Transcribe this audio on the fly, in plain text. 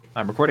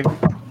I'm recording.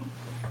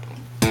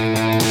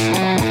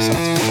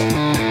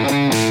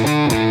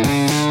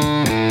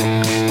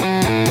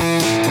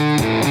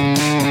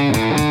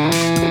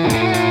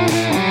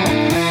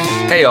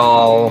 Hey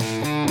all,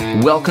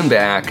 welcome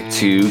back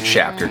to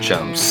Chapter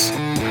Chumps.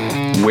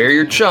 We're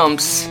your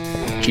chumps,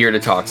 here to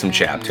talk some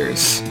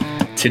chapters.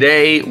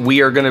 Today we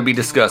are going to be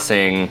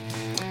discussing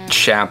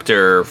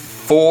Chapter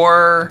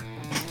 4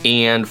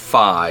 and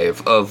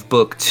 5 of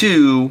Book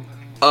 2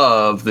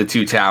 of The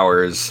Two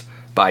Towers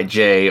by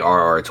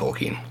J.R.R.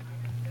 Tolkien.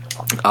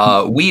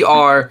 We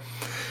are,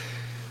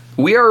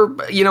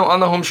 on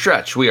the home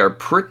stretch. We are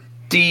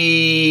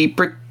pretty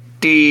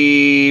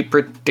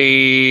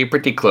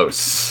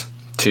close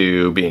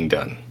to being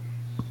done.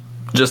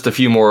 Just a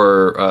few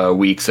more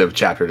weeks of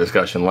chapter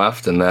discussion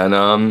left, and then,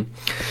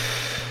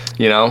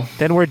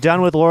 Then we're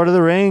done with Lord of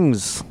the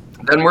Rings.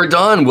 Then we're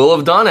done. We'll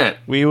have done it.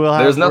 We will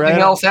have. There's nothing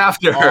else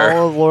after.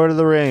 All of Lord of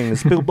the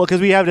Rings,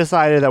 because we have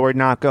decided that we're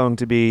not going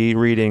to be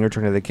reading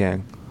Return of the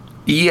King.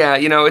 Yeah,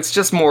 it's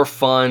just more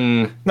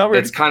fun.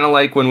 It's kind of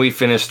like when we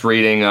finished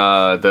reading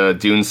the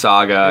Dune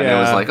saga, and it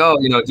was like,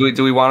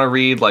 do we want to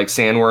read like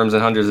Sandworms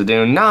and Hunters of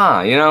Dune?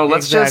 Nah,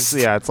 let's just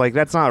it's like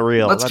that's not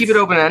real. Let's keep it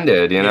open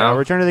ended. Yeah,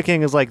 Return of the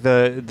King is like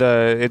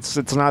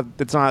it's not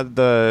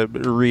the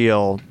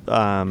real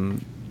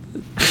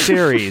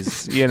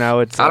series.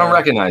 It's I don't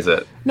recognize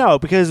it. No,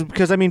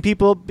 because I mean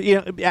people,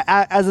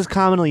 as is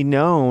commonly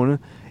known,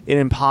 an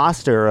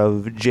imposter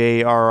of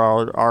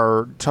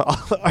J.R.R.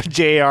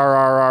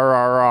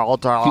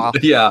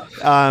 Yeah.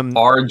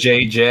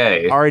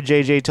 R.J.J.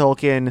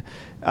 Tolkien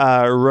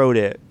wrote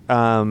it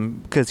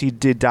because he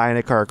did die in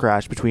a car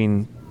crash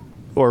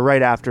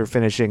right after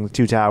finishing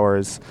Two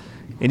Towers.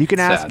 And you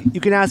can ask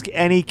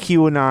any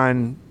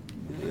QAnon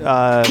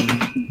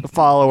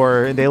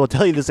follower, and they will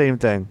tell you the same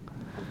thing.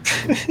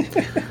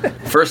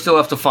 First, you'll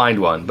have to find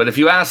one, but if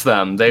you ask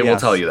them, they will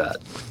tell you that.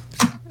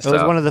 It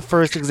was one of the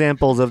first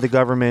examples of the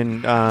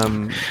government.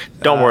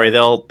 Don't worry,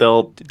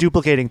 they'll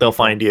duplicating. They'll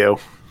find you.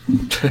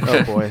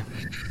 Oh boy.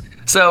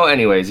 So,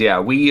 anyways,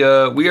 we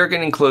are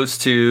getting close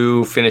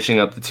to finishing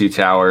up the Two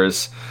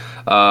Towers,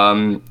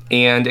 and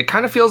it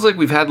kind of feels like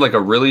we've had like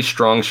a really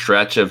strong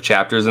stretch of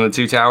chapters in the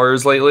Two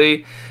Towers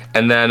lately.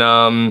 And then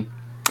I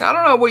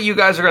don't know what you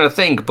guys are gonna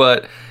think,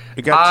 but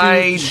you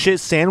got two shit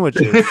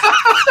sandwiches.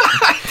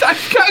 I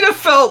kind of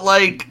felt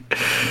like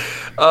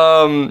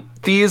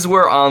these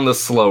were on the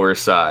slower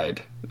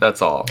side.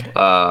 That's all.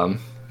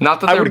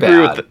 Not that they're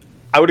bad.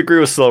 I would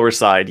agree with slower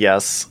side,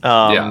 yes.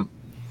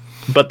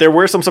 But there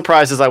were some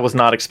surprises I was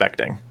not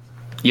expecting.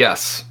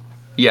 Yes.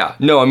 Yeah.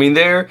 No, I mean,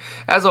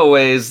 as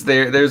always,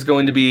 there's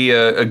going to be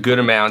a good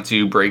amount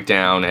to break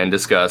down and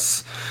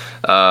discuss.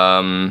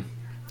 And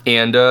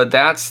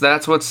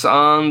that's what's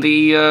on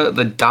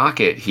the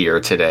docket here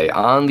today,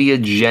 on the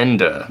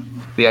agenda,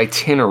 the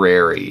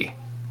itinerary,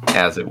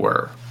 as it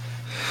were.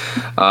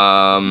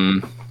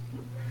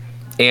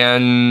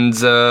 And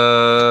I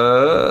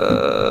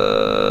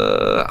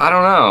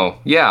don't know.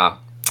 Yeah.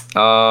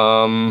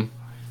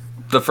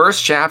 The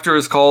first chapter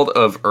is called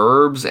Of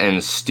Herbs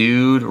and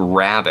Stewed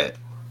Rabbit.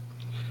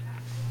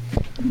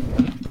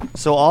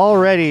 So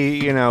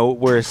already,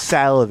 we're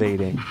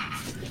salivating.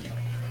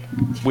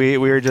 We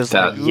were just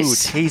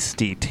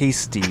tasty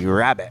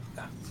rabbit.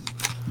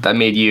 That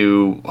made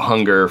you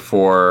hunger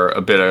for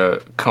a bit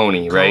of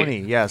Coney, right? Coney,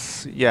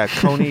 yes. Yeah,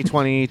 Coney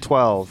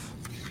 2012.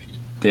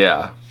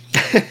 Yeah.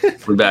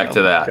 We're back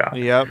to that. God.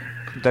 Yep.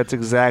 That's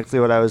exactly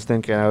what I was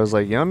thinking. I was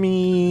like,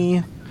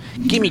 yummy.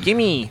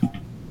 Gimme.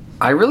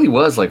 I really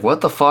was like, what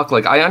the fuck?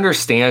 Like, I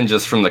understand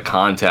just from the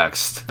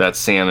context that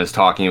Sam is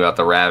talking about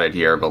the rabbit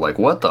here, but like,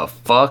 what the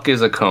fuck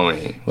is a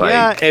Coney? Like,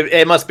 yeah,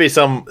 it must be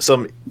some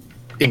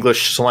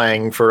English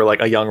slang for like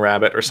a young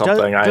rabbit or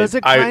something. Does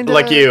it I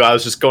like you, I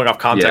was just going off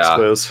context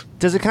clues.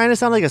 Does it kind of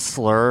sound like a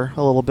slur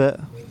a little bit?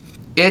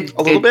 A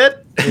little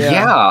bit?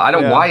 Yeah. I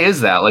don't. Why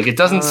is that? Like, it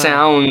doesn't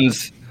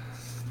sound.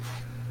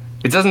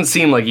 It doesn't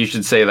seem like you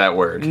should say that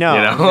word. No,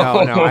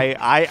 no.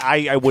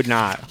 I would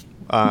not.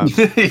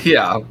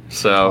 Yeah.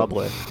 So.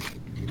 Public.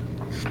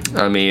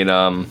 I mean,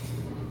 I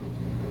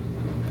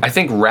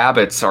think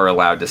rabbits are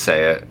allowed to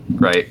say it,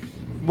 right?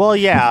 Well,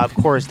 yeah, of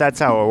course, that's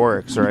how it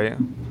works, right?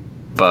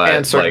 But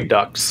and certain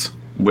ducks.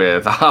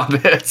 With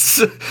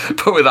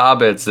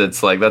hobbits,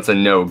 it's like that's a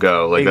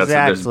no-go. Like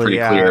there's a pretty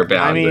clear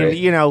boundary. I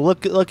mean,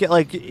 look at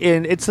like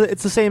it's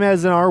the same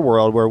as in our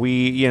world where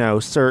we,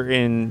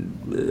 certain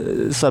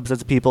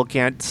subsets of people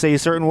can't say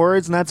certain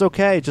words, and that's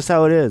okay. Just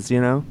how it is,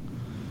 It's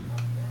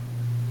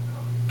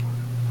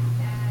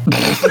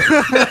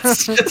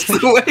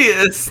the way it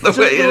is.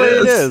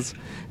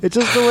 It's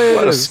just the way it is.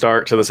 What a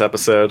start to this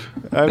episode.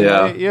 I mean,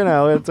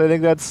 I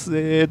think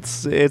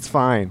it's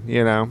fine.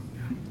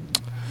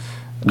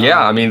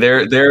 Yeah, I mean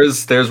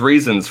there's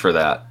reasons for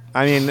that.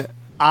 I mean,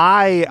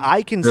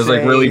 I can there's say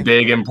like really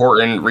big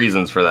important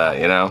reasons for that,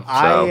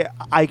 So.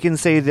 I can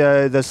say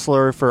the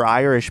slur for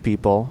Irish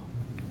people.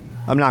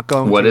 I'm not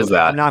going to. What is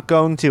that? I'm not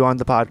going to on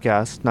the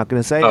podcast. Not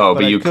going to say it. Oh,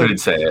 but you could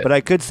say it. But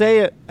I could say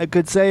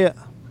it.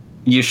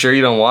 You sure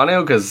you don't want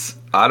to? Because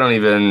I don't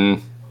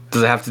even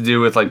Does it have to do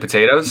with like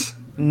potatoes?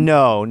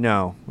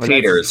 No.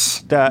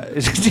 Taters.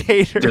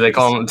 Taters. Do they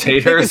call them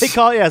taters?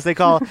 They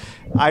call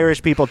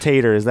Irish people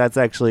taters. That's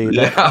actually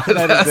that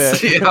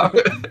is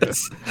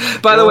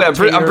it. By the way,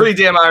 I'm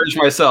pretty damn Irish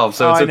myself,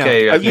 so it's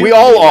okay. We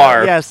all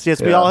are. Yes,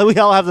 we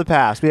all have the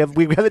pass. We have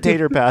the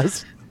tater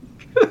pass.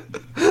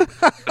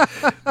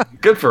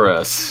 Good for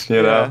us,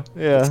 you know.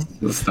 Yeah.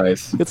 It's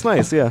nice. It's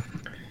nice, yeah.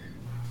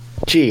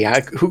 Gee,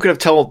 who could have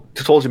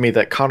told me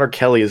that Connor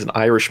Kelly is an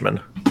Irishman?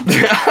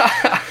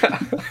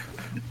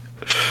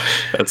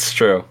 That's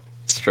true.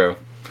 It's true.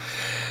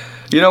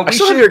 You know,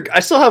 I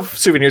still have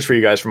souvenirs for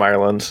you guys from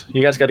Ireland.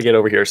 You guys got to get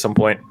over here at some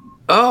point.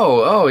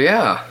 Oh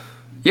yeah.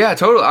 Yeah,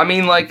 totally. I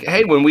mean, like,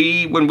 hey, when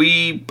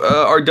we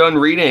are done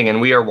reading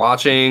and we are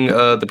watching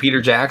the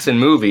Peter Jackson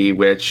movie,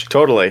 which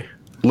totally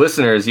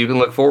listeners you can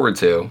look forward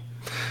to.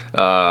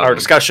 Our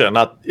discussion.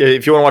 Not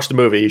if you want to watch the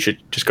movie, you should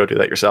just go do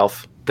that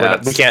yourself.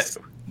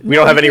 We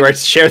don't have any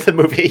rights to share the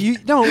movie.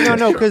 No,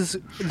 because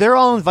they're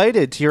all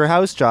invited to your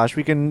house, Josh.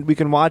 We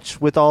can watch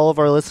with all of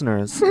our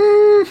listeners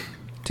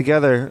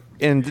together,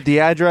 and the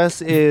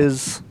address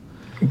is.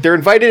 They're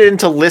invited in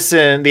to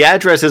listen. The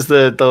address is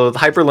the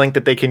hyperlink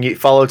that they can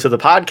follow to the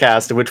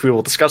podcast, in which we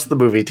will discuss the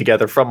movie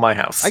together from my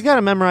house. I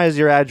gotta memorize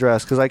your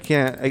address because I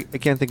can't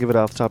think of it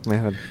off the top of my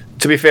head.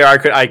 To be fair,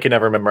 I could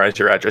never memorize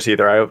your address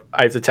either. I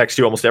have to text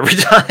you almost every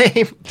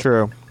time.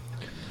 True.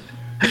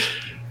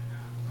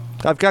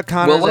 I've got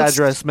Connor's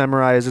address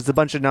memorized. It's a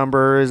bunch of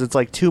numbers. It's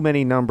like too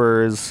many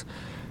numbers.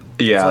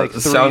 Yeah, it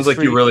sounds like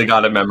you really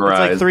got it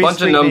memorized. It's like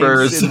bunch of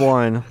numbers in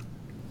one.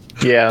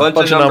 Yeah,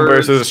 bunch of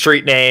numbers with a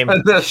street name.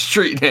 The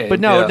street name. But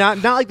no,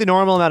 not like the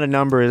normal amount of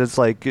numbers. It's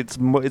like it's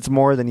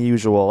more than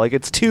usual. Like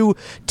it's two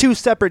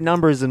separate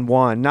numbers in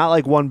one. Not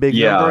like one big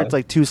number. It's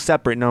like two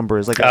separate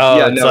numbers. Like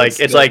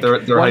it's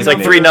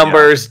like three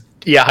numbers.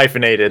 Yeah,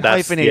 hyphenated.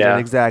 Hyphenated,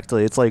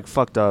 exactly. It's like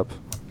fucked up.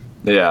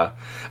 Yeah.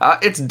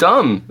 It's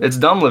dumb. It's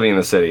dumb living in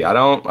the city.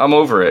 I'm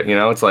over it. You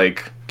know, it's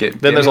like then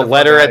there's a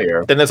letter at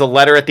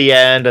the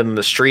end, and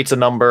the street's a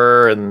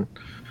number, and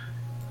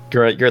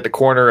you're at the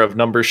corner of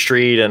Number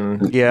Street,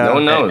 and no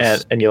one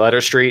knows, and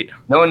Letter Street.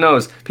 No one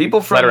knows.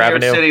 People from New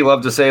York City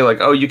love to say like,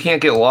 "Oh, you can't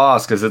get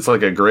lost because it's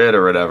like a grid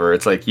or whatever."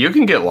 It's like you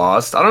can get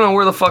lost. I don't know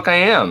where the fuck I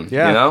am.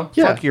 Yeah. You know.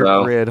 Yeah. Fuck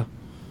your grid.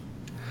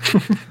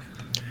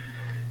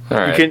 All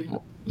right.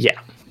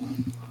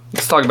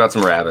 Let's talk about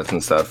some rabbits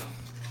and stuff.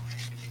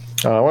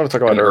 I want to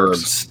talk about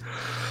herbs.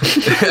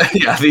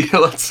 Yeah,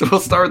 we'll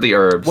start with the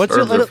herbs.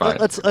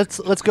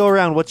 Let's go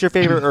around. What's your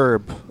favorite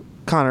herb,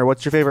 Connor?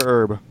 What's your favorite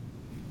herb?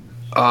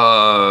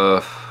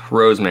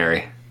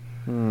 Rosemary.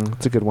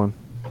 That's a good one.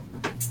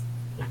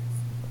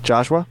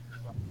 Joshua?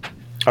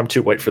 I'm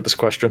too white for this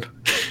question.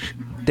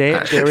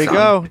 There we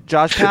go.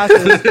 Josh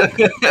passes.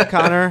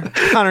 Connor.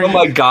 Oh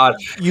my God,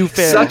 you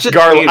failed. Such a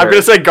garlic. I'm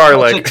gonna say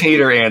garlic. Such a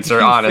tater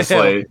answer,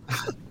 honestly.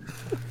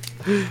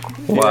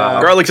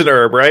 Wow, garlic's an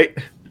herb, right?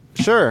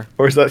 Sure.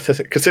 Or is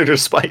that considered a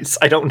spice?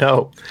 I don't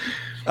know.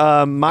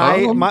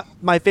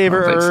 My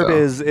favorite herb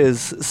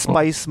is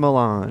spice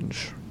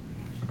melange.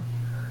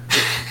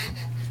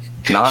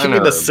 Not an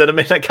herb. The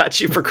cinnamon I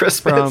got you for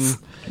Christmas.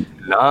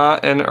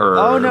 Not an herb.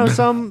 Oh no,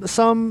 some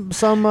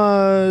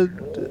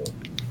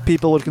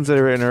people would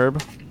consider it an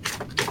herb.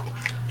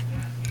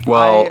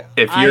 Well,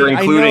 if you're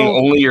including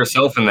only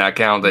yourself in that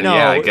count, then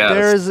yeah, I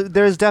guess.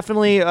 There's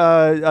definitely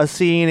a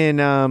scene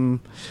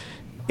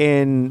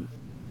in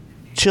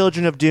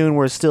Children of Dune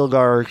where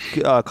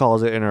Stilgar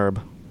calls it an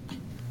herb.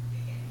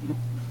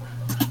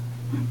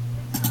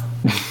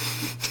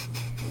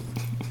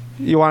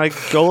 You want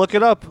to go look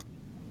it up?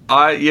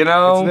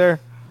 It's there.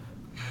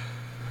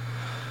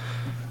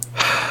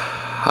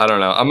 I don't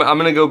know. I'm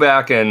gonna go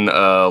back and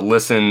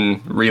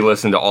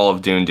re-listen to all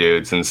of Dune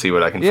Dudes and see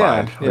what I can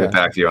find. I'll get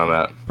back to you on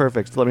that.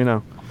 Perfect. Let me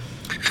know.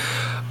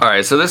 All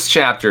right. So this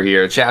chapter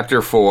here,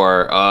 chapter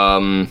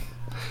 4,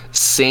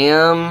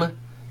 Sam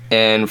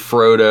and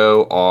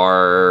Frodo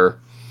are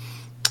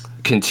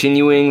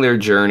continuing their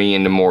journey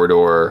into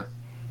Mordor,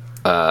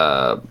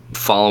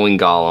 following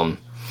Gollum.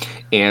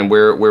 And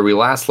where we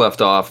last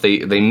left off,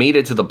 they made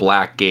it to the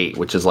Black Gate,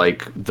 which is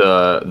like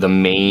the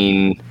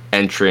main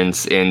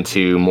entrance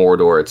into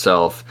Mordor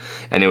itself.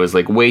 And it was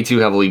like way too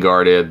heavily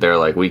guarded. They're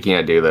like, we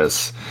can't do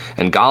this.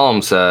 And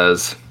Gollum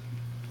says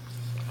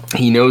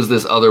he knows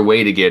this other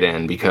way to get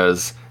in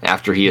because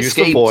after he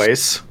escaped... the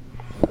voice.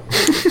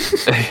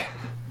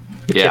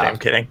 Yeah. I'm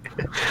kidding.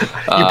 You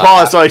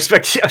paused, so I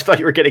thought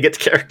you were going to get the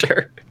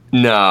character.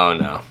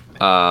 No.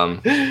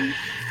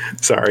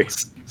 Sorry.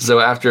 So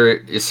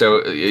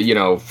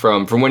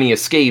from when he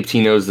escaped,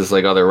 he knows this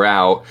like other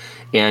route,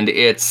 and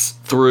it's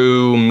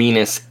through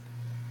Minas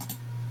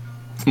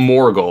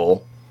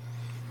Morgul,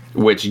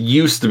 which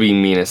used to be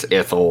Minas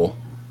Ithil,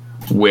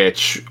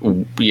 which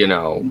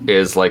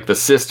is like the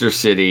sister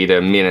city to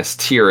Minas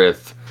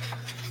Tirith,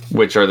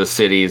 which are the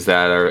cities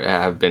that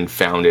have been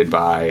founded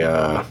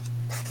by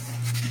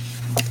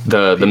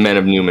the men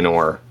of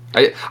Numenor.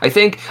 I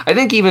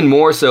think even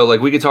more so, like,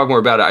 we could talk more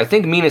about it. I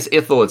think Minas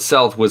Ithil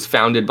itself was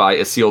founded by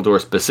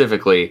Isildur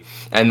specifically,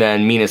 and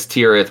then Minas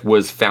Tirith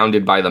was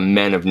founded by the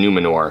men of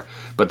Numenor,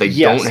 but they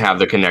don't have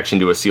the connection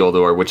to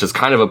Isildur, which is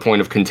kind of a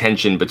point of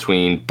contention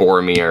between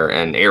Boromir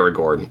and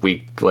Aragorn.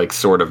 We, like,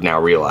 sort of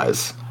now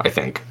realize, I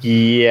think.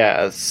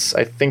 Yes,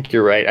 I think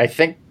you're right. I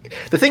think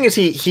the thing is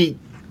he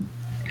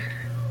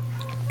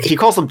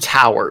calls them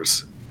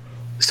towers.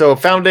 So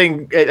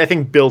founding, I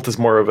think built is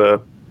more of a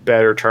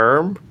better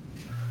term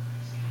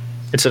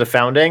instead of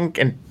founding,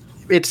 and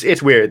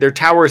it's weird. They're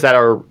towers that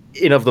are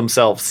in of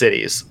themselves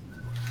cities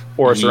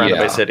or surrounded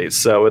by cities,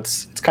 so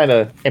it's kind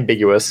of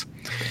ambiguous.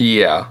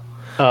 Yeah.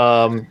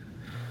 And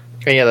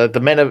yeah, the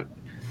men of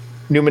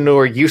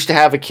Numenor used to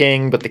have a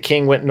king, but the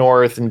king went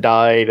north and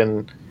died,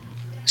 and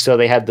so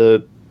they had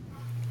the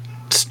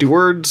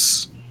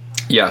stewards.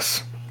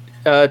 Yes.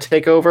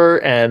 Take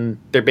over, and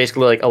they're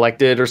basically like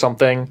elected or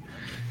something,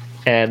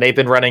 and they've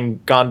been running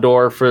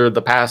Gondor for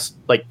the past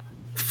like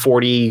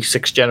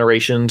 46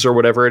 generations or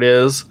whatever it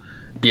is.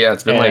 Yeah,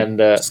 it's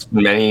been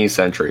many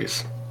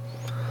centuries.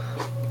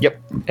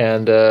 Yep,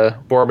 and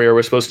Boromir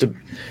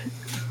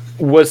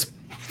was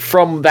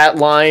from that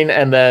line,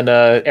 and then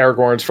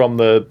Aragorn's from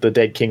the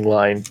dead king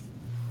line,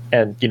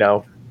 and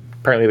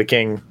apparently the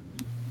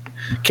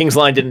king's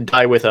line didn't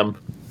die with him.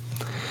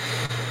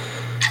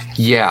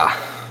 Yeah.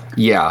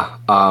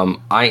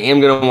 I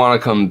am going to want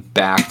to come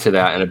back to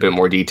that in a bit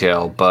more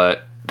detail,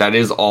 but that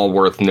is all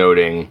worth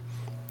noting.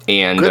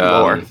 And good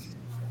lore.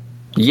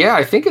 Yeah,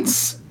 I think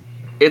it's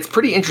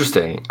pretty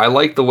interesting. I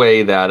like the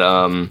way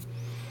that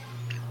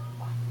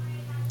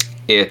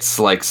it's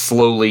like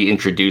slowly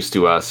introduced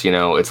to us.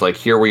 It's like,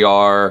 here we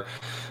are,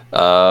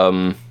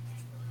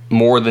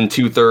 more than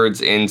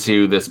 2/3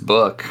 into this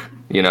book.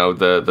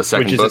 The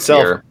second book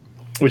here,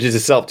 which is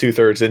itself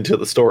 2/3 into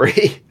the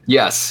story.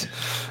 Yes.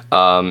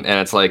 And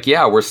it's like,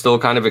 yeah, we're still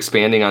kind of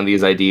expanding on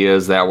these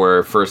ideas that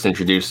were first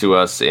introduced to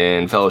us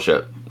in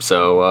Fellowship.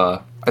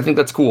 So I think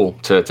that's cool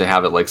to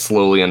have it like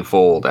slowly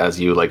unfold as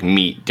you like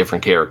meet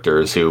different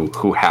characters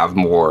who have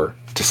more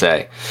to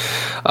say.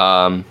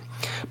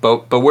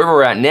 But where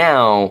we're at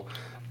now,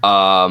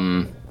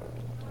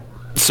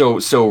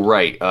 so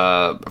right,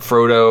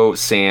 Frodo,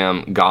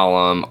 Sam,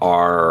 Gollum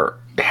are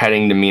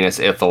heading to Minas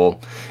Ithil,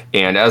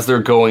 and as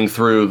they're going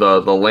through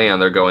the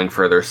land, they're going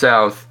further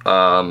south.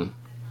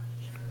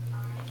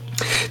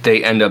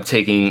 They end up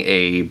taking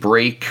a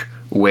break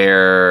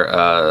where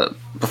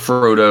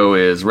Frodo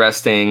is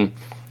resting.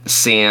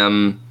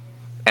 Sam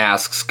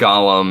asks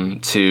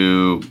Gollum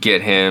to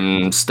get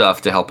him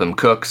stuff to help him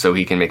cook so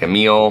he can make a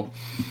meal.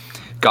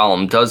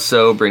 Gollum does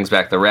so, brings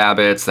back the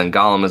rabbits. Then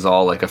Gollum is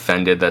all like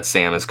offended that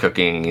Sam is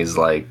cooking. He's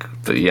like,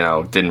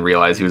 didn't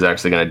realize he was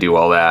actually going to do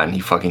all that, and he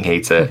fucking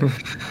hates it.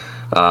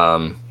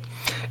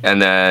 And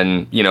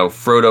then,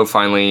 Frodo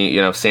finally,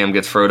 Sam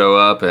gets Frodo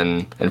up,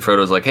 and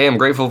Frodo's like, hey, I'm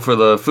grateful for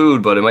the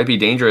food, but it might be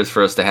dangerous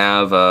for us to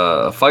have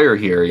a fire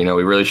here.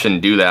 We really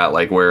shouldn't do that.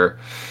 Like, we're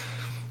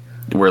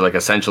like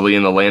essentially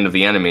in the land of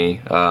the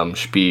enemy.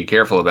 Should be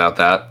careful about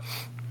that.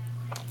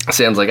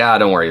 Sam's like,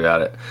 don't worry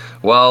about it.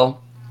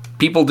 Well,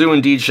 people do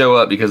indeed show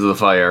up because of the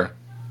fire,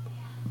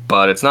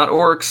 but it's not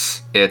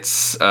orcs.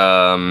 It's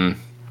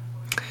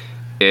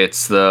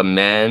the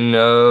men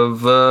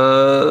of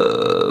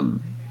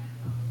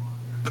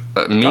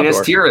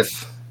Minas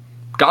Tirith.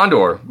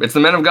 Gondor. It's the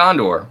men of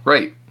Gondor.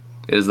 Right.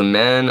 It is the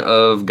men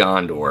of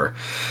Gondor.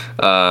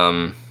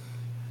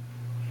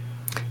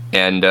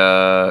 And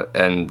they're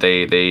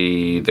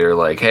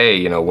like,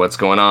 hey, what's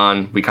going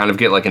on? We kind of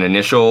get like an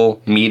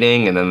initial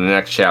meeting, and then the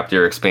next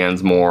chapter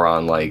expands more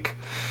on like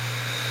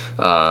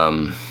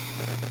on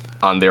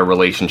their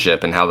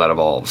relationship and how that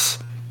evolves.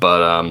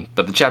 But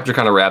the chapter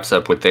kind of wraps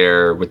up with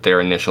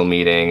their initial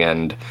meeting,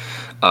 and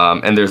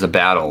there's a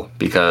battle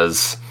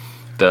because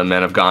the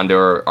men of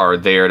Gondor are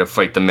there to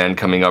fight the men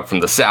coming up from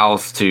the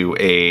south to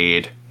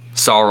aid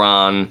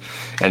Sauron,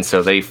 and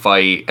so they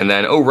fight. And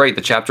then,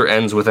 the chapter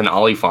ends with an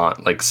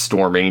Oliphant like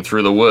storming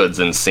through the woods,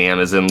 and Sam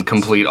is in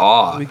complete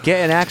awe. We get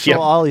an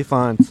actual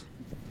Oliphant.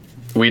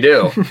 We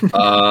do.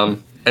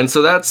 And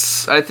so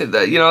that's, I think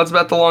that, it's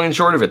about the long and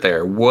short of it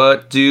there.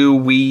 What do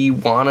we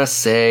want to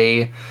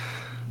say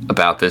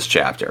about this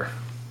chapter?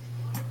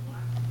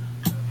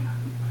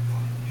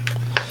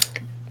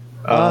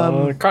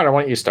 Connor,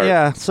 why don't you start?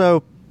 Yeah,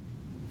 so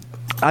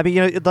I mean,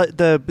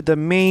 the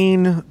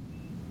main,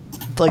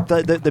 like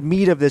the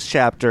meat of this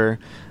chapter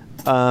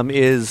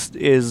is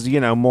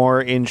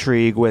more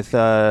intrigue with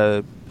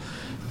the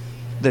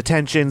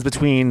tensions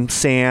between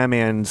Sam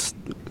and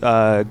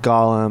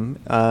Gollum,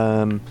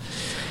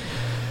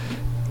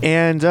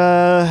 and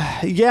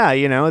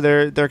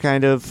they're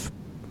kind of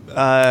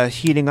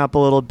heating up a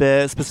little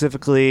bit.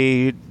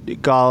 Specifically,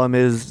 Gollum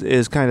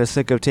is kind of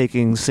sick of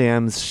taking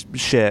Sam's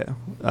shit.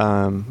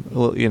 A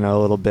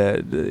little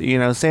bit.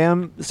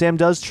 Sam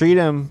does treat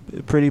him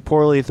pretty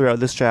poorly throughout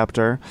this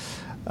chapter,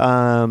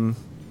 and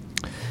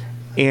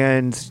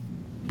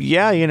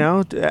yeah,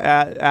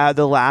 at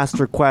the last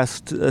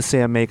request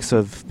Sam makes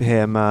of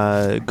him,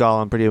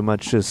 Gollum pretty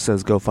much just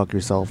says, "Go fuck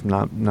yourself."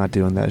 Not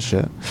doing that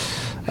shit.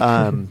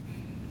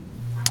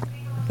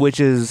 Which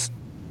is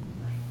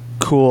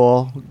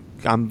cool.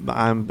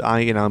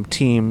 I'm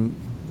team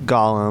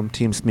Gollum,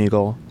 team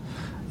Smeagol.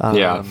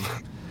 Yeah.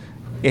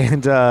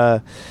 And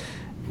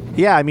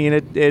yeah, I mean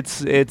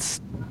it's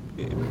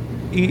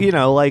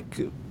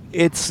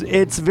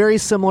it's very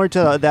similar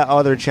to that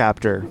other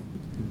chapter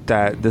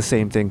that the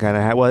same thing kind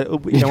of had. Well,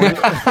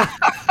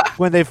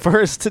 when they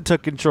first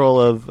took control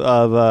of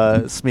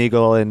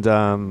Smeagol, and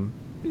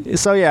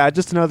so yeah,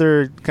 just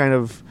another kind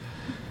of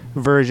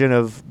version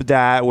of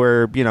that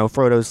where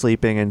Frodo's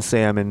sleeping and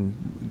Sam and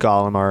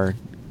Gollum are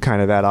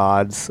kind of at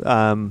odds.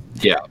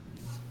 Yeah.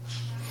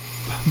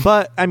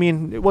 But I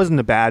mean, it wasn't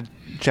a bad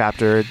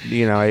chapter.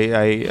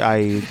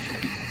 I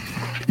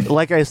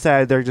like I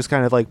said, they're just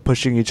kind of like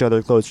pushing each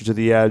other closer to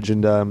the edge,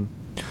 and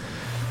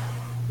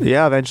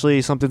yeah,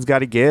 eventually something's got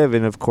to give,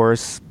 and of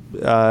course,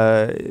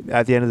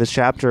 at the end of this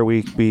chapter,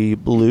 we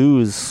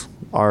lose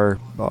our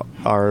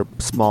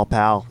small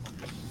pal.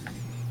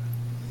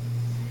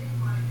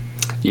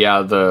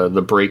 Yeah,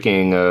 the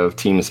breaking of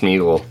Team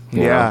Smeagol.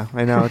 Yeah,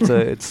 I know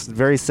it's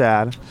very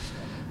sad.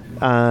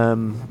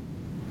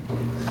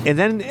 And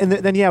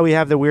then yeah, we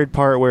have the weird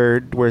part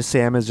where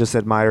Sam is just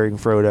admiring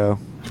Frodo.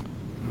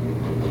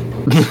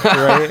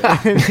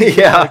 Right?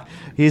 Yeah. Like,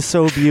 he's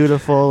so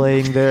beautiful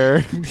laying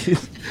there.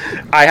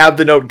 I have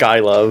the note guy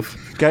love.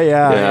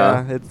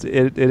 Yeah.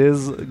 It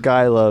is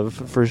guy love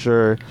for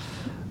sure.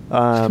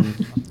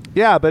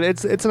 Yeah, but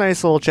it's a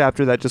nice little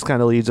chapter that just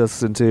kind of leads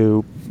us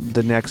into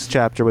the next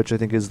chapter, which I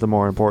think is the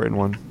more important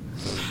one.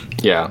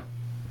 Yeah.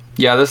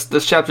 Yeah,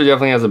 this chapter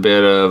definitely has a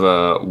bit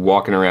of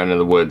walking around in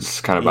the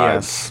woods kind of vibes.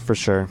 Yes, for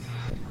sure.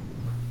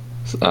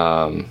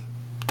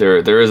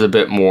 There is a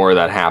bit more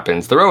that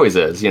happens. There always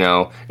is,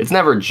 It's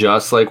never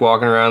just like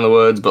walking around the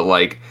woods, but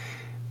like,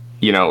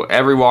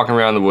 every walking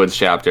around the woods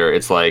chapter,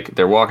 it's like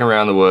they're walking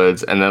around the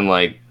woods, and then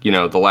like,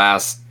 the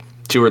last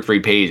 2 or 3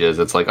 pages,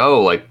 it's like,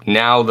 oh, like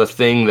now the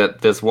thing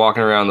that this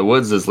walking around the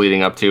woods is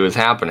leading up to is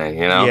happening,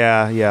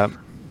 Yeah.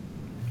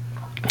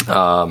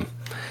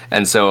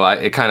 And so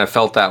it kind of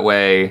felt that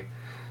way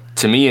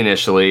to me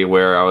initially,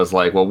 where I was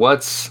like, well,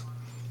 what's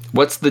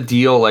the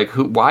deal? Like,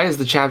 why is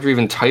the chapter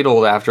even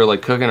titled after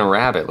like cooking a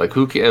rabbit? Like,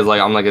 who is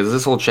like, I'm like, is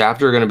this whole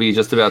chapter going to be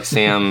just about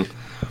Sam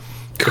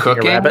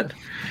cooking a rabbit?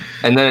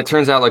 And then it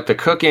turns out like the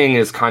cooking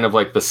is kind of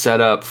like the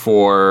setup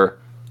for,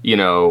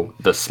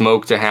 the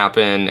smoke to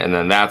happen. And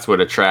then that's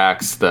what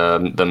attracts the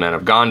men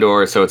of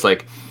Gondor. So it's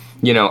like,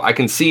 I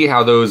can see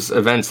how those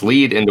events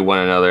lead into one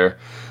another,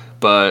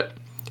 but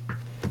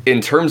in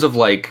terms of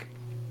like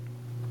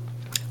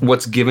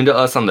what's given to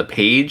us on the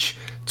page,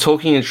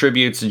 Tolkien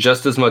attributes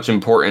just as much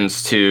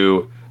importance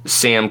to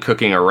Sam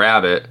cooking a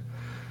rabbit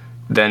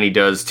than he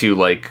does to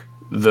like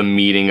the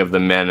meeting of the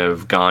men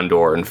of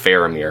Gondor and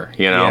Faramir.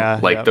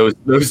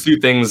 Those two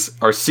things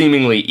are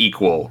seemingly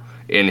equal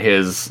in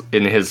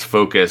his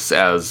focus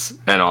as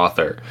an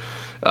author.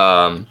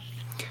 And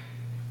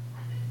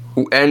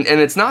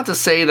it's not to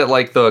say that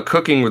like the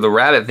cooking with the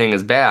rabbit thing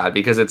is bad,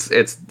 because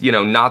it's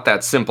not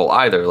that simple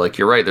either. Like,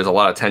 you're right, there's a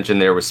lot of tension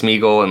there with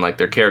Smeagol, and like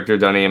their character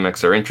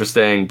dynamics are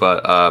interesting,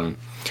 but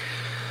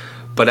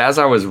as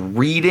I was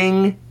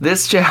reading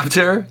this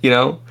chapter,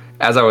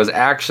 as I was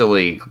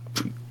actually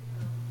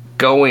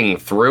going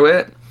through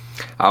it,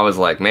 I was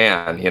like,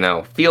 man,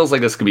 feels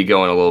like this could be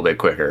going a little bit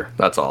quicker.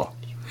 That's all.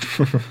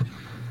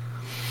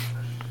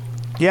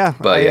 Yeah,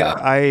 but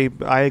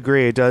I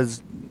agree. It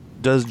does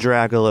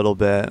drag a little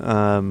bit.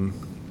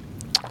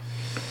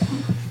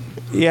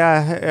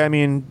 Yeah, I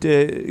mean,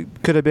 it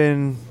could have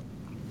been.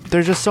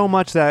 There's just so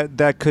much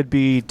that could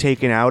be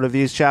taken out of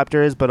these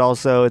chapters, but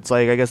also it's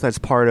like, I guess that's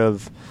part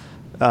of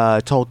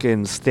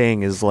Tolkien's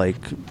thing, is like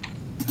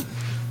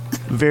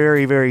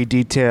very, very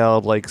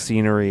detailed like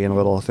scenery and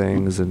little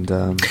things, and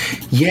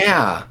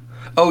yeah.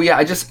 Oh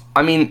yeah,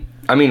 I mean,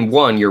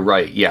 one, you're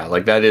right. Yeah,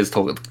 like that is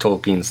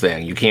Tolkien's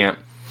thing. You can't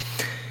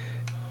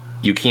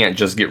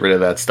just get rid of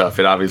that stuff.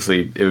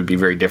 It would be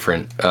very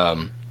different.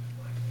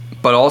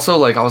 But also,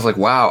 like, I was like,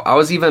 wow. I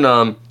was even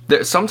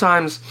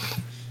sometimes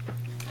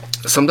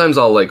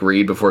I'll like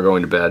read before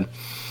going to bed,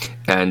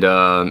 and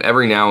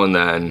every now and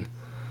then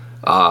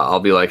I'll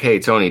be like, hey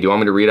Tony, do you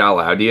want me to read out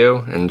loud to you?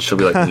 And she'll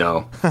be like,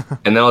 no.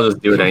 And then I'll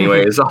just do it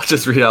anyways. I'll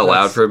just read out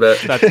loud for a bit.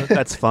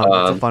 That's fun.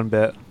 That's a fun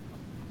bit.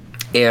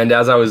 And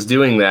as I was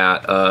doing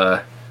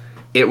that,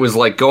 it was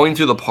like going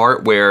through the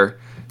part where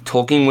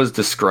Tolkien was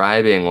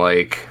describing,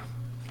 like,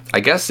 I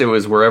guess it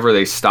was wherever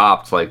they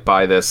stopped, like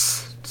by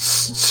this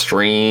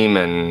stream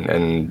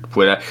and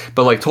whatever.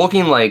 But like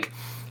Tolkien, like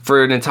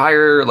for an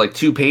entire like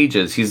 2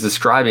 pages, he's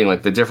describing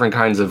like the different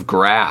kinds of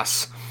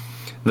grass,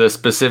 the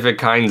specific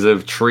kinds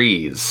of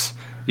trees,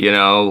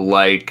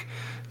 like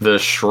the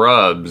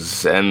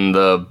shrubs and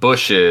the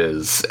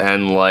bushes,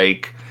 and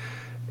like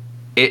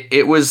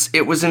it was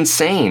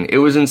insane. It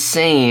was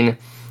insane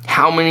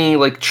how many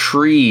like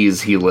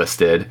trees he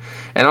listed.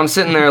 And I'm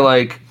sitting there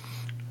like,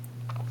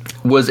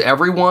 was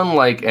everyone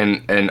like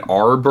an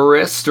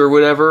arborist or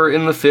whatever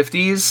in the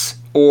 50s?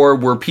 Or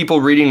were people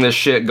reading this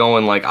shit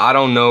going like, I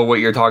don't know what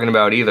you're talking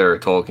about either,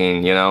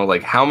 Tolkien, you know?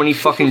 Like, how many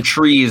fucking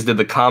trees did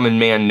the common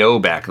man know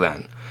back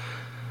then?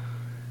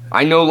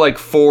 I know like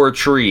 4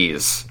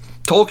 trees.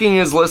 Tolkien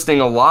is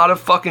listing a lot of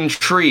fucking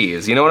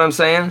trees, you know what I'm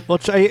saying? Well,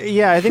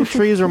 I think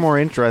trees were more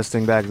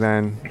interesting back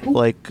then.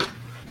 Like,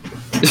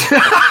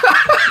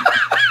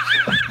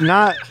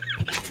 not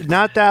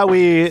that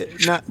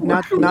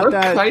What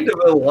kind of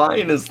a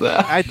line is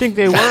that? I think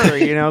they were,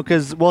 you know,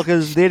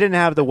 because they didn't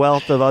have the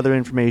wealth of other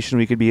information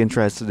we could be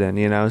interested in,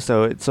 you know.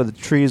 So the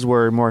trees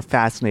were more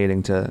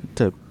fascinating to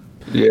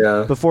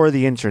before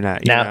the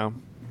internet, you know.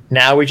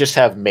 Now we just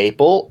have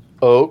maple,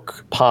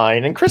 oak,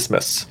 pine, and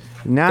Christmas.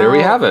 Now, there we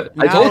have it.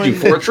 I told you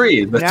 4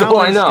 trees. That's all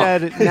I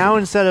know. Now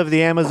instead of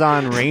the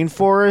Amazon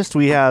rainforest,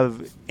 we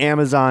have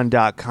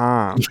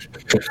Amazon.com.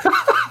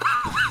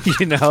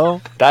 You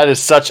know? That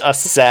is such a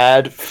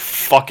sad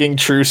fucking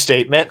true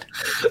statement.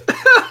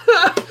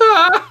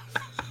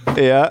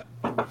 Yeah.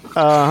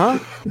 Uh-huh.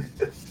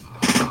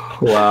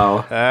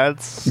 Wow.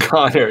 That's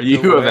Connor,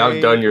 you have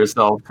outdone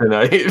yourself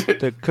tonight.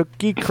 The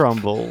cookie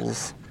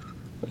crumbles.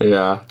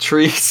 Yeah.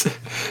 Trees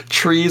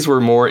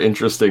were more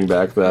interesting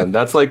back then.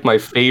 That's like my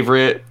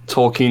favorite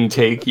Tolkien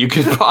take you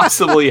could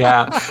possibly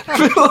have.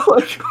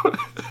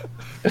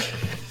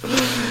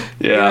 Yeah.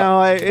 You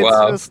know,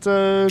 it's just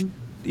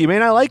you may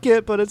not like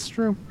it, but it's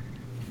true.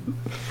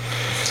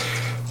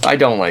 I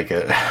don't like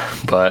it,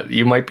 but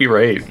you might be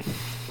right.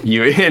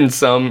 You in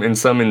some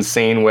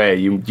insane way.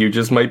 You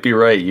just might be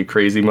right, you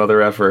crazy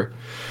mother effer.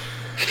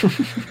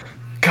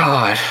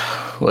 God,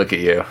 look at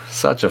you.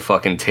 Such a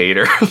fucking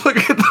tater.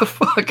 Look at the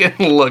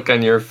fucking look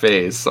on your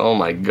face. Oh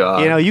my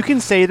god. You know, you can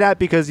say that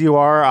because you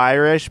are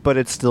Irish, but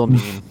it's still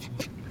mean.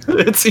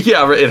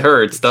 It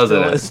hurts,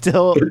 doesn't it? It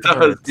still it does,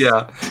 hurts.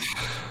 Yeah.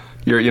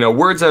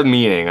 Words have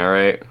meaning, all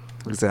right?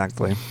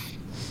 Exactly.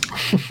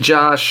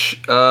 Josh,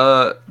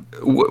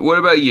 what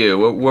about you?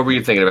 What were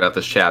you thinking about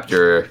this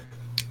chapter?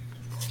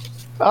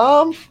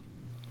 I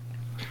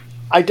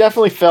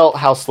definitely felt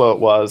how slow it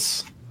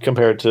was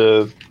compared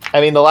to... I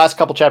mean, the last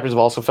couple chapters have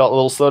also felt a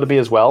little slow to me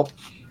as well.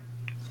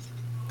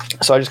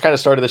 So I just kind of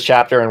started this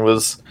chapter and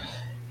was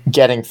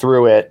getting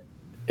through it,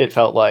 it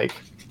felt like.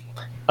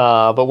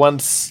 But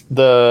once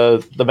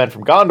the men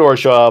from Gondor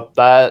show up,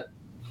 that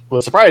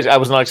was surprising. I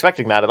was not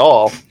expecting that at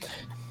all.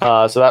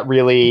 So that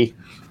really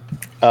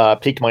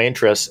piqued my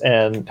interest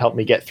and helped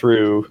me get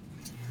through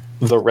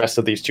the rest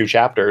of these 2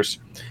 chapters.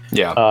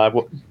 Yeah.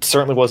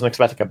 Certainly wasn't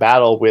expecting a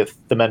battle with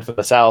the men from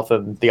the south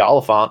and the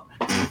Oliphant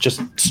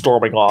just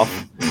storming off.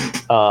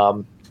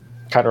 Kind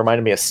of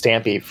reminded me of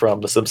Stampy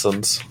from The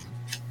Simpsons.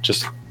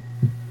 Just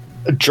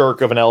a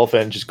jerk of an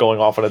elephant just going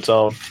off on its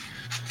own.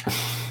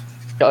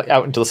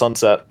 Out into the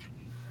sunset.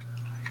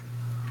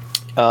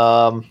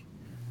 I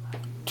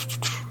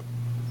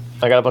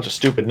got a bunch of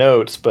stupid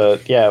notes,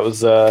 but yeah, it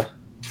was...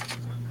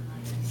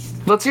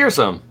 Let's hear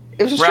some.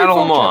 It was a rattle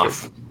them straightforward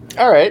off.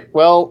 All right.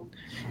 Well,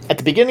 at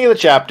the beginning of the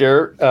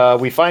chapter,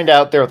 we find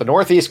out they're at the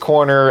northeast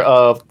corner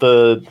of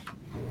the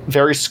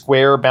very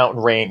square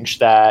mountain range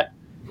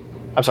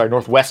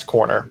northwest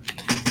corner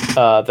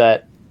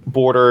that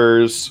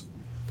borders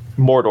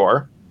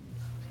Mordor.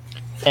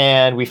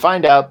 And we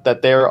find out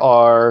that there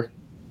are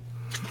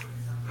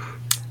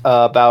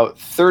about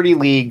 30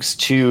 leagues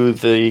to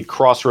the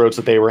crossroads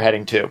that they were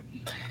heading to.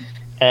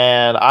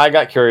 And I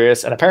got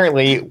curious, and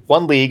apparently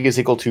 1 league is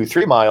equal to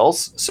 3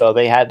 miles, so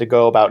they had to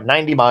go about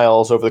 90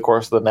 miles over the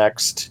course of the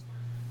next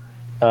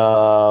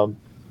 4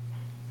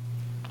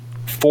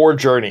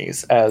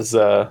 journeys, as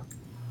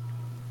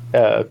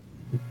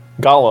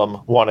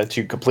Gollum wanted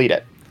to complete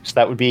it. So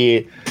that would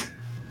be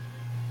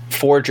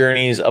 4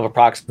 journeys of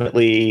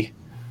approximately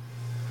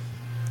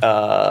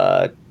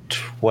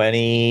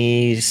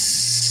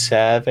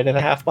 27 and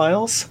a half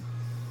miles.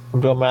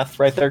 I'm doing math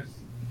right there.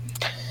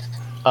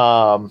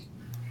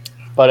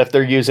 But if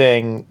they're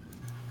using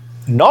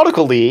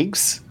nautical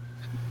leagues,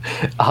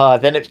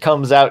 then it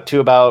comes out to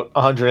about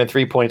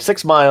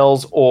 103.6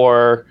 miles,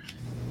 or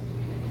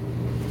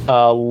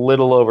a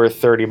little over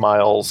 30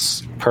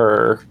 miles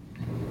per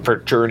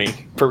journey,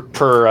 per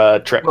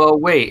trip. Well,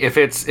 wait. If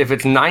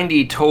it's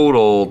 90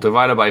 total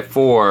divided by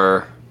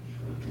 4,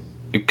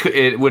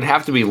 it would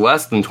have to be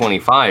less than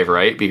 25,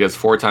 right? Because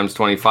 4 times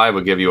 25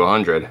 would give you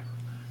 100.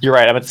 You're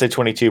right. I meant to say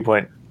 22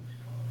 point.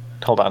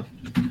 Hold on.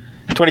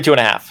 22 and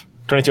a half.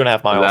 22 and a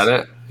half miles. Is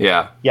that it?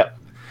 Yeah. Yep.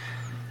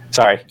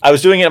 Sorry. I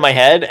was doing it in my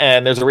head,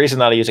 and there's a reason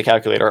not to use a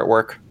calculator at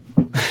work.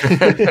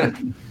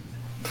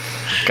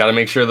 Got to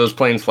make sure those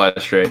planes fly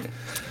straight.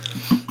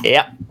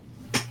 Yep.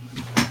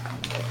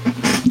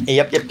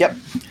 Yep.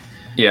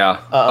 Yeah.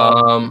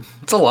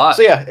 It's a lot.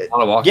 So yeah. A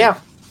lot of walking. Yeah.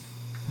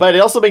 But it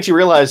also makes you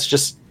realize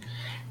just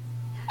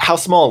how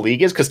small a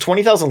league is, because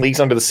 20,000 leagues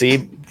under the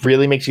sea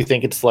really makes you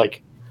think it's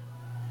like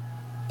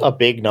a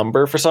big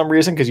number for some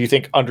reason, because you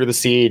think under the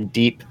sea and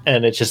deep,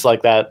 and it's just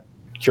like that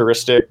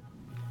heuristic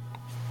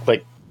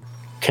like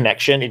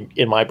connection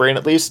in my brain,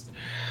 at least.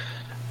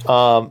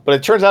 But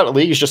it turns out a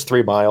league is just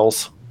 3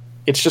 miles.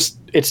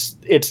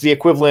 it's the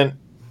equivalent.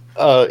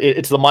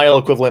 It's the mile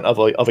equivalent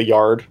of a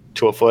yard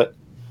to a foot.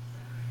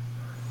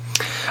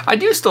 I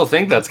do still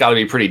think that's got to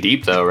be pretty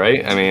deep, though,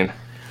 right? I mean,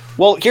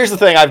 well, here's the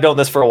thing. I've known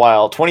this for a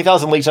while.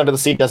 20,000 leagues under the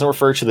sea doesn't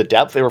refer to the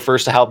depth. It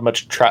refers to how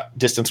much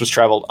distance was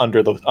traveled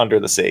under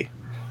the sea.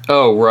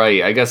 Oh,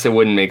 right. I guess it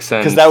wouldn't make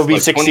sense. Because that would be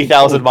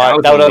 60,000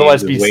 miles. That would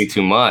otherwise be way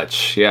too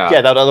much. Yeah.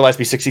 Yeah, that would otherwise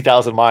be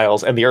 60,000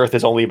 miles, and the Earth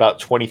is only about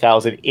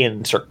 20,000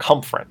 in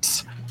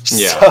circumference.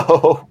 Yeah.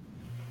 So,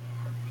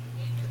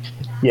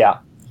 yeah.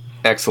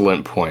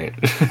 Excellent point.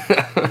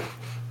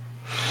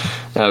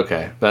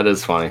 Okay, that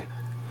is funny.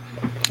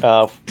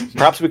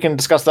 Perhaps we can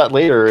discuss that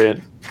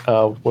later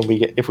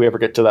if we ever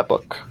get to that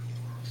book.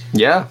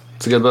 Yeah,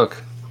 it's a good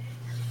book.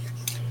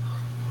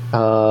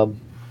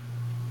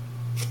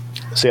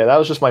 So yeah, that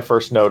was just my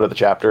first note of the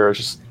chapter.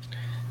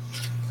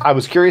 I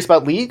was curious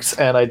about leagues,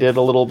 and I did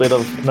a little bit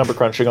of number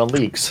crunching on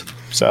leagues.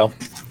 So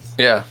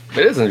yeah,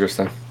 it is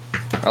interesting.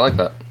 I like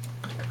that.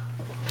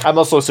 I'm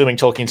also assuming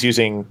Tolkien's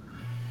using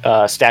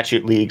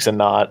statute leagues and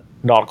not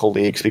nautical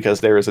leagues,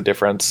 because there is a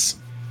difference.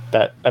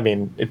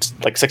 It's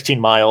like 16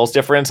 miles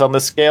difference on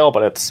this scale,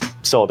 but it's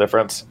still a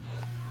difference.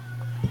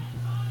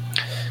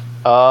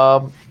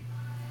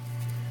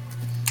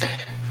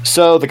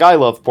 So the guy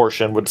love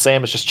portion, when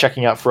Sam is just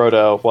checking out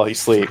Frodo while he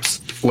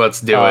sleeps. Let's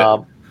do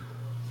it.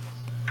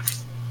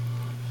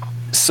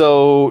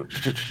 So,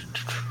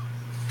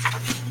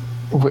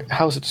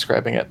 how is it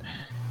describing it?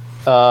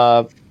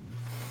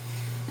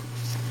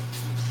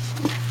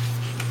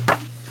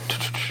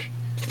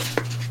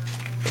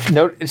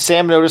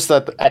 Sam noticed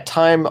that at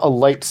time a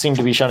light seemed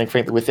to be shining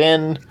faintly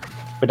within,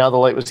 but now the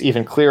light was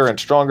even clearer and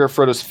stronger.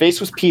 Frodo's face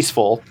was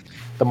peaceful.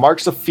 The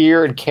marks of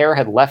fear and care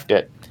had left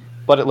it,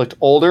 but it looked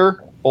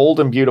old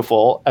and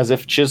beautiful, as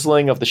if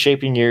chiseling of the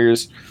shaping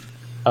years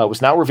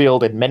was now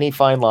revealed in many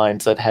fine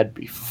lines that had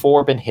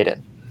before been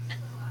hidden,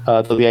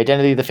 though the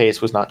identity of the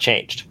face was not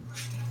changed.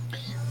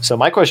 So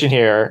my question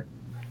here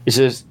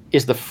is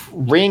the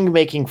ring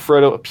making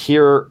Frodo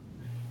appear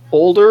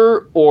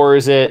older, or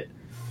is it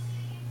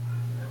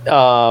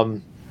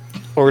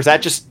or is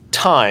that just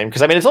time?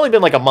 Because it's only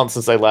been like a month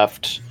since I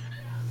left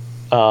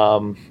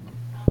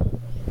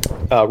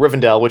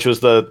Rivendell, which was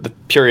the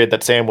period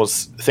that Sam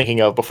was thinking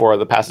of before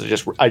the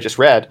passage I just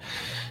read.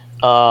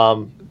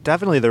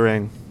 Definitely the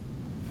ring.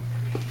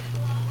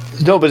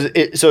 No,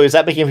 but so is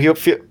that making him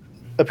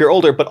appear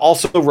older, but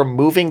also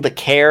removing the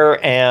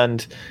care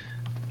and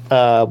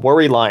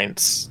worry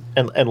lines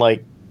and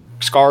like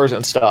scars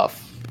and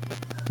stuff,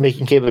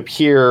 making Caleb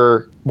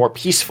appear more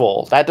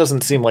peaceful? That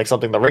doesn't seem like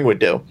something the ring would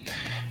do.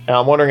 And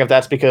I'm wondering if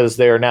that's because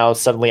they are now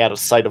suddenly out of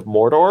sight of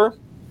Mordor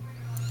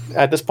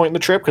at this point in the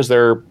trip, because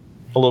they're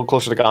a little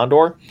closer to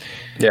Gondor.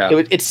 Yeah,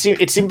 it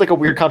seemed like a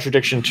weird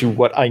contradiction to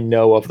what I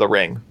know of the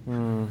ring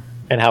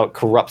and how it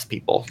corrupts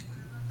people.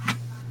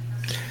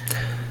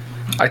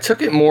 I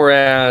took it more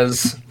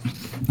as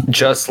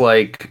just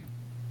like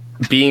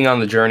being on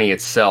the journey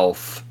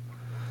itself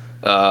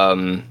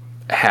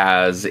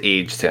has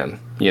aged him.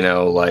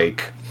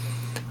 Like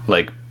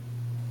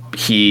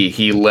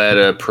he led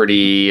a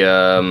pretty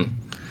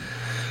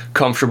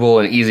comfortable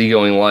and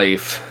easygoing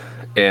life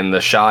in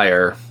the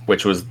Shire,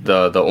 which was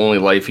the only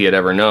life he had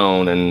ever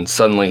known, and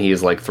suddenly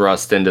he's like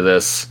thrust into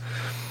this,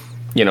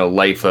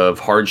 life of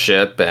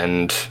hardship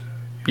and,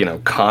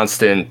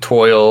 constant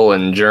toil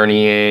and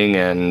journeying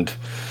and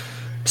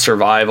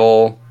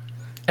survival.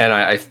 And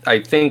I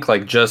think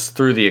like just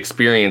through the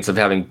experience of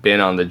having been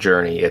on the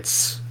journey,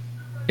 it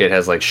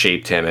has like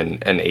shaped him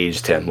and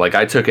aged him. Like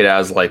I took it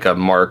as like a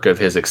mark of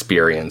his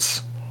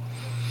experience.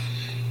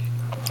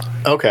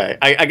 Okay,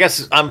 I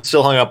guess I'm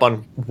still hung up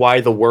on why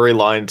the worry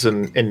lines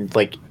and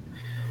like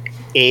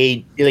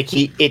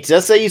it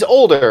does say he's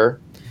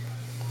older,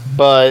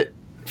 but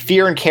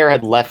fear and care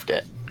had left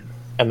it,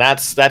 and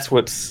that's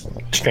what's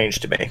strange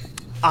to me.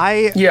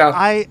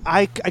 I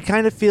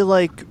kind of feel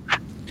like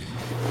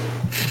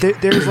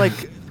there's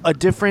like a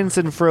difference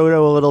in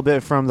Frodo a little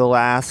bit from the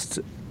last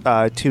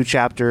two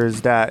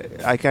chapters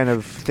that I kind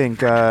of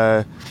think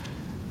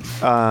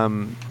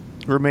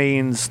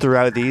remains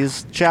throughout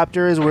these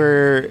chapters,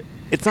 where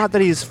it's not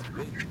that he's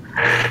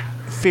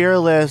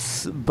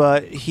fearless,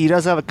 but he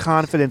does have a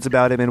confidence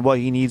about him and what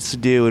he needs to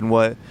do, and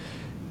and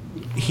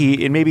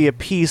maybe a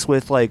peace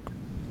with like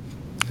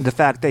the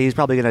fact that he's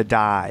probably gonna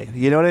die.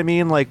 You know what I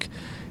mean? Like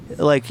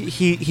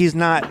he's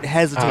not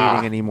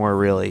hesitating anymore,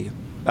 really.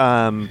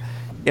 And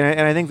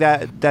I think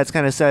that's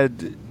kind of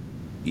said,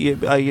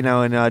 in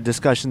a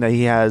discussion that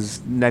he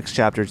has next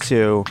chapter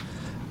too.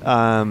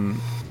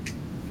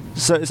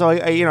 So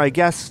I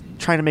guess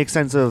trying to make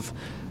sense of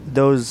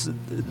those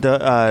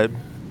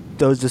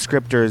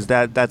descriptors,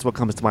 that's what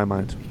comes to my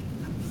mind.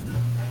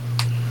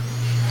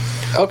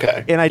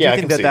 Okay, and I do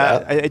think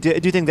that I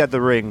do think that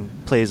the ring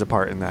plays a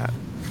part in that,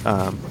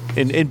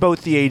 in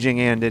both the aging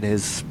and in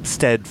his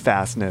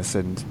steadfastness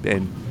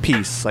and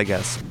peace, I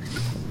guess.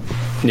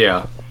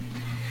 Yeah,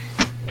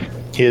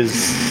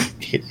 his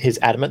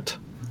adamant,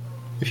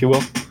 if you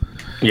will.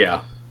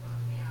 Yeah.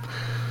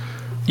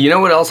 You know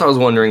what else I was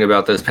wondering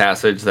about this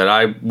passage that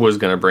I was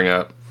going to bring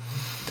up?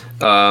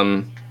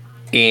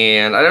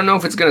 And I don't know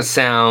if it's going to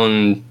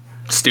sound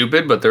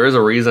stupid, but there is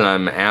a reason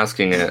I'm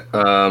asking it.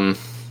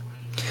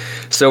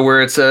 So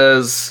where it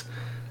says,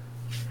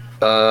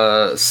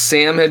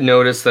 Sam had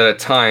noticed that at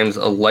times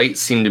a light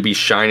seemed to be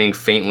shining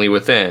faintly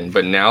within,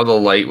 but now the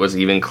light was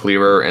even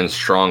clearer and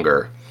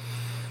stronger.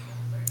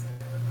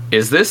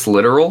 Is this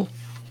literal?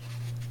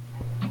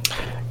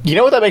 You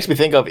know what that makes me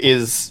think of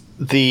is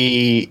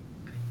the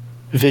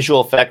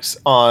visual effects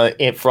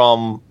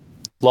from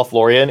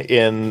Lothlorien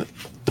in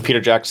the Peter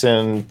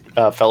Jackson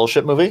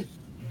Fellowship movie.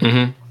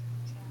 Mm-hmm.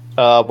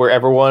 Where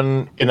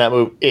everyone in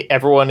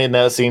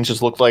that scene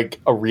just looked like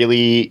a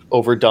really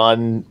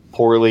overdone,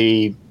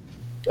 poorly,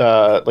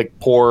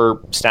 poor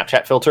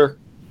Snapchat filter.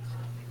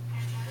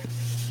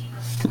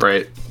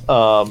 Right.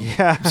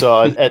 Yeah.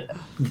 So,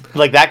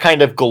 like that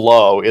kind of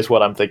glow is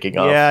what I'm thinking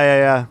of.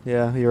 Yeah.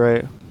 You're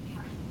right.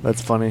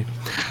 That's funny.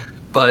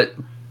 But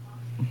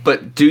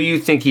do you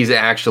think he's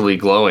actually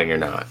glowing or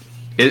not?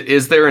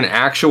 Is there an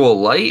actual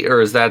light,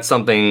 or is that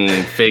something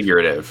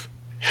figurative?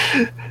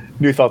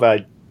 New thought that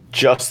I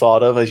just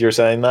thought of as you're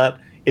saying that.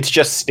 It's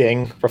just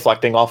Sting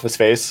reflecting off his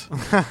face.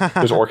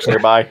 There's orcs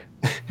nearby.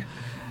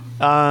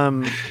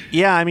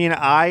 Yeah, I mean,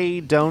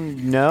 I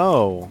don't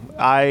know.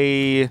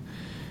 I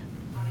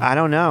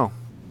don't know.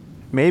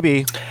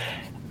 Maybe.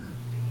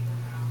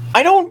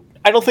 I don't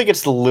think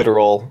it's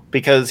literal,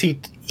 because he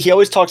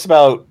always talks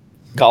about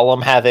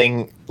Gollum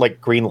having like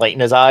green light in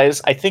his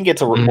eyes. I think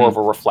it's more of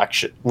a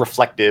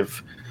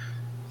reflective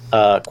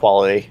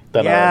quality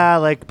than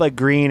like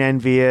green,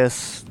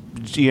 envious,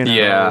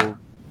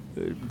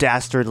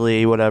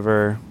 dastardly,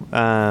 whatever.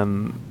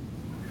 And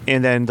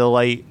then the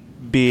light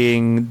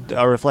being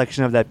a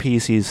reflection of that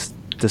piece he's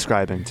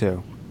describing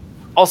too.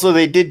 Also,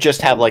 they did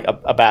just have like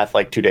a bath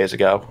like 2 days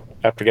ago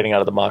after getting out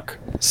of the muck,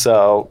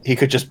 so he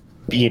could just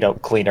be,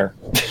 cleaner.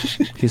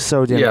 He's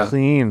so damn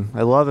clean.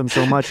 I love him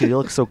so much. He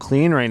looks so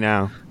clean right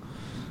now.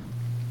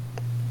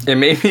 It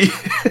made me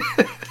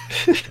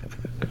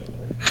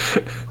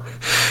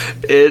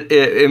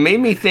it made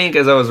me think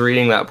as I was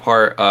reading that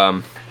part.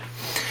 I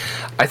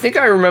think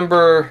I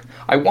remember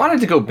I wanted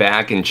to go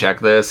back and check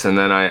this, and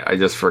then I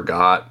just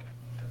forgot,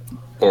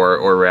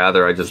 or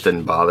rather I just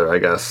didn't bother, I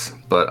guess.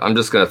 But I'm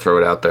just gonna throw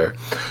it out there.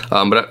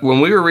 But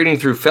when we were reading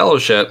through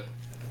Fellowship,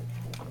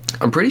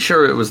 I'm pretty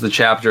sure it was the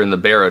chapter in the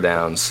Barrow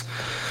Downs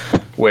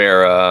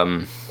where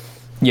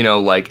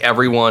like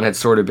everyone had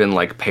sort of been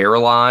like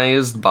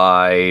paralyzed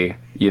by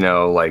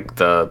like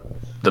the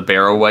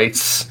Barrow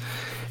Wights,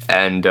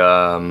 and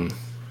I'm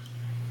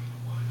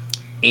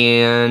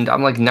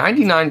like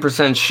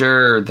 99%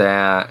 sure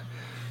that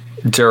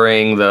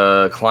during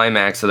the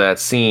climax of that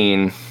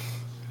scene,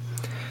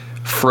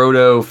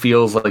 Frodo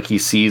feels like he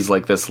sees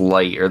like this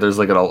light, or there's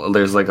like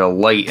a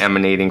light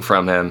emanating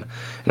from him.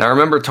 And I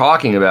remember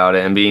talking about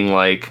it and being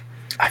like,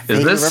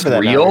 is this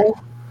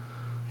real?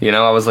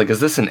 I was like, is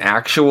this an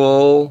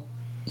actual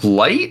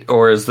light,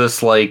 or is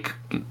this like,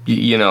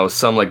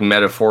 some like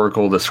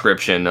metaphorical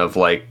description of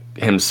like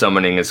him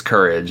summoning his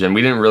courage? And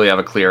we didn't really have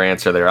a clear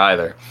answer there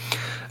either.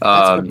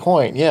 That's a good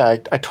point. Yeah,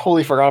 I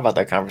totally forgot about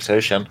that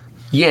conversation.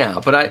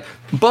 Yeah, but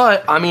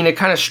I mean, it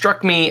kind of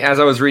struck me as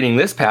I was reading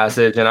this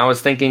passage, and I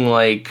was thinking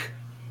like,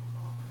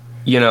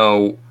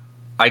 I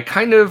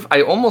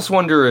almost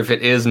wonder if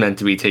it is meant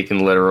to be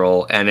taken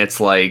literal, and it's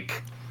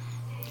like,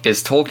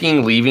 is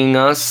Tolkien leaving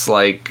us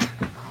like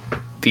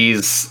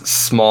these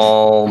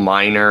small,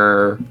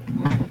 minor,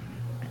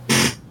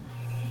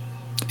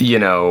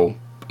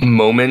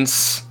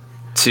 moments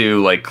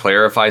to like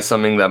clarify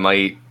something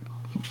that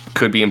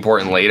could be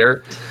important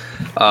later?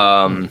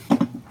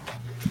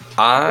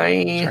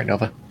 I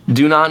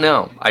do not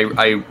know.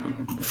 I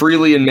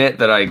freely admit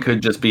that I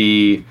could just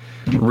be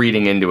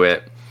reading into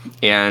it,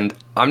 and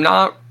I'm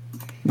not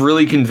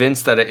really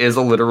convinced that it is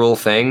a literal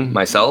thing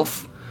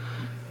myself.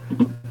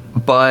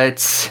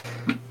 But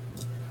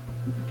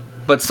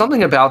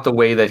something about the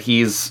way that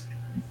he's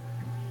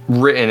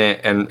written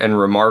it and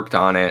remarked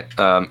on it,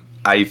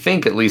 I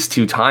think at least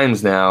 2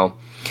 times now,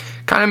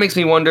 kind of makes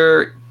me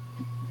wonder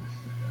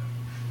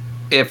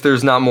if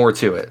there's not more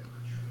to it.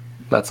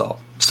 That's all.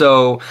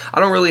 So I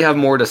don't really have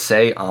more to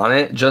say on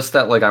it, just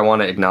that like I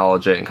want to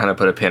acknowledge it and kind of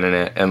put a pin in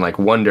it and like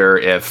wonder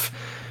if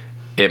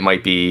it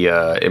might be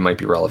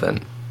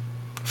relevant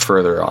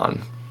further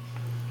on.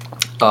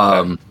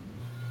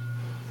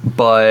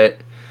 But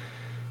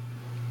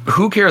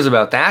who cares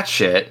about that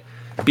shit?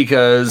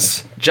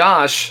 Because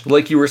Josh,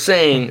 like you were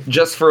saying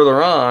just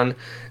further on,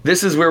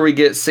 this is where we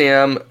get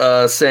Sam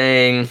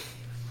saying,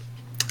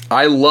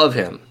 "I love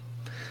him.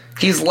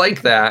 He's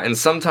like that, and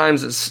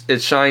sometimes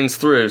it shines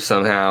through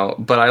somehow,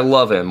 but I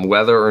love him,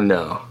 whether or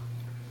no."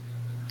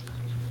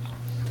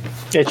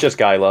 It's just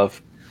guy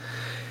love.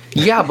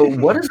 Yeah, but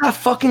what does that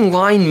fucking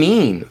line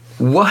mean?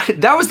 What?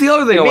 That was the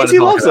other thing I wanted to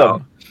talk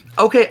about. Him.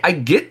 Okay, I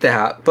get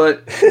that,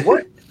 but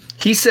what?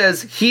 He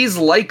says he's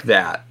like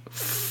that,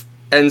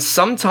 and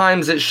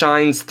sometimes it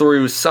shines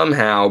through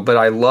somehow, but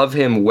I love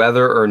him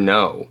whether or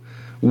no.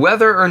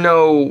 Whether or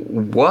no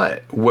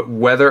what?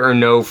 Whether or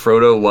no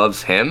Frodo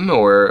loves him?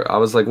 Or I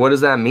was like, what does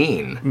that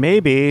mean?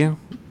 Maybe.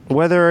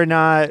 Whether or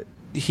not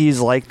he's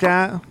like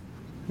that,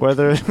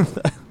 whether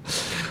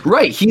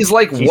Right, he's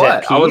like, He's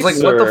what? at I was like,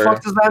 peace, what the or-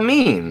 fuck does that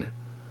mean?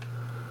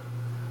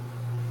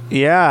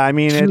 yeah, I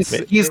mean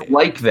He's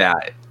like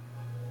that.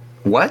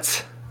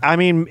 What? I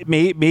mean,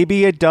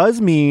 maybe it does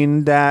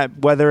mean that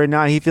whether or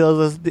not he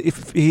feels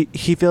if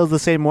he feels the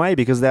same way,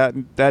 because that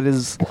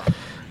is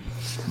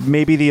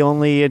maybe the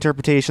only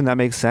interpretation that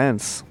makes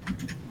sense,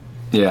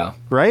 Yeah.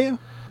 right?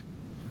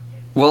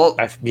 Well,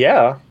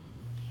 Yeah.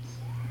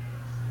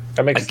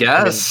 That I makes.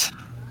 guess.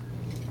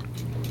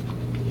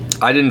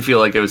 I didn't feel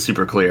like it was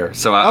super clear,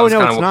 so I Oh was no,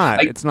 kinda, it's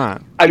not. It's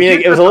not. I mean,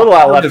 get it was that a little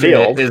out part left of it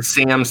field. Is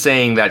Sam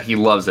saying that he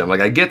loves him? Like,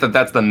 I get that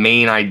that's the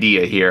main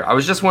idea here. I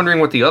was just wondering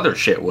what the other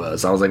shit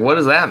was. I was like, what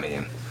does that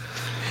mean?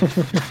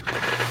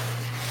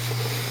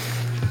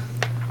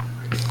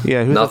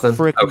 Yeah, who Nothing? the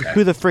frick? Okay.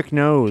 Who the frick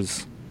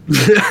knows?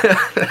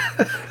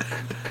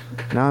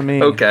 Not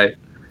me. Okay.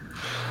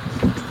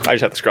 I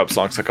just have the Scrub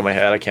song stuck in my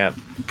head. I can't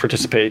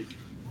participate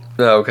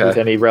with Okay.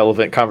 any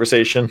relevant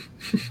conversation.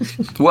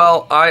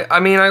 Well, I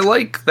mean, I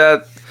like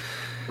that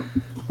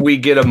we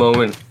get a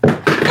moment.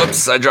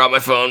 Whoops, I dropped my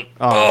phone.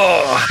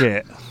 Oh,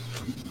 shit.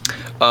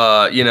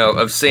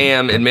 Of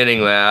Sam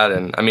admitting that,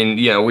 and I mean,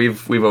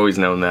 we've always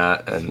known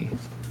that, and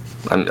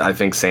I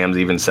think Sam's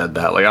even said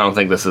that. Like, I don't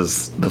think this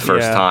is the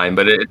first Yeah. time,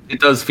 but it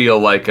does feel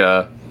like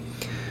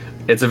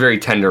it's a very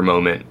tender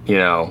moment.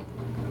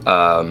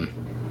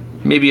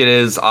 Maybe it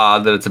is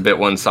odd that it's a bit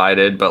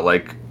one-sided, but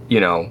like,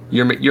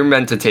 you're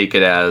meant to take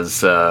it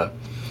as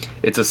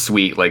it's a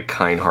sweet, like,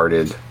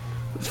 kind-hearted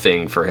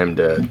thing for him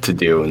to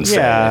do and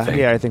say. I think.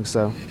 Yeah, I think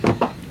so.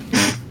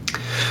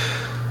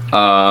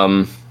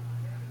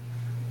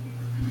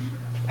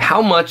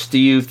 How much do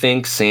you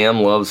think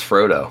Sam loves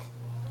Frodo?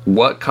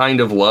 What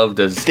kind of love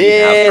does he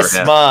have This for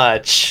him?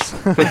 much.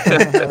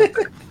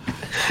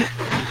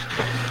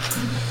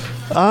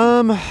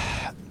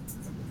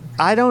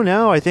 I don't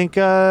know. I think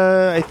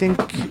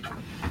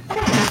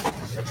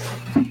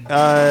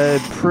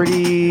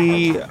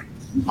pretty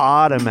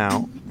odd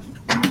amount.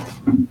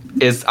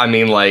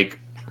 Like,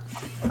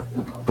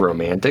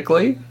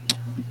 romantically?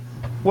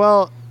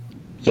 Well,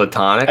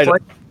 Platonically?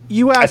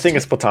 you asked. I think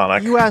it's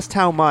platonic. You asked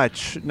how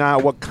much,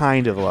 not what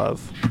kind of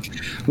love.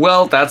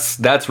 Well,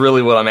 that's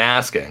really what I'm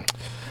asking.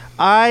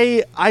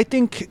 I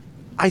think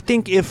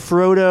if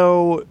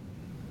Frodo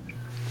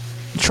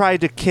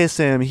tried to kiss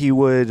him, he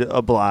would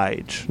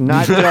oblige.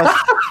 Not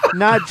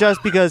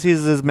just because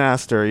he's his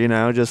master,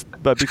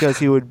 but because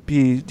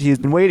he's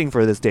been waiting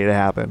for this day to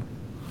happen.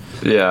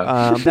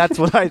 Yeah. That's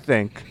what I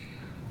think.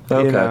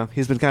 Okay.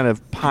 He's been kind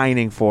of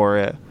pining for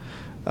it.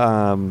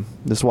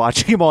 Just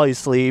watching him while he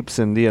sleeps,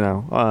 and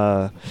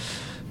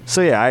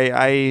so yeah,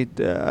 I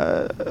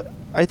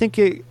think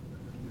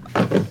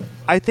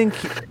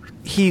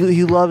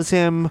he loves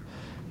him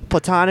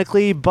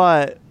platonically,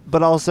 but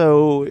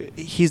also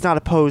he's not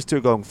opposed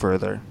to going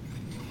further.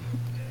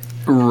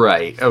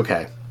 Right.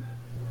 Okay.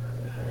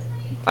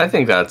 I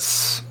think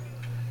that's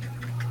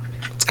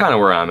kind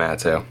of where I'm at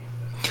too.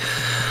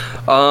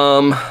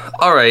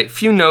 All right.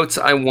 Few notes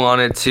I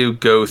wanted to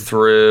go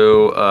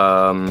through.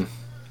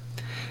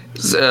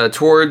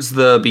 Towards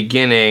the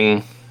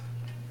beginning,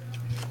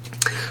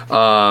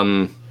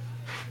 on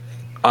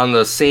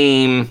the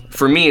same,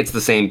 for me, it's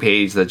the same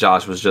page that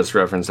Josh was just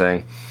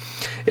referencing.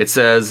 It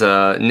says,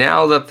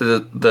 now that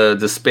the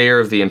despair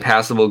of the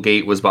impassable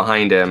gate was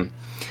behind him,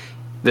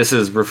 this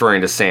is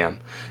referring to Sam.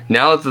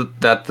 Now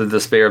that the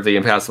despair of the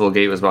impassable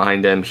gate was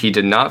behind him, he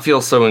did not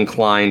feel so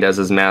inclined as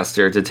his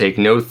master to take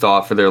no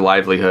thought for their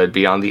livelihood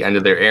beyond the end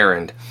of their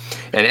errand.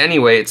 And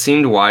anyway, it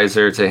seemed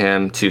wiser to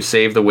him to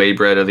save the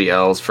waybread of the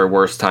elves for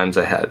worse times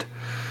ahead.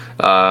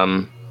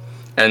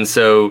 And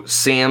so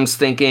Sam's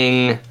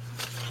thinking,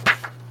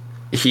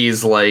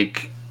 he's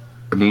like,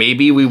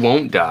 maybe we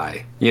won't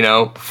die.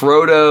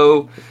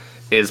 Frodo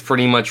is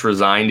pretty much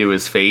resigned to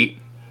his fate,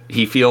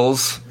 he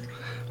feels.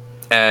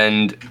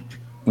 And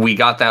we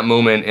got that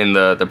moment in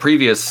the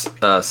previous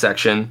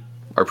section,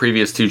 our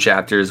previous two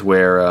chapters,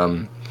 where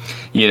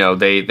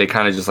they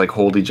kind of just like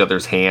hold each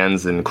other's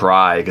hands and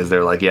cry because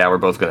they're like, yeah, we're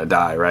both gonna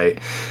die, right?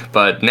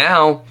 But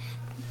now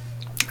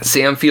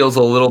Sam feels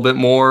a little bit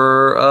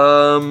more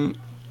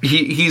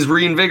he's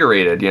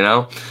reinvigorated,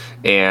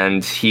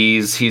 and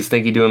he's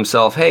thinking to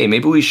himself, hey,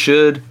 maybe we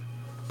should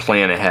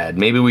plan ahead.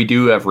 Maybe we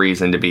do have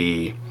reason to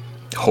be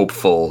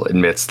hopeful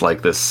amidst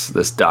like this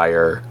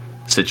dire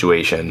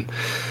situation.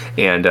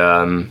 And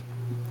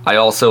I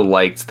also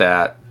liked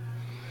that.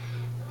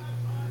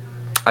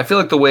 I feel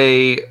like the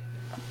way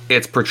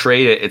it's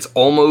portrayed, it's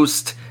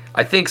almost,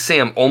 I think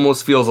Sam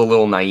almost feels a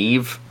little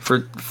naive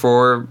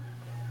for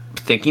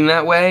thinking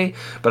that way,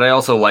 but I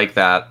also like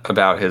that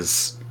about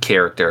his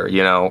character.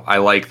 I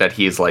like that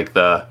he's like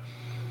the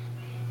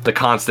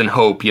constant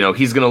hope.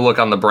 He's gonna look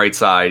on the bright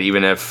side,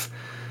 even if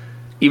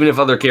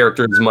other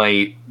characters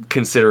might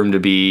consider him to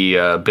be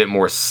a bit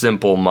more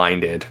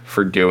simple-minded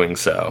for doing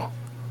so.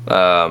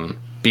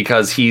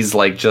 Because he's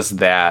like just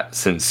that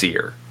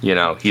sincere,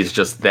 he's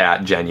just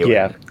that genuine.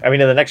 Yeah, I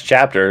mean, in the next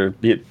chapter,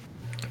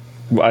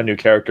 a new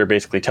character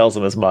basically tells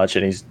him as much,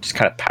 and he's just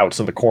kind of pouts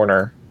in the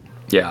corner.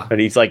 Yeah. But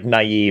he's like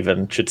naive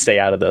and should stay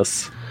out of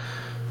this.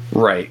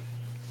 Right.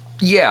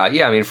 Yeah.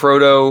 I mean,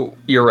 Frodo,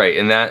 you're right.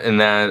 In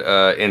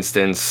that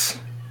instance,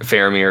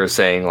 Faramir is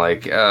saying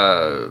like,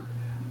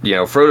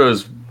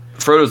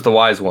 Frodo's the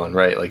wise one,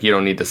 right? Like, you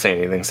don't need to say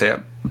anything,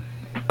 Sam.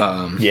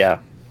 Yeah.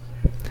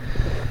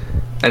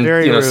 And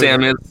Very rude.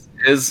 Sam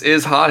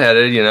is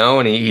hot-headed,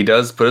 and he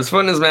does put his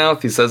foot in his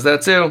mouth. He says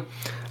that too.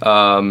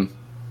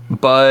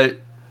 But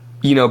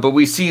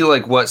we see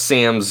like what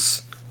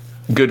Sam's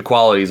good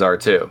qualities are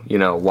too.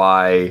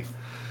 Why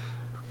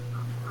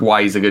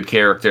he's a good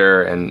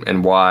character,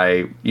 and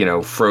why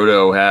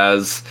Frodo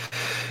has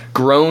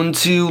grown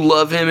to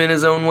love him in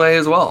his own way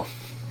as well.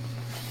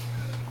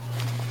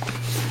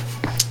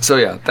 So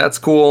yeah, that's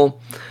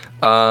cool.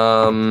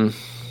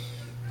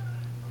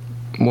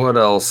 What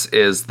else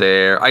is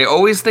there? I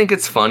always think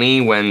it's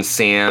funny when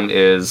Sam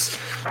is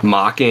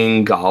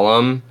mocking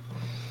Gollum.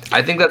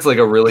 I think that's like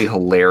a really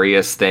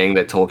hilarious thing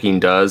that Tolkien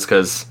does,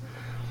 because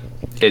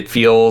it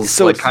feels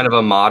like kind of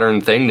a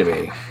modern thing to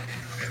me.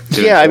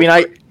 Yeah, I mean,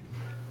 I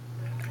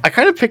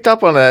kind of picked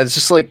up on that. It's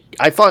just like,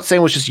 I thought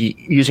Sam was just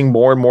using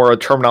more and more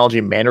terminology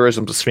and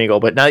mannerisms of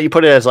Smeagol, but now you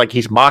put it as like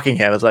he's mocking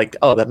him. It's like,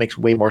 oh, that makes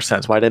way more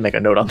sense. Why did I make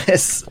a note on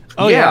this?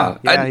 Oh yeah,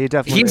 he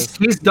definitely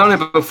he's done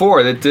it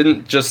before. That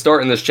didn't just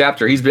start in this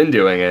chapter. He's been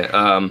doing it.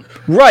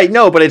 Right,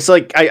 no, but it's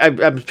like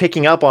I'm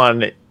picking up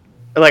on it.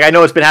 Like, I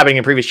know it's been happening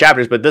in previous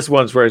chapters, but this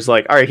one's where it's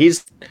like, all right,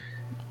 he's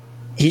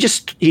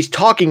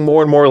talking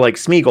more and more like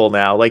Smeagol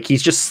now. Like,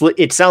 he's just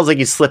it sounds like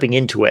he's slipping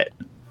into it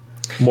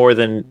more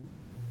than.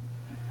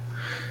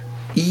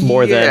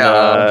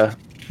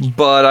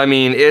 But I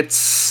mean,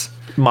 it's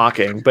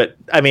mocking. But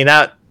I mean,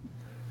 that,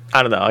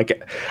 I don't know.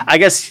 I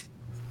guess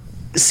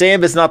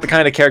Sam is not the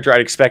kind of character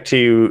I'd expect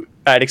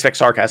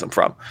sarcasm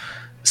from.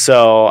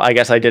 So I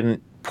guess I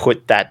didn't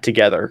put that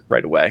together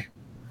right away.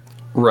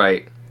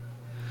 Right.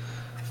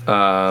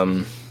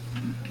 Yeah,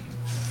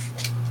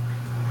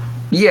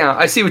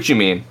 I see what you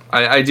mean.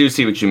 I do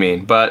see what you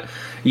mean. But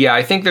yeah,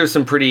 I think there's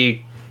some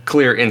pretty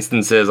clear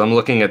instances. I'm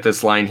looking at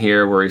this line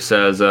here where he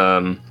says,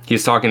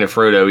 he's talking to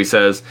Frodo. He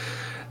says,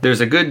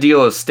 "There's a good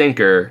deal of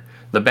stinker,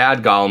 the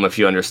bad Gollum, if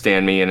you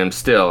understand me, in him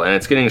still, and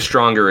it's getting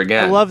stronger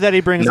again." I love that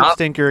he brings up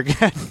stinker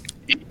again.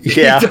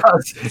 Yeah, he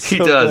does. He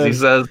does. Good. He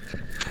says,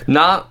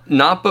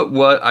 Not but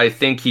what I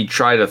think he'd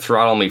try to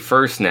throttle me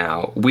first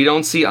now. We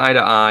don't see eye to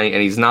eye,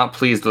 and he's not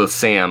pleased with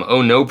Sam.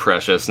 Oh no,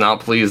 precious, not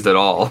pleased at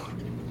all."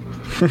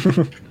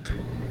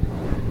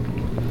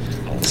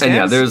 And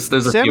yeah, there's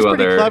a Sam's few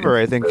pretty other clever,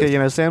 I think.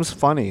 Sam's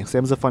funny.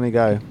 Sam's a funny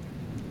guy.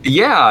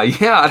 Yeah.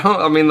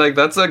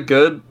 That's a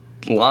good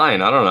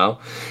line. I don't know.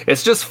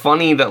 It's just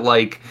funny that,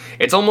 like,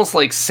 it's almost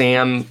like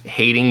Sam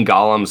hating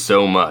Gollum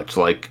so much,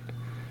 like,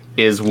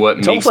 is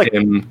what makes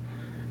him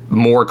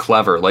more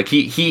clever. Like,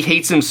 he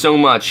hates him so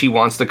much, he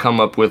wants to come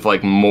up with,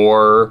 like,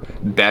 more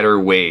better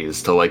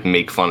ways to, like,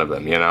 make fun of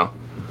him,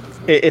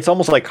 It's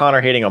almost like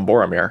Connor hating on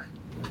Boromir.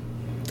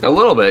 A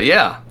little bit,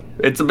 yeah.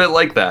 It's a bit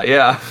like that,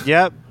 yeah.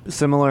 Yep,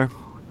 similar.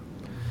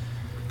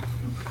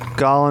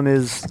 Gollum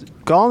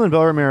and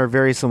Boromir are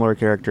very similar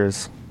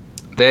characters.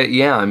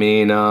 They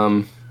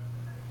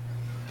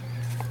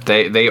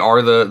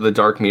are the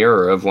dark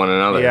mirror of one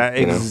another. Yeah,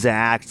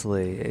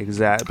 exactly.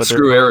 But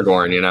screw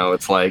Aragorn,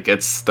 it's like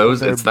it's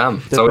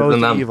them. It's always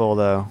been them. Evil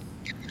though.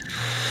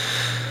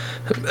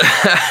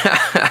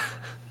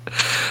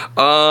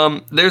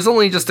 There's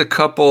only just a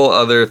couple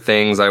other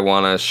things I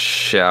want to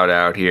shout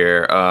out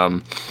here.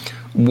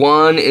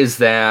 One is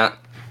that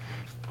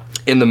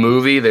in the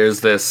movie,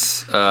 there's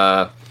this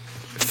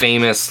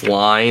famous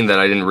line that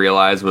I didn't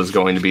realize was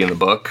going to be in the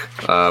book,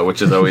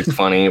 which is always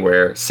funny,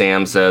 where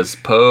Sam says,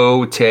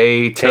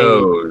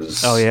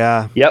 "Potatoes." Oh,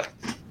 yeah. Yep.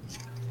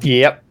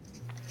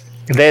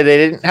 They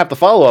didn't have the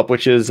follow-up,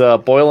 which is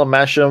boil them,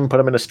 mash them, put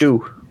them in a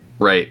stew.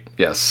 Right,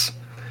 yes.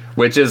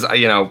 Which is,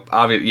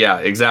 obvious. Yeah,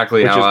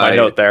 exactly. Which how is my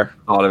note there.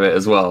 Thought of it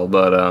as well,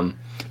 but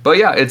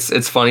yeah,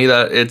 it's funny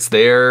that it's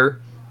there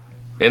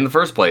in the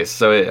first place.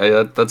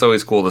 So that's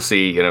always cool to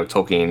see.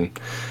 Tolkien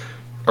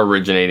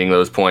originating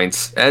those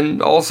points, and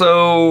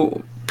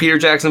also Peter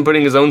Jackson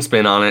putting his own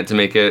spin on it to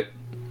make it,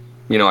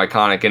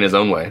 iconic in his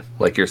own way,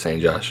 like you're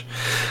saying, Josh.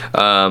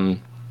 And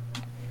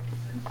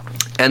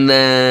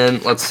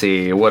then let's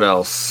see what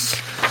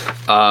else.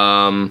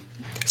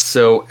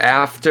 So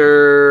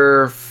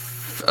after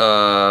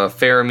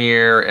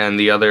Faramir and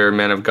the other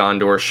men of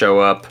Gondor show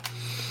up,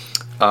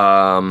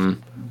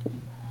 on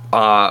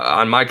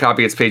my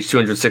copy it's page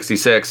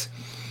 266.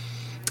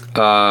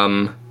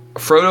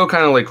 Frodo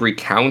kind of like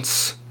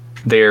recounts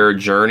their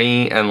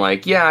journey, and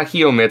like, yeah,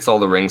 he omits all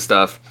the ring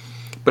stuff,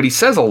 but he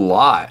says a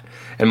lot.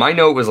 And my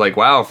note was like,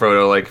 wow,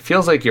 Frodo, like,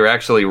 feels like you're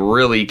actually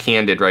really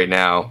candid right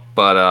now.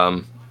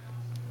 But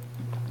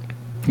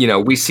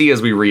we see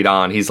as we read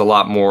on, he's a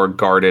lot more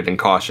guarded and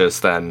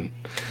cautious than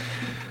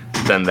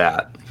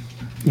that.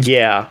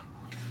 Yeah.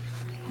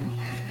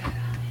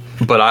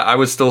 But I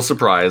was still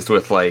surprised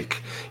with,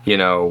 like,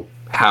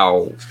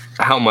 how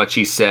much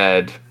he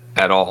said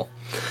at all.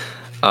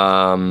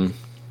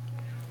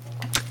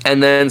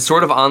 And then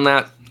sort of on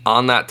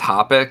that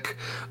topic,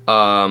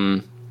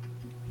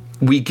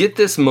 we get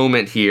this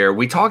moment here.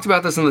 We talked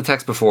about this in the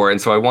text before, and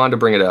so I wanted to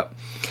bring it up.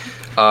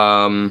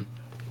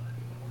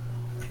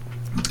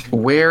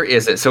 Where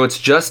is it? So it's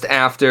just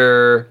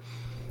after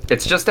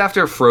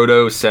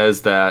Frodo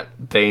says that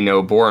they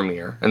know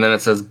Boromir. And then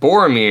it says,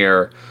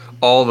 Boromir,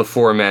 all the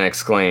four men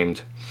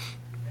exclaimed.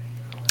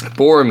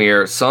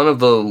 Boromir, son of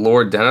the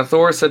Lord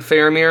Denethor, said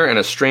Faramir, and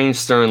a strange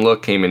stern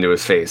look came into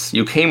his face.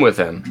 You came with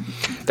him.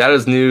 That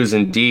is news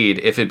indeed,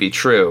 if it be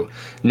true.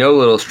 Know,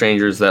 little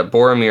strangers, that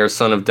Boromir,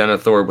 son of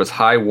Denethor, was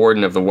High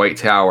Warden of the White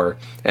Tower,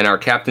 and our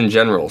Captain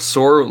General.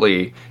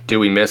 Sorely do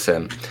we miss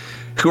him.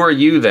 Who are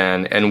you,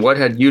 then, and what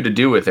had you to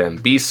do with him?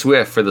 Be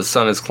swift, for the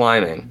sun is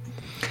climbing.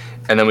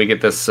 And then we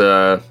get this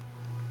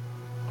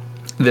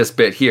this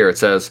bit here. It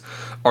says,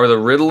 are the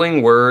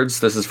riddling words,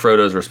 this is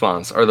Frodo's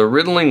response, are the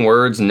riddling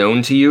words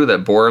known to you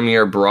that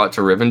Boromir brought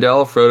to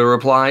Rivendell? Frodo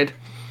replied.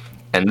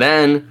 And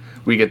then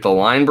we get the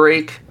line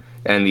break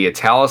and the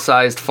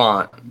italicized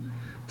font.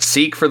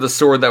 Seek for the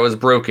sword that was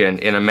broken,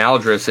 in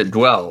Amaldris it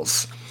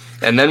dwells.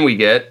 And then we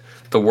get,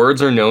 the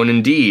words are known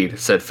indeed,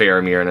 said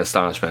Faramir in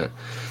astonishment.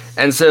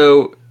 And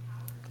so,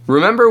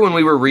 remember when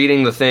we were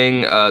reading the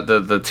thing,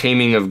 the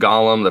Taming of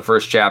Gollum, the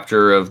first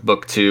chapter of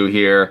Book 2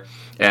 here,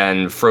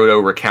 and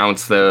Frodo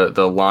recounts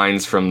the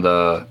lines from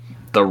the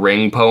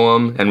Ring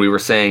poem, and we were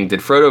saying, did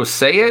Frodo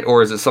say it,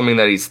 or is it something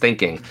that he's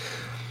thinking?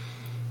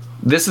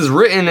 This is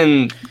written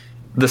in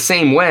the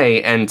same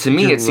way, and to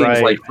me it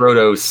seems like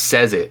Frodo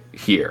says it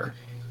here.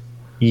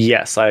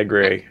 Yes, I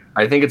agree.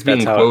 I think it's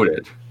being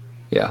quoted.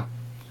 Yeah.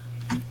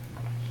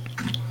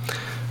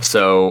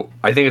 So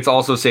I think it's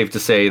also safe to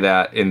say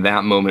that in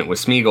that moment with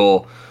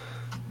Smeagol,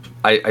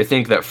 I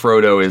think that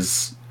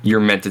Frodo you're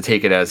meant to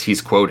take it as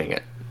he's quoting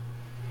it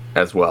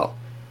as well.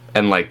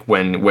 And like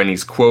when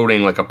he's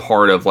quoting like a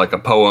part of like a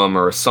poem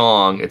or a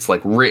song, it's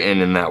like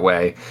written in that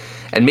way.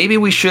 And maybe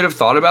we should have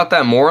thought about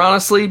that more,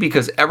 honestly,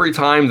 because every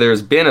time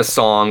there's been a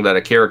song that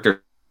a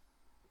character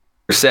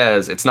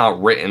says, it's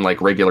not written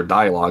like regular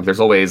dialogue. There's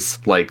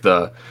always like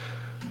the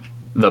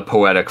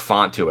poetic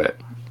font to it.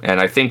 And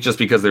I think just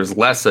because there's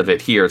less of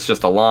it here, it's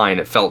just a line,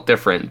 it felt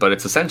different, but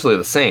it's essentially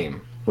the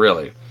same,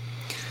 really.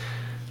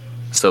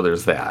 So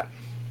there's that.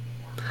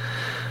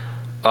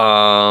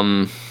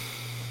 And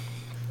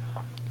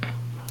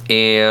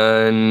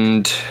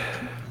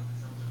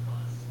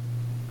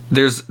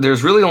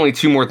there's really only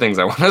two more things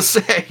I want to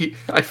say.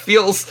 It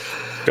feels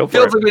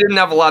like we didn't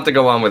have a lot to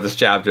go on with this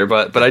chapter,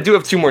 but I do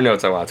have two more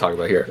notes I want to talk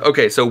about here.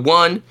 Okay, so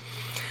one,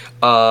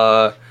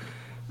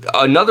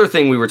 another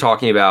thing we were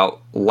talking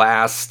about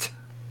last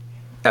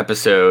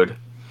episode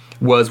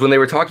was when they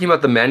were talking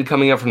about the men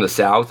coming up from the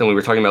south, and we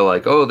were talking about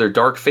like, oh, they're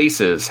dark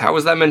faces. How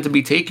is that meant to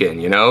be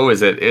taken? You know,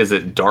 is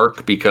it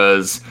dark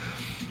because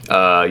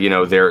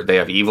they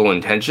have evil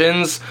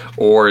intentions,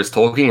 or is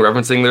Tolkien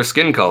referencing their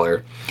skin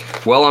color?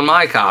 Well, on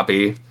my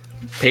copy,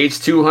 page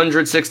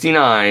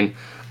 269,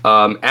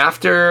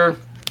 after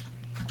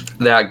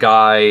that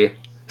guy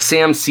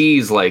Sam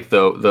sees like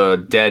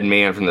the dead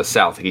man from the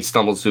south, like he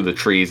stumbles through the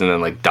trees and then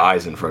like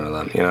dies in front of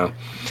them, you know?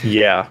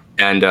 Yeah.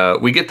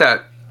 And we get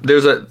that.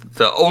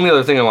 The only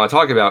other thing I want to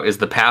talk about is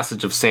the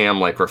passage of Sam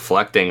like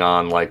reflecting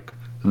on like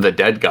the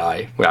dead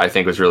guy, which I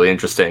think was really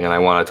interesting, and I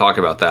want to talk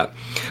about that.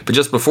 But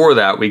just before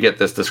that, we get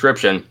this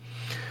description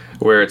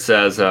where it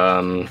says,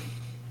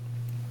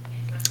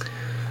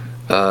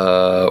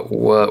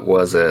 what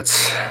was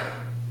it?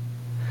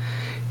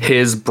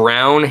 His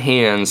brown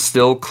hands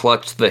still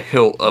clutched the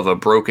hilt of a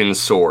broken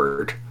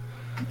sword.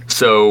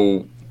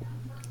 So,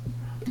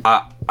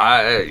 sounds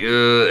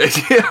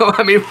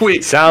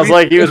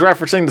like he was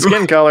referencing the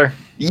skin color.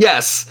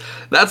 Yes,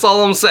 that's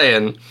all I'm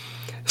saying.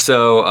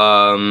 So,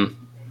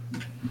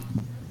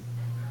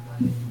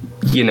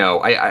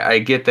 I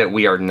get that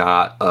we are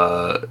not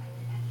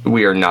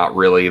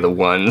really the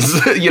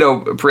ones,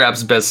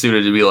 perhaps best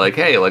suited to be like,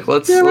 hey, like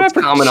let's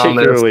comment on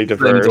this and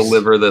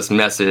deliver this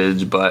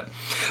message. But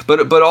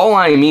all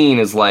I mean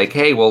is like,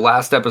 hey, well,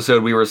 last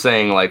episode we were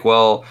saying like,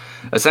 well,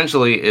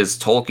 essentially is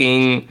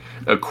Tolkien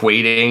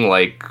equating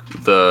like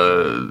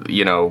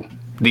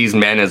these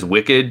men as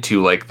wicked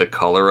to like the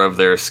color of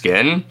their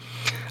skin?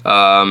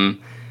 And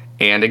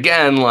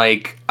again,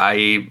 like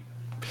I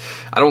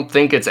don't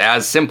think it's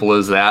as simple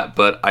as that,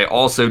 but I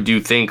also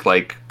do think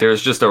like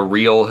there's just a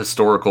real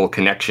historical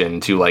connection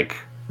to like,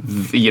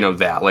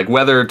 that, like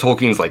whether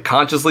Tolkien's like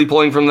consciously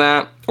pulling from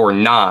that or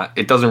not,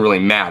 it doesn't really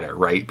matter,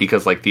 right?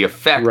 Because like the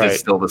effect is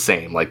still the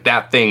same. Like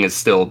that thing is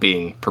still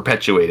being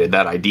perpetuated,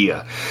 that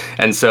idea.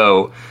 And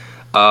so,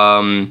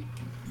 I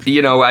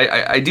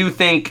do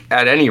think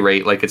at any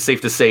rate, like it's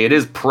safe to say it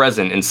is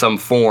present in some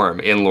form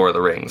in Lord of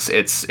the Rings.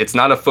 It's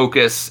not a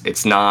focus.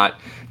 It's not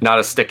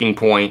a sticking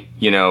point,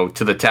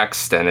 to the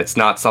text, and it's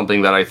not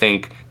something that I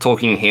think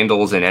Tolkien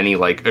handles in any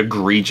like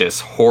egregious,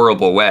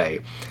 horrible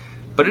way.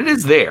 But it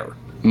is there,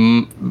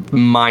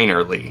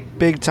 minorly.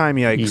 Big time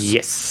yikes.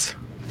 Yes.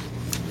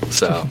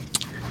 So,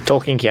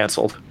 Tolkien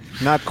canceled.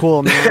 Not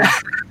cool, man.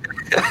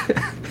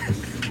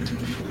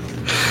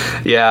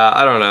 Yeah,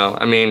 I don't know.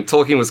 I mean,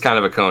 Tolkien was kind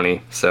of a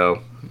coney,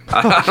 so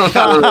I don't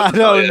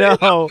know. I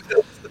don't know.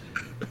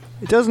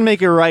 It doesn't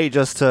make it right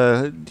just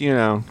to,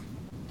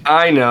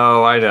 I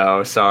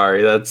know.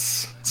 Sorry,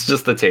 it's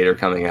just the tater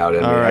coming out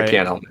in me. Right. I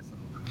can't help it.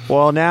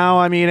 Well, now,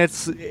 I mean,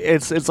 it's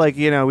like,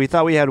 we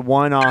thought we had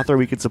one author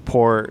we could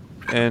support,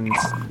 and,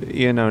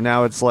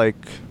 now it's like...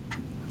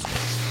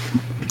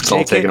 It's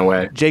all taken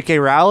away. J.K.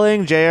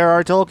 Rowling,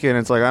 J.R.R. Tolkien.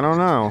 It's like, I don't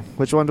know.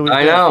 Which one do we pick?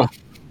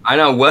 I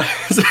know. What?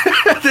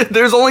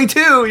 There's only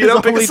two. You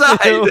don't pick a side.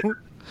 Two.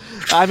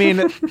 I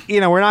mean,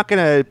 we're not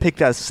going to pick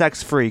that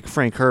sex freak,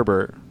 Frank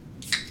Herbert.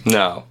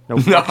 No.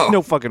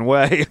 No fucking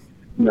way.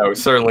 No,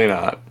 certainly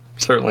not.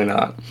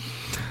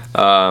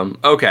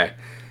 Okay.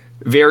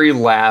 Very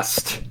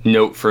last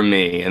note from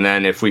me, and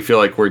then if we feel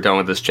like we're done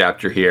with this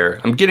chapter here,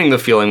 I'm getting the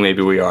feeling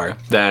maybe we are.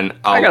 Then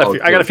I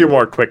got a few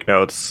more quick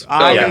notes.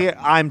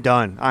 I'm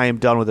done. I am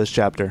done with this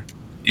chapter.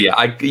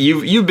 Yeah,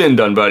 you've been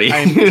done, buddy.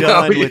 I'm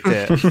done with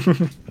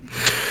it.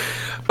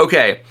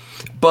 Okay,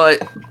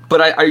 but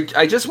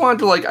I just wanted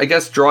to, like, I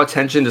guess, draw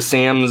attention to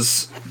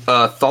Sam's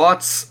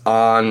thoughts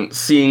on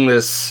seeing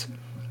this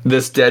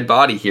dead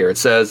body here. It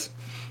says,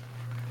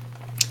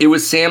 it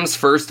was Sam's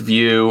first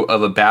view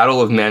of a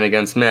battle of men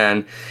against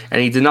men,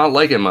 and he did not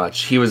like it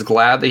much. He was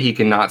glad that he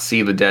could not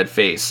see the dead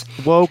face.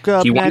 Woke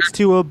up next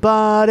to a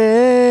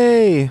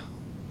body.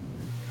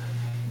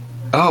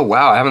 Oh,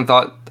 wow. I haven't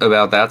thought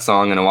about that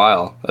song in a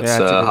while. That's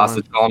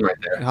Hostage Calm right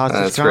there.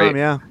 Hostage Calm, great.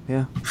 Yeah.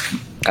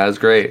 That was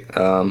great.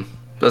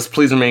 Let's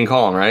Please Remain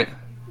Calm, right?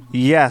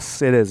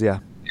 Yes, it is,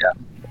 yeah. Yeah.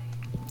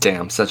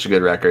 Damn, such a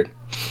good record.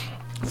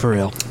 For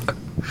real.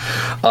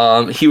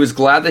 He was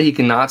glad that he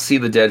could not see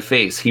the dead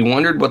face. He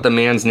wondered what the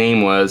man's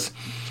name was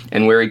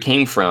and where he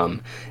came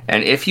from,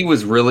 and if he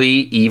was really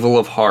evil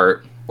of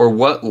heart, or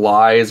what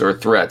lies or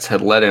threats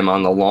had led him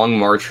on the long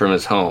march from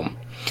his home,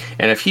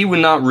 and if he would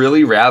not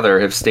really rather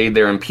have stayed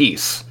there in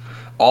peace,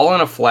 all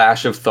in a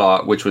flash of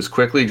thought which was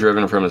quickly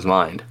driven from his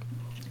mind.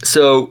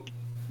 So,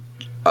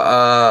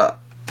 I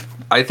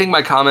think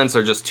my comments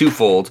are just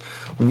twofold.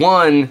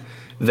 One,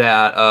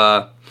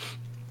 that,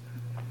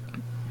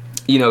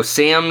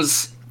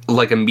 Sam's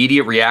like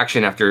immediate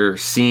reaction after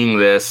seeing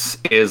this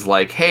is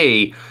like,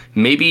 hey,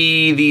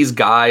 maybe these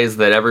guys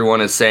that everyone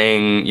is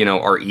saying,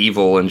 are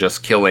evil and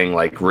just killing,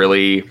 like,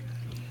 really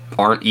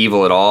aren't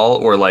evil at all.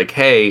 Or like,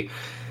 hey,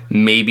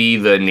 maybe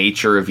the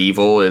nature of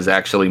evil is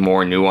actually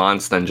more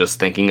nuanced than just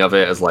thinking of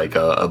it as like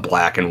a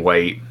black and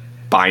white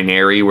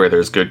binary where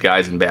there's good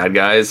guys and bad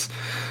guys.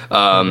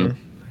 And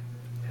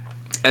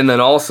then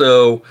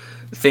also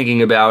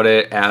thinking about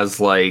it as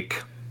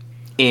like,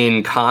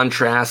 in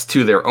contrast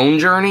to their own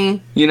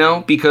journey,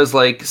 because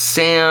like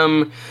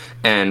Sam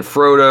and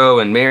Frodo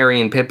and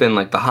Merry and Pippin,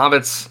 like the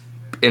hobbits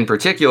in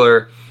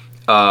particular,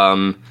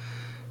 they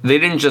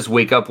didn't just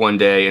wake up one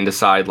day and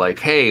decide like,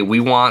 hey, we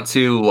want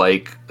to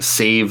like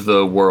save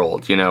the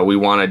world, we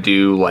want to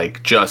do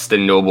like just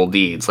and noble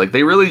deeds. Like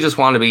they really just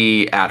want to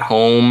be at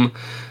home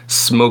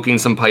smoking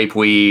some pipe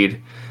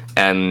weed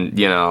and,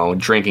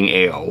 drinking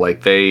ale.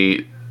 Like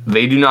they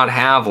do not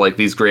have like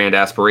these grand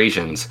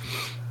aspirations.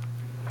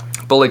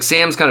 But like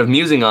Sam's kind of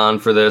musing on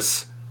for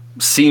this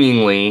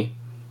seemingly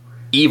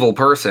evil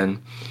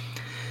person,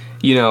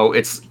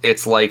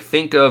 it's like,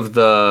 think of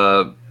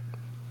the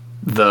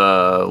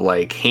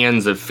like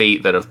hands of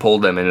fate that have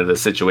pulled them into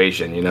this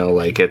situation,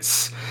 like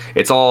it's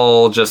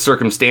all just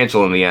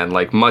circumstantial in the end,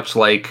 like much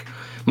like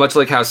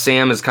how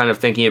Sam is kind of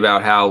thinking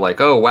about how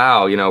like, oh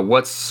wow,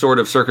 what sort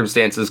of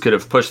circumstances could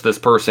have pushed this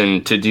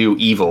person to do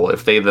evil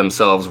if they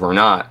themselves were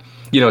not.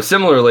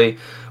 Similarly,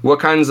 what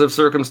kinds of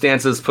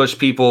circumstances push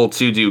people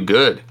to do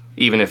good,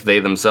 even if they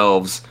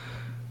themselves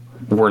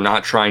were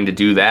not trying to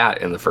do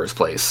that in the first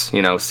place?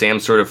 Sam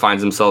sort of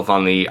finds himself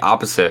on the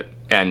opposite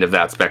end of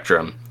that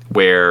spectrum,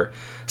 where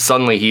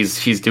suddenly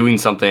he's doing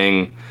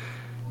something,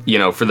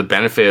 for the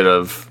benefit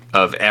of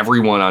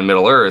everyone on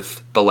Middle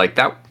Earth, but like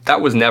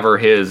that was never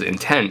his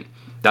intent.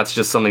 That's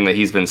just something that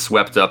he's been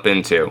swept up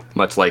into,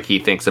 much like he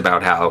thinks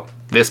about how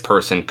this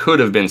person could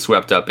have been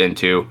swept up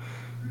into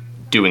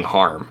doing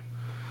harm.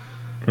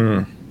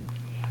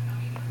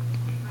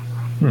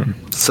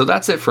 So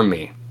that's it from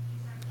me.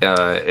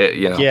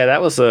 Yeah, that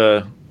was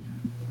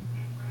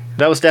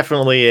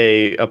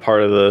definitely a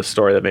part of the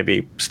story that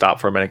maybe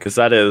stopped for a minute, because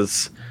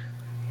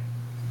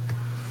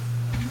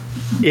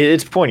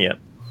it's poignant.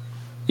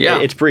 Yeah,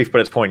 it's brief,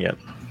 but it's poignant.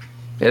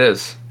 It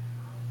is,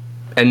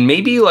 and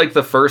maybe like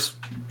the first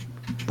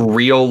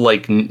real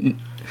like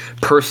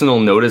personal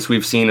notice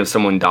we've seen of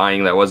someone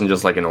dying that wasn't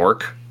just like an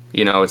orc.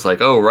 It's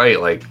like, oh right,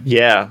 like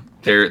yeah.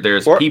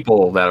 There's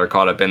people that are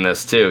caught up in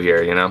this too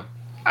here,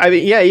 I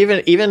mean, yeah,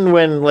 even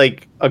when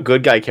like a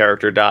good guy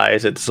character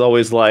dies, it's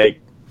always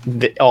like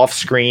off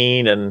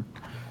screen and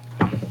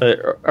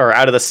or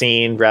out of the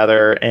scene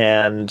rather,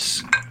 and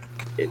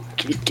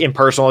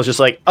impersonal. It's just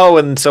like, oh,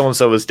 and so and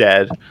so was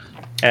dead,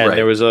 and right.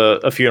 There was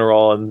a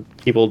funeral, and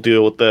people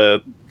deal with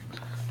the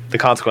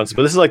consequences.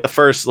 But this is like the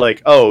first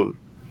like, oh,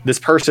 this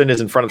person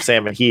is in front of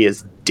Sam and he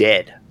is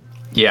dead.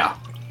 Yeah.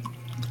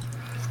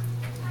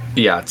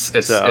 Yeah,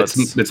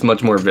 it's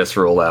much more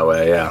visceral that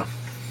way. Yeah.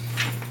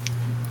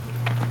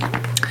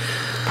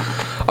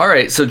 All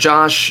right, so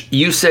Josh,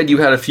 you said you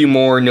had a few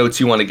more notes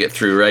you want to get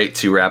through, right,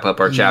 to wrap up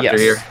our chapter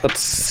here? Let's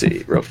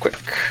see, real quick.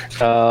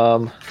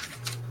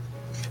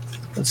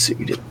 Let's see,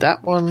 we did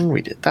that one.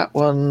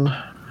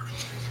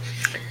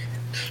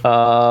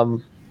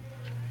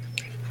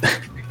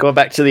 Going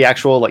back to the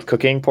actual like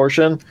cooking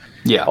portion.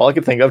 Yeah. All I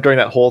could think of during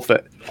that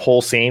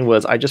whole scene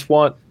was I just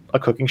want a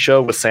cooking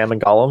show with Sam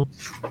and Gollum.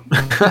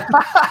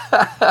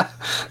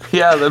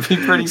 Yeah, that'd be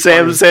pretty.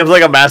 Sam's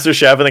like a master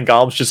chef, and then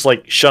Gollum's just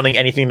like shunning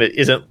anything that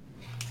isn't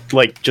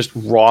like just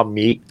raw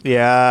meat.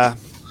 Yeah,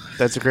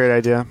 that's a great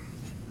idea.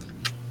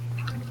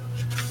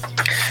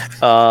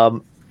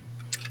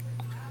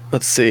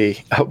 Let's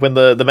see. When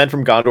the men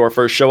from Gondor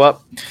first show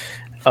up,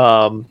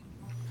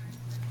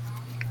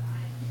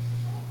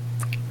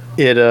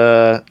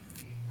 it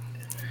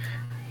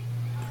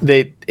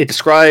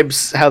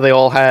describes how they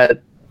all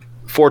had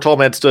 4 tall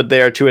men stood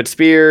there, 2 had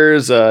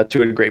spears, 2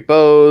 had great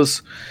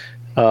bows,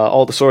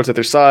 all the swords at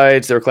their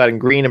sides. They were clad in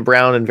green and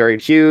brown and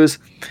varied hues,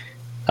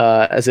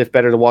 as if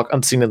better to walk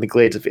unseen in the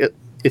glades of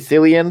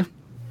Ithilien.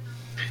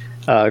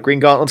 Green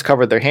gauntlets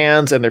covered their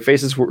hands, and their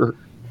faces were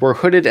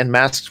hooded and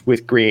masked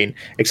with green,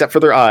 except for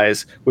their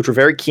eyes, which were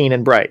very keen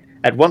and bright.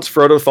 At once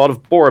Frodo thought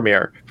of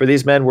Boromir, for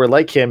these men were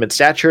like him in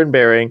stature and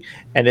bearing,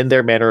 and in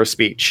their manner of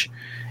speech.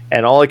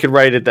 And all I could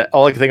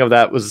think of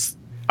that was,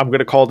 I'm going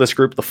to call this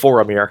group the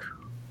Boromir,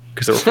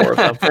 because there were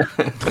 4 of them.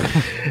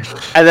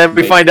 And then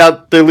we find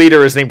out the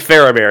leader is named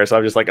Faramir, so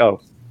I'm just like,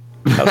 oh,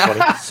 that was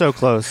funny. So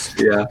close.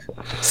 Yeah,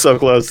 so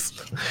close.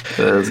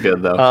 That was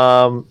good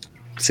though.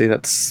 See,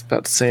 that's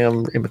about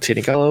Sam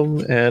imitating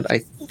Gollum, and I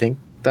think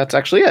that's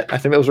actually it. I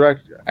think that was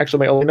actually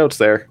my only notes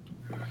there.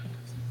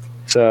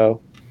 So,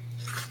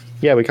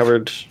 yeah, we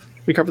covered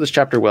this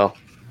chapter well.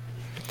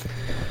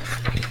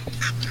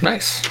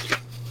 Nice.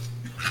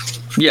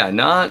 Yeah,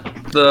 not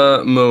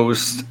the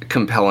most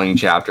compelling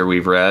chapter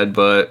we've read,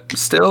 but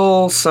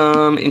still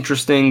some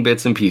interesting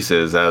bits and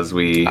pieces as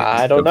we.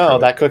 I don't know.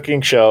 That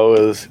cooking show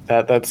is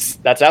that's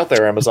out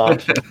there, Amazon.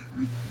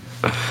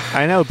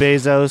 I know,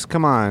 Bezos.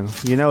 Come on,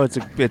 you know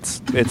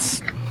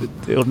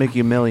it'll make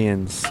you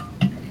millions.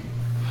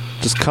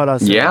 Just cut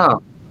us. Yeah,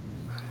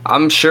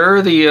 I'm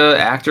sure the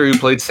actor who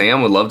played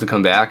Sam would love to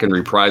come back and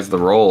reprise the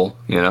role.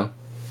 You know.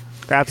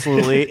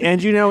 Absolutely,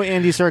 and you know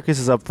Andy Serkis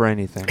is up for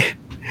anything.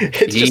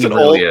 It's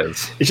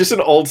just an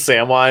old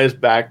Samwise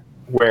back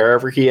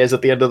wherever he is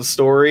at the end of the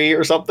story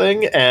or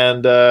something,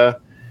 and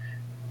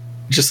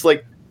just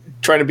like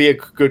trying to be a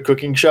good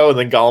cooking show, and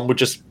then Gollum would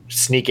just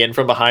sneak in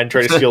from behind,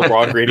 try to steal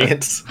raw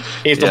ingredients.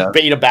 He has to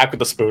bait him back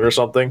with a spoon or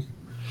something.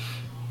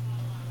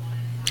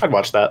 I'd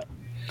watch that.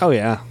 Oh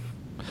yeah.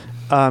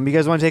 You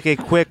guys want to take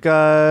a quick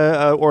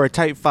or a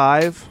type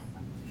 5?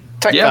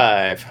 Type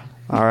 5.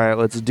 All right,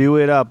 let's do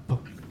it up.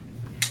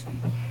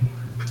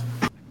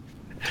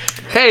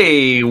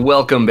 Hey,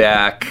 welcome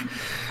back.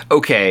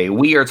 Okay,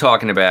 we are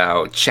talking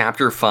about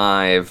Chapter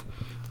 5,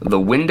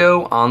 The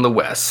Window on the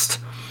West.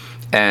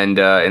 And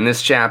in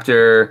this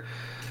chapter,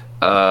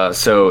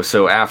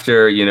 so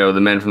after,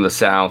 the men from the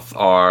south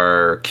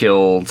are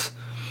killed,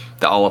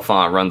 the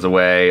Oliphant runs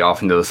away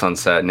off into the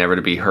sunset, never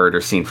to be heard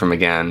or seen from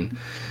again.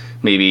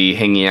 Maybe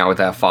hanging out with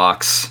that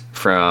fox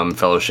from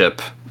Fellowship,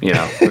 who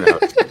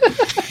knows.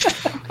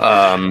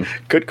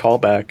 Good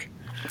callback.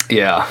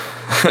 Yeah.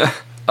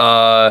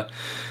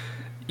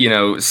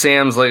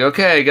 Sam's like,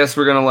 okay, I guess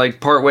we're gonna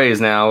part ways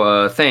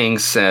now.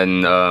 Thanks.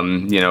 And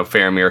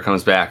Faramir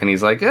comes back and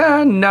he's like,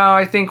 no,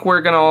 I think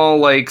we're gonna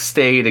all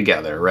stay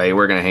together, right?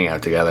 We're gonna hang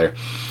out together.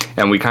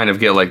 And we kind of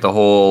get the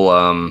whole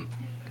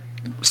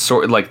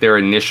their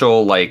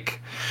initial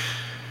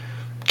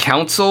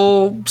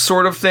council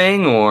sort of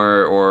thing,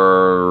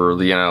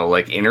 or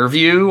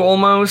interview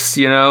almost.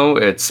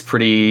 It's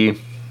pretty.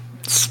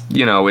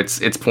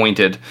 It's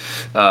pointed.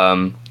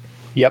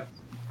 Yep.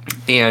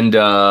 And,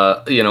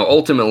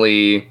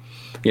 ultimately,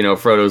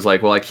 Frodo's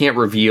like, well, I can't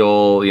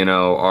reveal,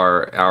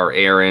 our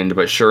errand,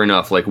 but sure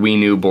enough, we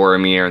knew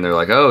Boromir, and they're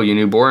like, oh, you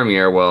knew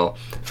Boromir? Well,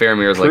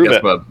 Faramir's like,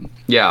 guess what?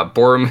 Yeah,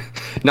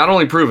 not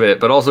only prove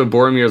it, but also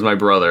Boromir's my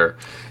brother.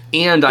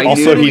 And I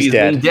also knew he's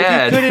dead.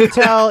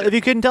 If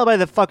you couldn't tell by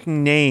the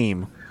fucking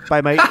name,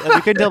 if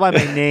you couldn't tell by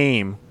my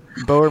name,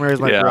 Boromir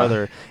is my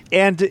brother.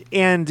 And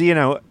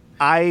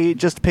I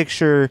just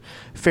picture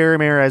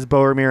Faramir as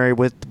Boromir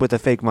with a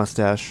fake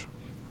mustache.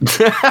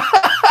 You're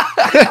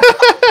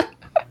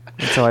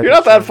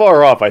not that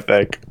far off, I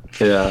think.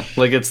 Yeah,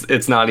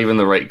 it's not even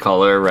the right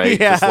color, right?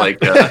 Yeah. Just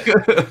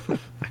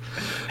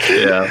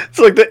yeah.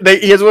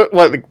 It's he has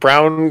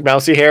brown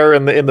mousy hair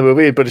in the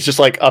movie, but it's just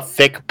a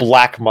thick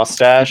black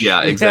mustache.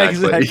 Yeah,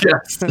 exactly. Yeah,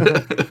 exactly.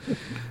 Yes.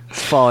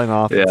 It's falling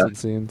off in some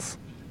scenes.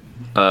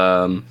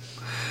 In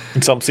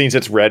some scenes,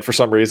 it's red for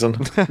some reason.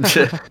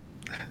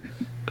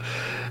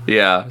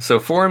 Yeah, so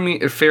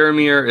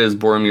Faramir is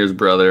Boromir's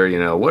brother.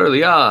 What are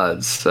the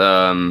odds?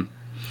 And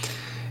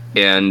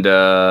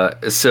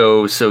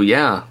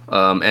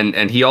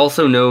he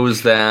also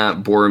knows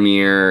that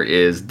Boromir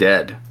is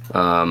dead.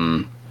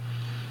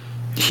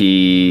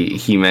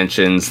 he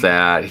mentions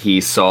that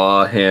he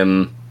saw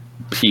him.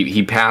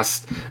 He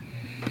passed.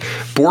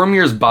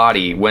 Boromir's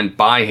body went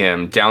by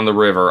him down the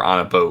river on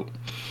a boat,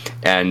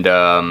 and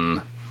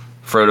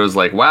Frodo's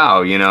like,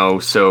 "Wow,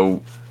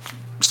 so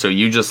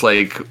you just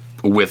like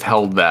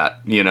withheld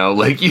that,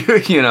 like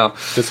you know,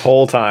 this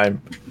whole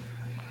time."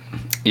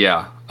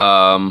 Yeah.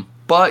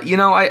 But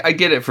I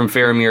get it from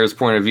Faramir's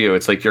point of view.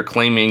 It's like, you're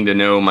claiming to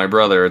know my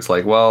brother. It's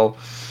like, well,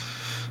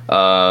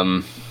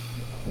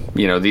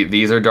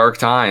 these are dark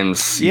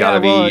times. You gotta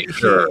be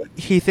sure.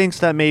 He thinks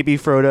that maybe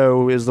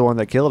Frodo is the one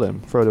that killed him.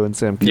 Frodo and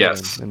Sam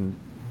killed him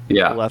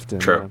and left him.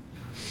 True.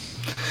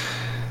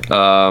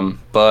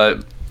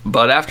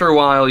 But after a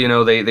while,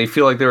 they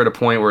feel like they're at a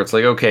point where it's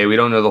like, okay, we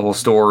don't know the whole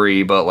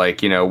story, but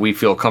like, we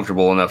feel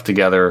comfortable enough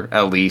together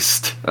at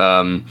least.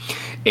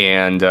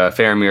 And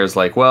Faramir's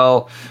like,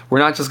 well, we're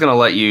not just going to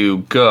let you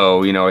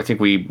go. I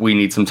think we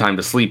need some time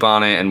to sleep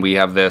on it. And we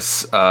have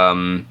this,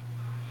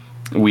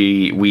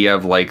 we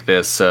have like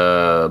this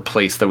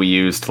place that we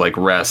use to like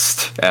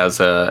rest as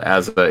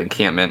a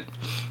encampment,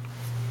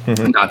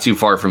 not too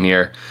far from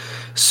here.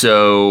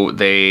 So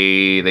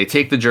they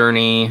take the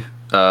journey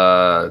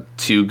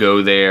to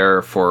go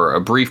there. For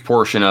a brief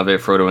portion of it,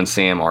 Frodo and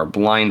Sam are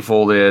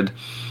blindfolded,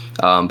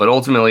 but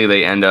ultimately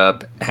they end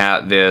up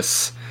at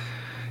this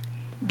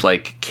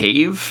like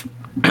cave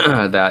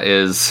that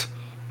is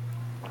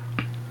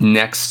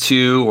next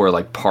to, or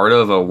like part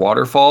of, a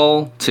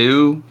waterfall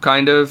too,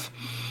 kind of.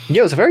 Yeah,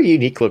 it was a very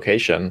unique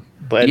location,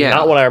 but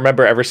not one I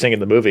remember ever seeing in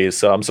the movies.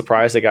 So I'm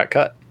surprised they got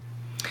cut.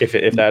 If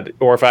that,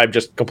 or if I'm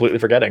just completely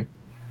forgetting.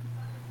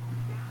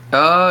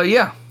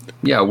 Yeah,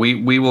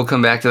 we will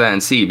come back to that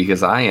and see,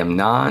 because I am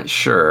not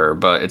sure,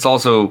 but it's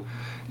also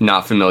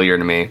not familiar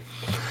to me.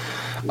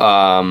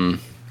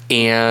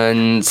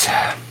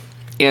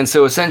 And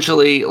so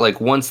essentially, like,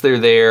 once they're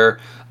there,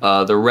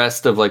 the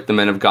rest of like the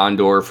men of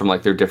Gondor from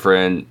like their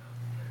different,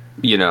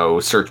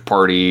 search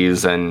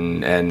parties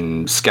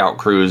and scout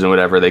crews and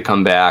whatever, they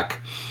come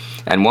back.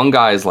 And one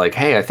guy's like,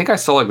 hey, I think I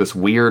saw like this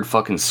weird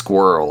fucking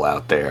squirrel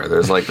out there.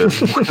 There's like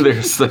this,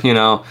 I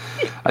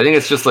think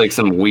it's just like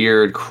some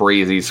weird,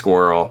 crazy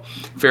squirrel.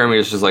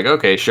 Faramir's just like,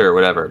 okay, sure,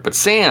 whatever. But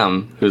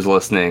Sam, who's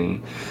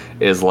listening,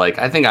 is like,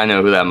 I think I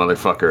know who that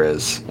motherfucker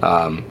is.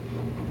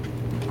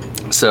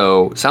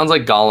 So sounds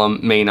like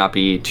Gollum may not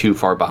be too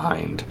far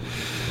behind,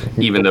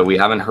 even though we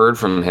haven't heard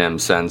from him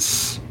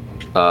since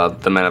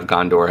the men of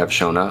Gondor have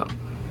shown up.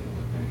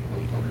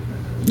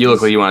 You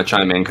look like you want to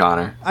chime in,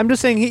 Connor. I'm just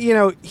saying,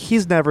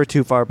 he's never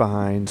too far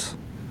behind.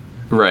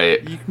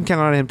 Right. You can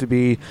count on him to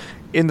be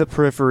in the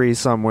periphery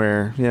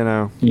somewhere,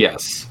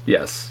 Yes,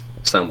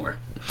 somewhere.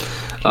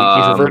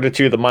 He's reverted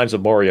to the Mines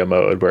of Moria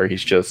mode, where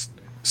he's just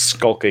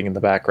skulking in the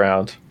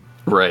background.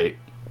 Right.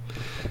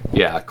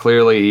 Yeah,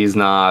 clearly he's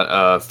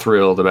not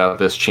thrilled about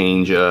this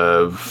change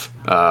of,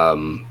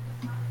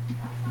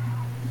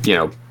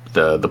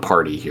 the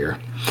party here.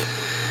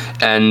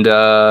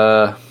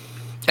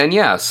 And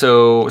yeah,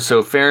 so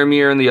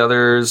Faramir and the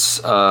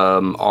others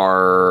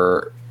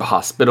are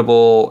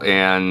hospitable,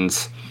 and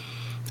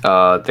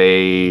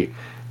they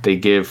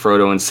give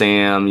Frodo and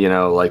Sam,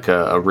 like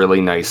a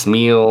really nice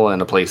meal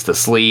and a place to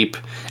sleep.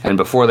 And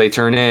before they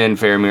turn in,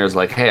 Faramir's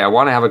like, hey, I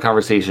want to have a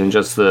conversation,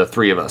 just the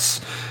three of us.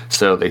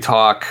 So they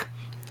talk.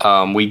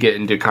 We get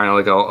into kind of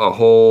like a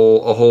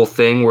whole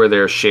thing where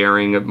they're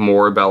sharing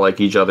more about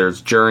like each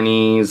other's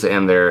journeys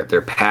and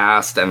their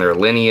past and their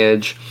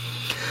lineage.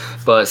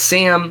 But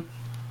Sam,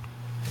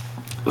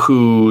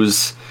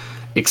 who's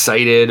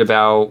excited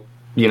about,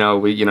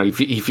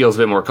 he feels a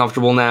bit more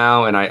comfortable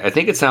now, and I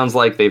think it sounds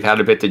like they've had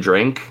a bit to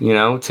drink,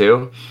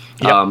 too.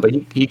 Yep. But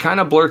he kind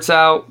of blurts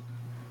out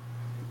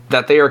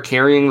that they are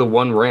carrying the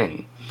One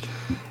Ring.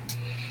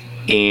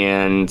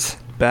 And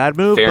bad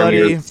move,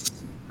 buddy.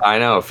 I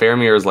know.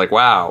 Faramir is like,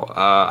 wow,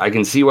 I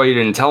can see why you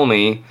didn't tell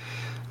me.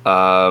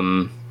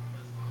 Frodo's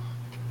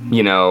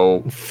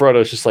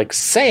just like,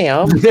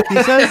 Sam.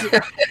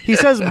 he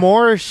says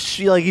more.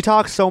 He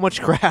talks so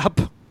much crap.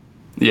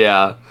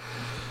 Yeah.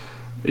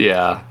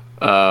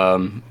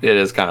 It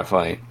is kind of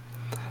funny,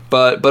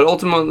 but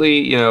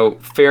ultimately,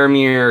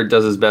 Faramir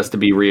does his best to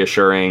be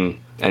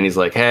reassuring, and he's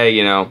like, hey,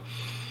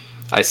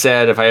 I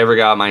said if I ever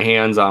got my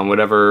hands on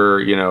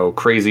whatever,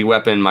 crazy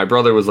weapon my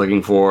brother was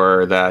looking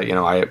for, that,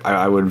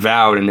 I would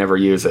vow to never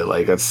use it.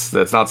 Like, that's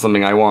not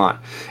something I want.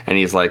 And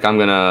he's like, I'm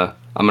gonna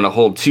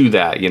hold to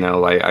that.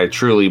 I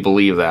truly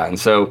believe that. And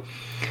so,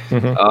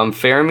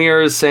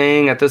 Faramir is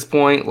saying at this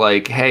point,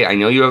 like, hey, I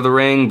know you have the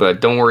ring,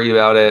 but don't worry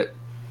about it.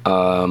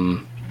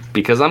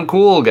 Because I'm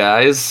cool,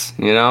 guys.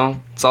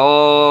 It's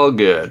all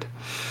good.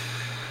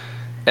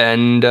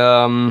 And,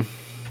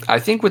 I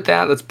think with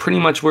that's pretty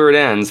much where it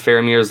ends.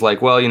 Faramir's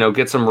like, well,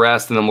 get some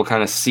rest, and then we'll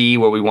kind of see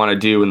what we want to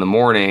do in the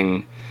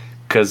morning,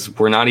 because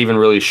we're not even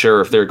really sure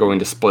if they're going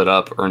to split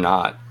up or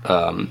not,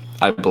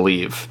 I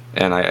believe.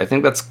 And I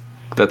think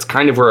that's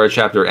kind of where our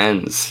chapter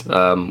ends,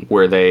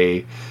 where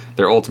they're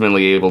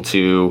ultimately able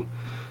to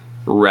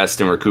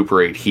rest and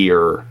recuperate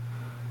here.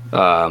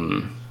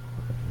 And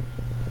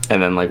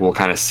then, we'll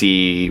kind of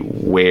see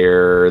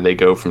where they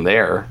go from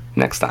there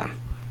next time.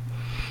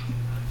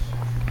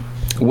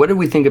 What did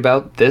we think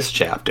about this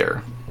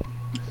chapter?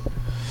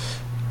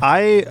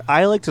 I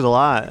liked it a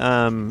lot.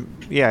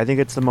 Yeah, I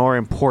think it's the more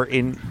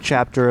important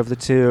chapter of the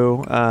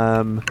two.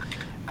 I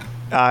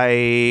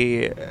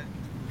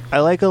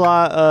like a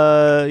lot,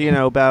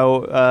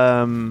 about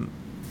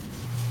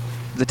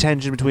the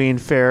tension between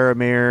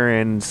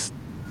Faramir and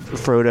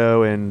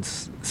Frodo and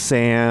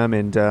Sam,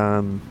 and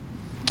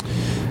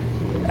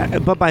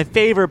but my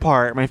favorite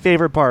part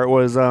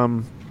was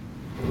when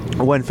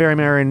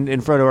Faramir and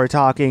Frodo are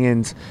talking,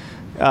 and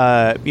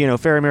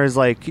Faramir is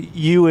like,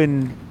 you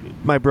and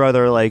my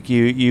brother, like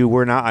you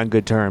were not on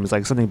good terms,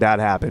 like something bad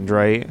happened,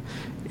 right?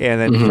 And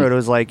then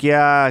Frodo's like,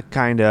 yeah,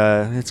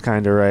 it's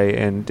kinda right,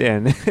 and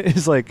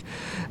it's like,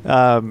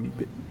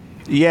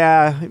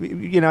 yeah,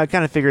 I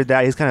kind of figured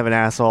that he's kind of an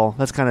asshole.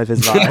 That's kind of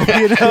his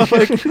vibe,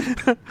 like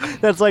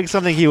that's like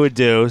something he would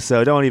do.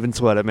 So don't even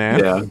sweat it, man.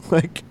 Yeah,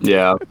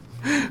 yeah.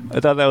 I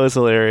thought that was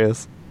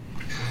hilarious.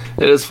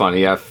 It is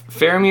funny, yeah.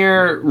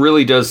 Faramir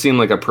really does seem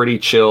like a pretty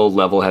chill,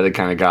 level-headed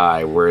kind of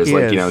guy. Whereas,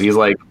 he's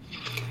like,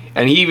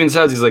 and he even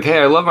says, he's like, hey,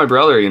 I love my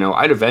brother.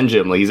 I'd avenge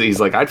him. He's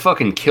like, I'd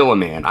fucking kill a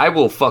man. I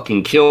will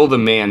fucking kill the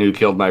man who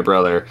killed my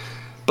brother.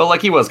 But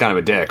like, he was kind of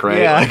a dick, right?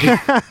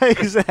 Yeah,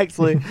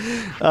 exactly.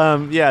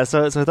 Yeah,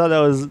 so I thought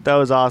that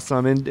was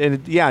awesome,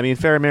 and yeah, I mean,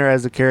 Faramir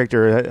as a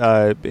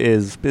character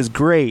is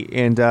great,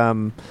 and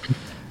I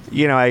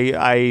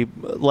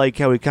like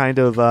how he kind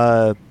of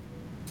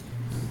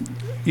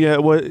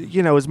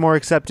was more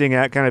accepting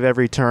at kind of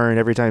every turn.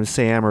 Every time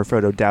Sam or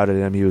Frodo doubted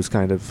him, he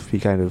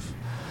kind of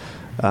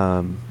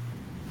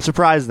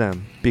surprised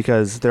them,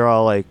 because they're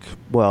all like,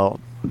 well,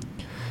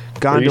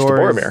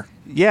 Gondor.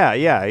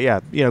 Yeah.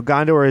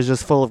 Gondor is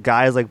just full of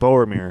guys like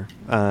Boromir.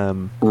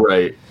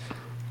 Right.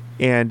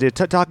 And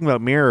talking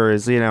about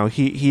mirrors,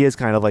 he is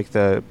kind of like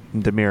the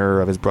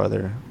mirror of his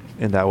brother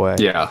in that way.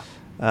 Yeah.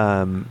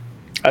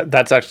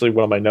 That's actually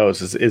one of my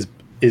notes. Is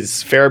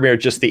Faramir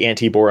just the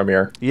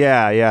anti-Boromir?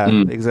 Yeah,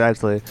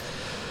 exactly.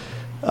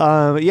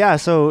 Yeah,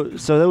 so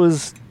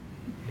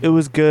it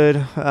was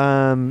good,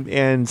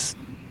 and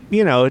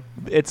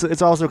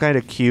it's also kind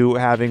of cute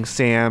having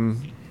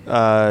Sam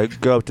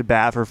go up to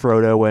bat for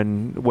Frodo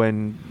when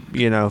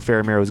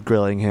Faramir was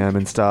grilling him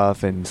and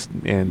stuff,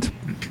 and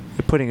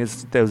putting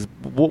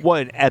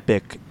what an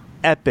epic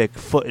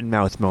foot and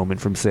mouth moment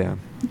from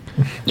Sam.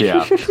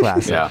 Yeah.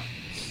 Classic.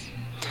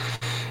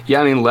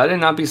 Yeah, I mean, let it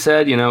not be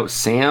said,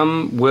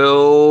 Sam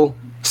will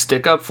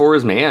stick up for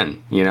his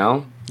man,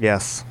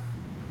 Yes.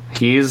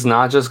 He's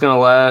not just going to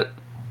let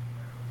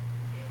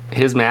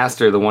his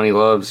master, the one he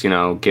loves,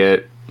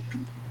 get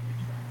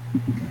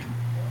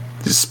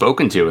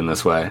spoken to in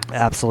this way.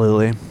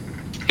 Absolutely.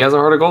 He has a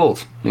heart of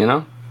gold,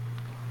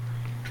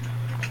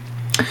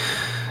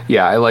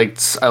 Yeah, I like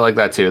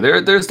that too.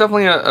 There's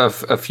definitely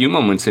a few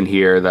moments in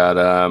here that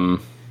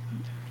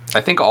I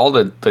think all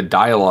the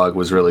dialogue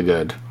was really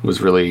good. Was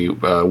really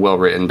well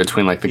written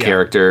between like the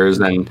characters,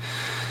 and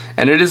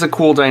it is a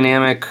cool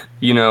dynamic,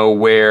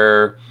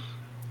 where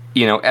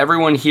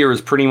everyone here is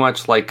pretty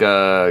much like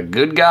a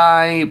good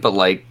guy, but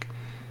like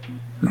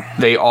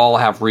they all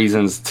have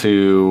reasons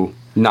to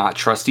not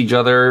trust each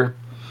other.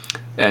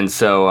 And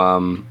so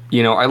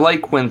I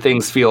like when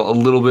things feel a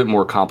little bit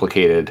more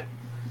complicated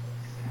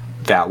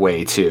that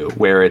way too,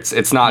 where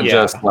it's not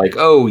just like,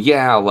 oh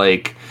yeah,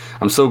 like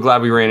I'm so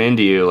glad we ran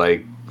into you,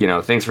 like,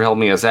 thanks for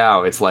helping us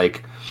out. It's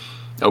like,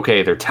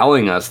 okay, they're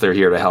telling us they're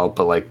here to help,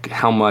 but like,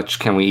 how much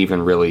can we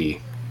even really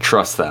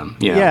trust them?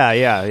 Yeah,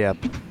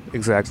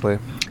 exactly.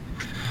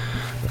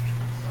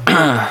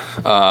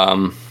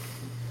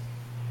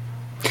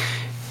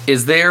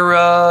 Is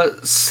there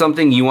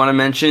something you want to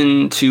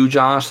mention too,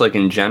 Josh, like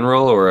in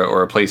general,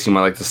 or a place you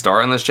might like to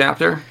start in this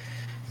chapter?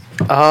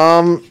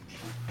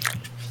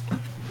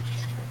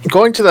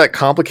 Going to that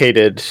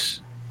complicated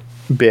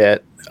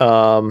bit,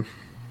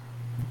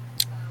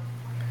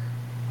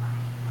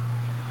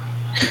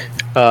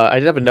 I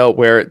did have a note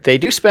where they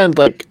do spend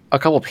like a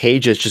couple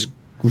pages just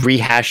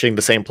rehashing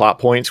the same plot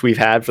points we've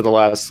had for the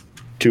last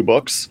 2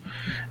 books,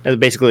 and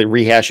basically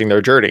rehashing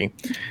their journey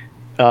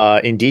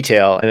in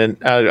detail. And then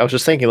I was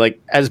just thinking,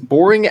 like, as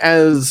boring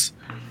as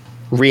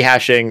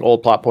rehashing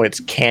old plot points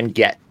can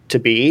get to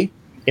be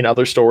in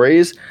other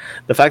stories,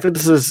 the fact that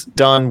this is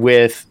done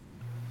with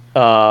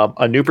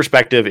a new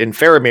perspective in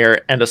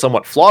Faramir and a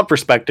somewhat flawed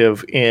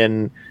perspective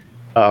in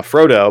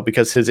Frodo,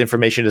 because his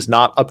information is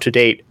not up to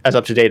date as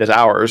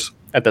ours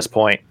at this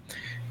point.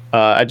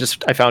 I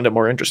found it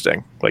more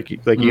interesting, like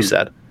you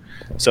said.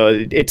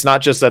 So it's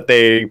not just that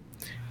they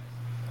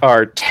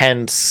are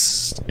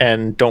tense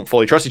and don't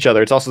fully trust each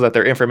other. It's also that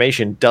their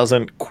information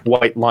doesn't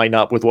quite line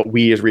up with what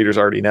we as readers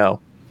already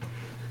know.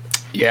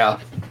 Yeah,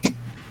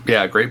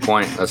 great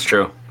point. That's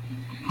true.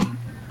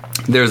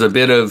 There's a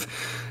bit of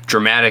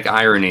dramatic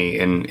irony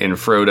in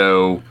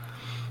Frodo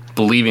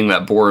believing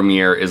that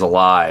Boromir is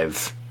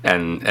alive,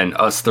 and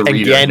us, the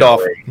reader,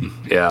 Gandalf.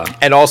 Yeah.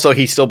 And also,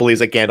 he still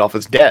believes that Gandalf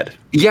is dead.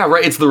 Yeah,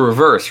 right. It's the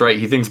reverse, right?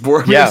 He thinks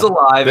Boromir's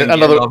alive and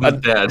Gandalf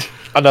is dead.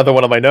 Another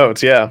one of my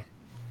notes, yeah.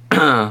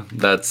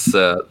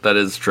 That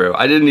is true.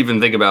 I didn't even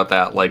think about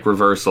that, like,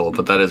 reversal,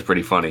 but that is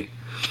pretty funny.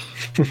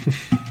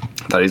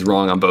 Thought he's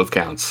wrong on both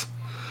counts.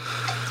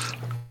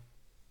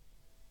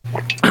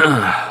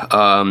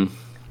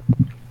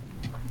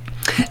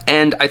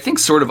 And I think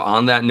sort of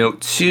on that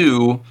note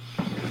too,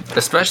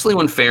 especially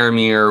when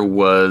Faramir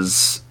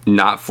was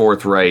not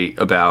forthright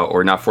about,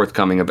 or not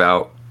forthcoming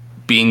about,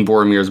 being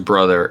Boromir's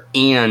brother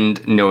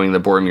and knowing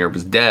that Boromir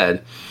was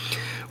dead,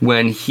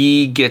 when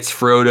he gets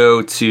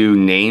Frodo to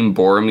name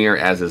Boromir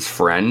as his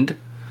friend,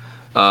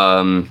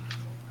 I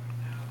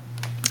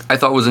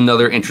thought was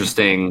another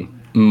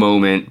interesting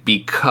moment,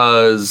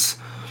 because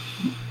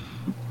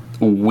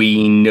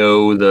we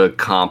know the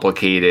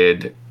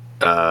complicated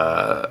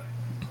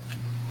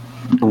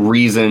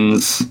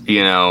reasons,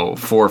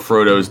 for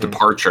Frodo's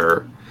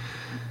departure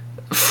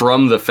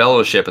from the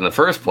Fellowship in the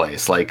first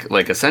place.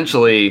 Like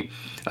essentially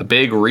a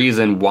big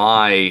reason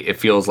why it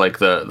feels like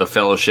the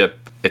Fellowship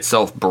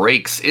itself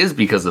breaks is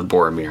because of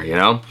Boromir,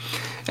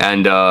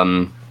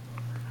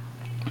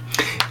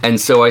 and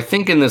so I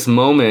think in this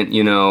moment,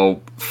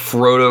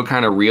 Frodo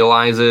kind of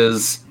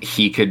realizes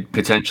he could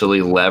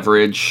potentially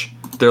leverage.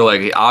 They're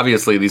like,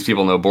 obviously these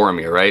people know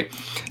Boromir, right?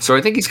 So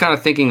I think he's kind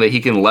of thinking that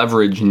he can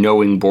leverage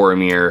knowing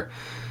Boromir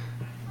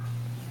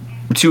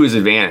to his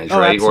advantage,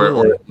 right?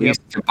 Or at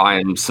least to buy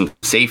him some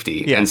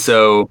safety. Yes. And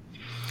so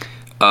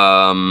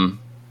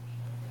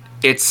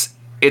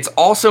it's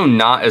also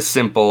not as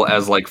simple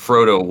as like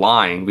Frodo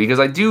lying, because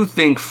I do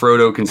think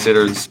Frodo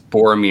considers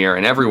Boromir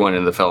and everyone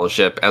in the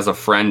Fellowship as a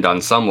friend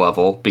on some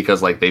level,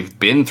 because like they've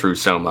been through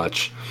so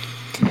much.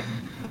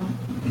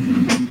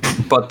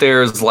 But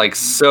there's like,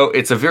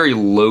 it's a very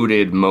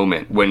loaded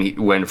moment when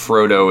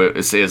Frodo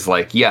is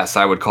like, yes,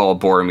 I would call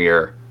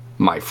Boromir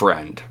my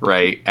friend,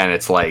 right? And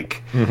it's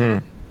like,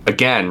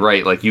 again,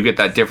 right, like you get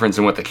that difference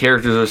in what the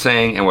characters are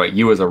saying and what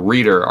you as a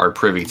reader are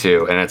privy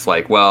to, and it's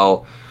like,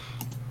 well,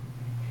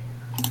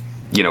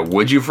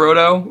 would you,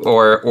 Frodo?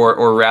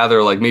 Or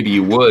rather, like, maybe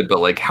you would, but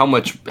like how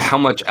much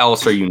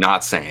else are you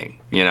not saying,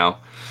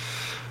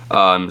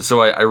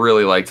 So I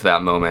really liked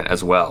that moment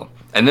as well.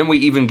 And then we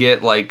even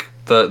get like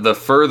the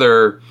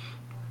further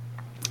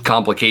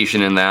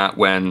complication in that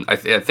when I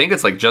think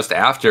it's like just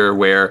after,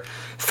 where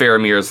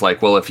Faramir's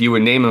like, well, if you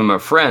would name him a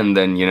friend,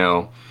 then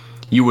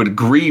you would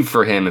grieve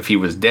for him if he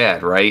was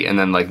dead, right? And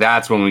then like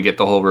that's when we get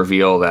the whole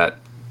reveal that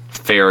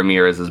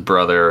Faramir is his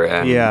brother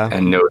and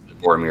knows that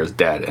Boromir is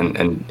dead,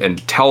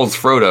 and tells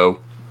Frodo,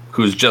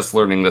 who's just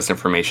learning this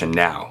information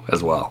now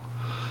as well.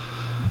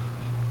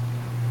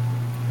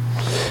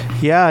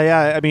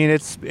 Yeah. I mean,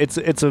 it's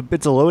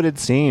a loaded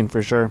scene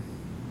for sure.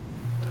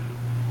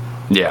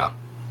 Yeah.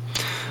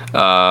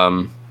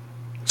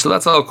 So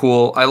that's all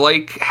cool. I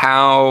like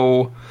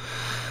how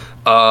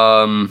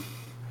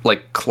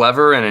like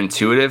clever and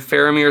intuitive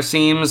Faramir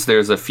seems.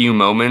 There's a few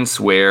moments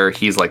where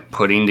he's like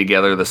putting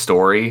together the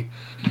story.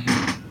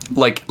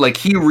 Like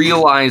he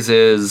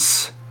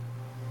realizes,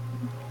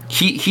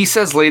 he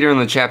says later in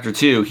the chapter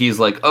too, he's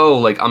like, oh,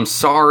 like I'm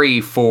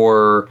sorry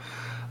for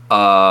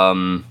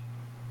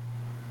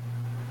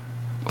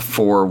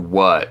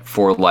what?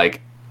 For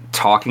like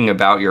talking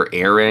about your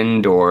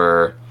errand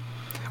or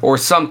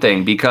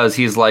something, because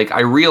he's like,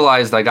 I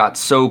realized I got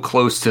so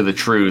close to the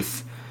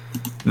truth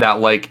that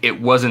like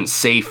it wasn't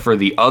safe for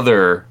the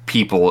other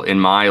people in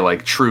my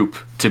like troop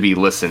to be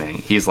listening.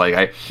 He's like,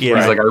 I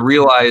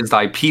realized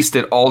I pieced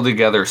it all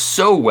together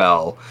so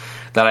well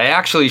that I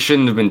actually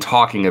shouldn't have been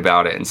talking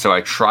about it, and so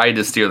I tried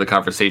to steer the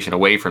conversation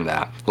away from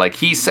that. Like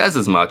he says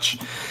as much,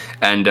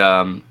 and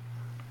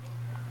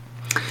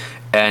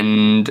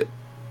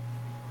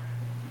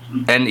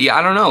yeah,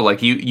 I don't know,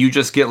 like you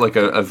just get like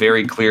a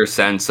very clear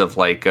sense of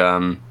like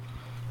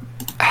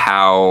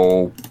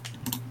how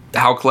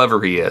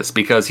clever he is,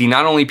 because he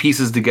not only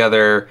pieces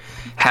together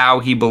how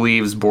he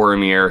believes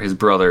Boromir, his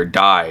brother,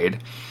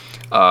 died.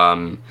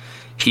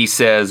 He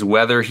says,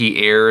 whether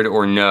he erred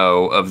or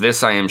no, of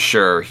this I am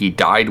sure, he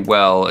died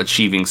well,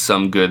 achieving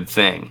some good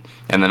thing.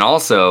 And then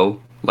also,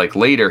 like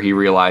later, he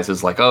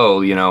realizes, like, oh,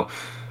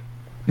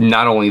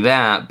 not only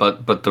that,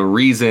 but the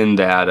reason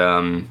that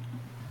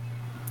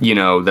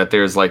that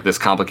there's like this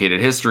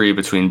complicated history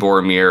between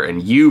Boromir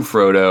and you,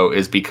 Frodo,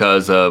 is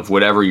because of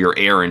whatever your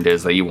errand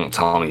is that you won't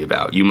tell me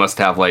about. You must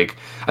have like,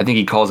 I think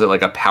he calls it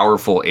like a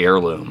powerful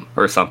heirloom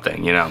or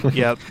something,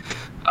 Yep.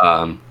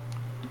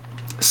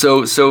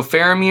 So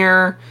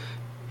Faramir,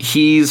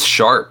 he's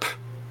sharp,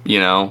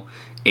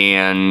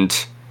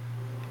 and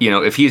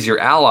if he's your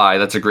ally,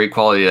 that's a great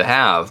quality to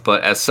have.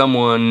 But as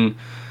someone,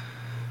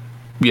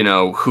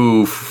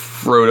 who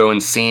Frodo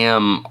and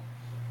Sam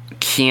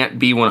can't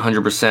be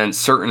 100%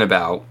 certain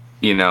about,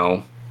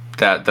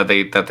 that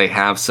they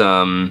have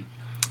some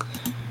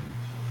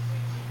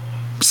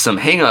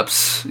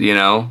hangups,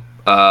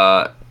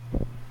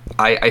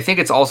 I think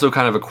it's also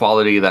kind of a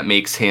quality that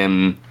makes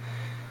him,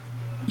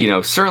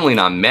 certainly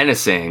not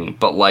menacing,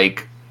 but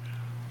like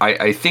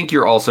I think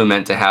you're also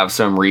meant to have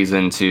some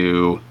reason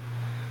to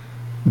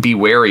be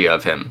wary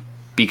of him,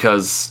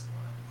 because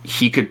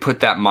he could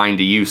put that mind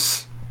to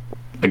use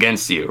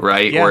against you,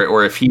 right? Yeah.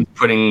 Or if he's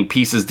putting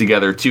pieces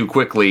together too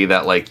quickly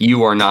that like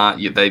you are not,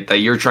 that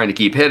you're trying to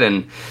keep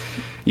hidden,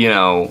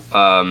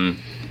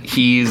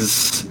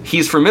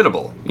 he's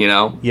formidable, you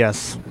know?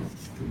 Yes.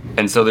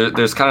 And so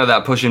there's kind of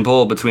that push and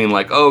pull between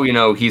like, oh, you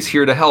know, he's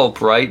here to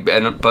help, right?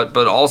 But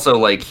also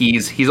like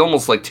he's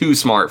almost like too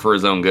smart for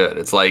his own good.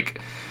 It's like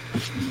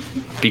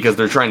because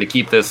they're trying to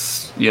keep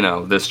this, you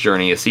know, this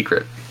journey a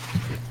secret.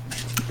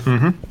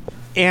 Mm-hmm.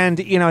 And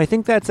you know, I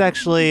think that's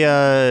actually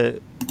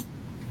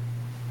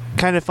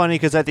kind of funny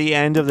because at the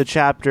end of the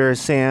chapter,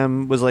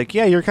 Sam was like,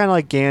 "Yeah, you're kind of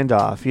like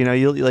Gandalf. You know,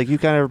 you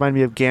kind of remind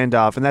me of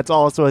Gandalf." And that's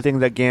also a thing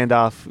that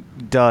Gandalf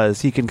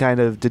does. He can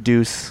kind of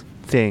deduce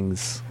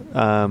things.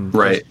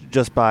 Right.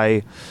 Just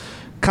by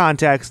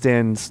context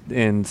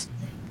and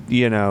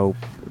you know,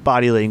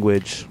 body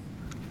language.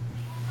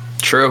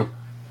 True.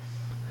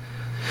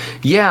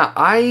 Yeah,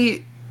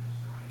 I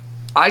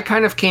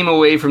kind of came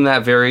away from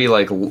that very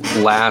like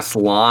last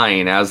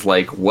line as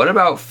like, what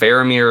about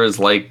Faramir is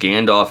like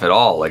Gandalf at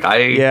all? Like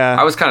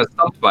I was kind of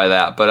stumped by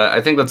that, but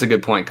I think that's a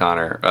good point,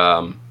 Connor.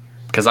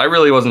 Because I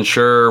really wasn't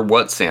sure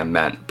what Sam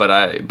meant,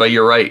 but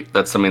you're right.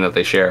 That's something that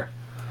they share.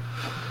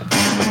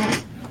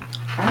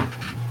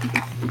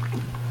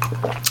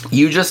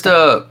 You just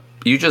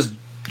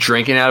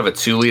drinking out of a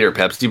 2-liter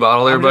Pepsi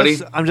bottle there, buddy?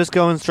 I'm just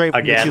going straight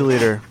from the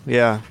 2-liter.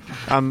 Yeah.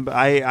 I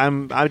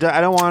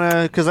don't want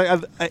to, because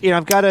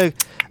I've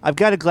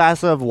got a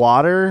glass of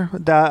water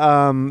that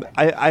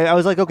I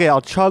was like, okay, I'll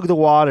chug the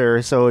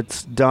water so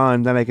it's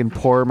done, then I can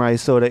pour my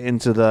soda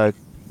into the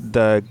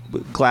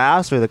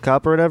glass or the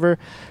cup or whatever.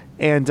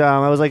 And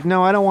I was like,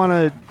 no, I don't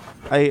want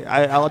to.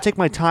 I'll take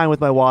my time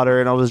with my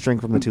water and I'll just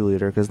drink from the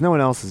 2-liter because no one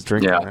else is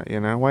drinking it. You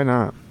know, why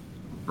not?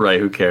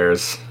 Right? Who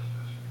cares?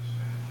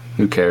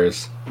 Who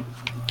cares?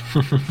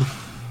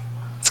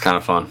 It's kind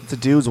of fun. It's a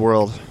dude's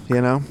world, you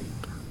know.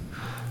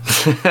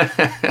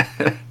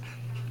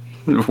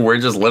 We're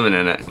just living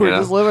in it. We're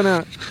just living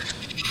in it.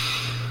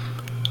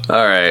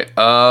 All right.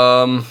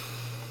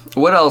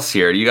 What else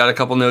here? You got a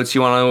couple notes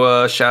you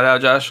want to shout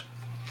out, Josh?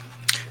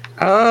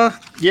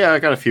 Yeah, I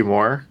got a few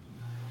more.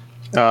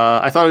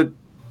 I thought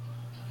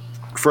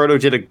Frodo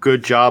did a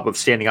good job of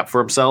standing up for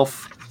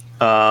himself.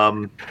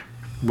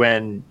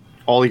 When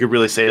all he could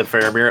really say to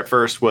Faramir at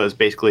first was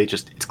basically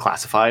just, it's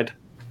classified,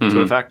 to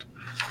effect.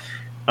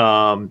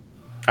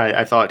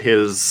 I thought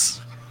his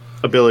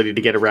ability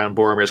to get around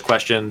Boromir's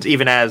questions,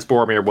 even as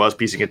Boromir was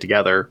piecing it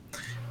together,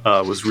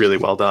 was really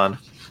well done.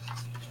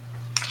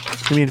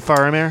 You mean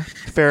Faramir?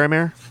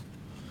 Faramir?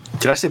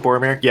 Did I say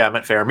Boromir? Yeah, I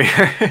meant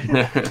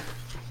Faramir.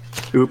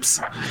 Oops.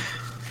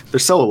 They're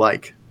so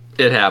alike.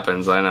 It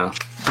happens, I know.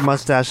 The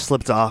mustache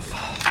slipped off.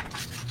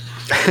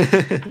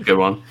 Good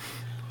one.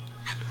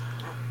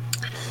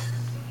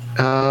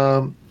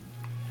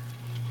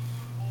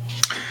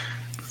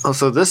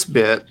 Also, this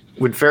bit,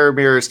 when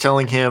Faramir is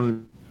telling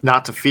him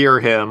not to fear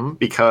him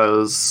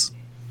because...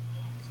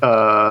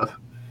 oh,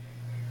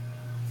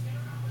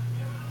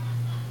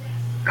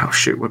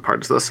 shoot, what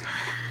part is this?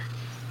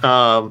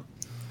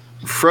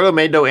 Frodo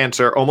made no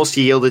answer, almost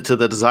yielded to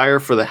the desire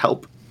for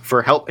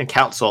help and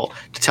counsel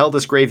to tell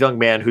this grave young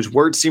man whose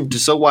words seemed to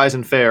so wise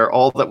and fair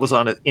all that was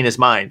in his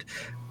mind.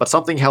 But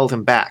something held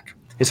him back.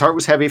 His heart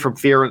was heavy from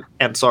fear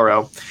and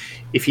sorrow.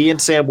 If he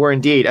and Sam were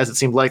indeed, as it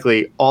seemed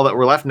likely, all that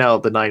were left now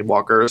of the Nine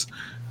Walkers,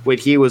 when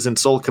he was in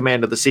sole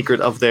command of the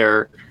secret of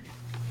their...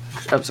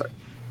 I'm sorry.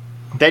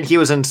 Then he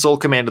was in sole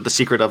command of the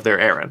secret of their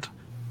errand.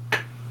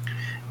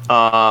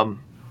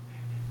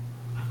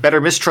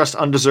 Better mistrust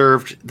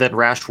undeserved than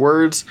rash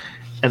words,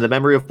 and the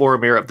memory of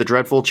Boromir of the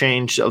dreadful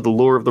change of the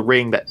lure of the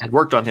ring that had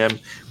worked on him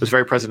was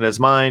very present in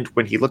his mind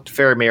when he looked at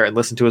Faramir and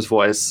listened to his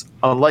voice,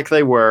 unlike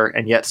they were,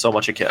 and yet so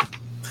much akin.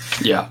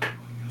 Yeah.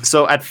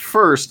 So at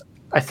first,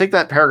 I think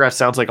that paragraph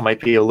sounds like it might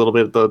be a little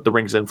bit of the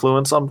ring's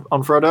influence on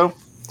Frodo,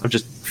 of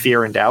just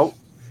fear and doubt,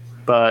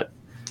 but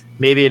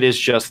maybe it is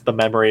just the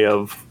memory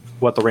of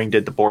what the ring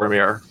did to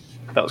Boromir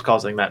that was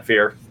causing that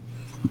fear.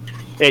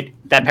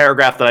 That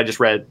paragraph that I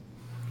just read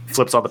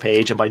flips on the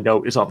page, and my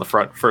note is on the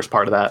first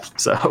part of that.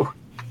 So,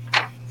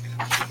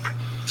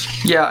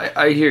 yeah,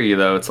 I hear you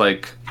though. It's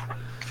like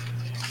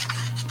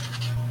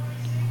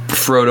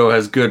Frodo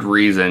has good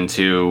reason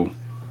to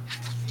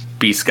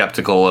be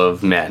skeptical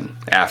of men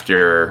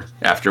after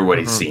what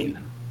he's seen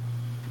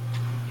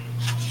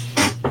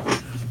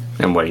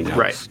and what he knows.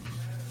 Right.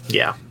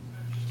 Yeah.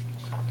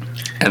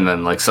 And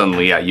then, like,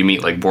 suddenly, yeah, you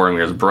meet, like,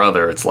 Boromir's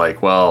brother. It's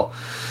like, well,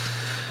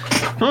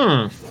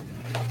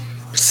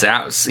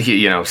 sounds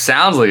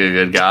like a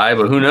good guy,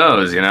 but who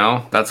knows, you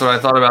know? That's what I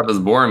thought about this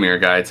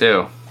Boromir guy,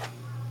 too.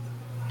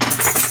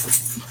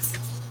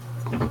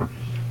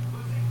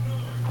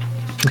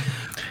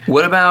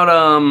 What about,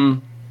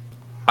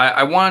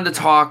 I wanted to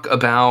talk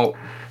about,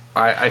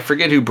 I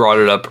forget who brought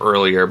it up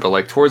earlier, but,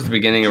 like, towards the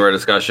beginning of our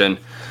discussion,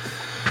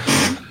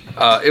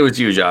 it was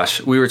you, Josh.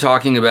 We were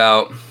talking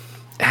about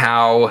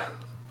how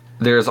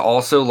there's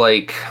also,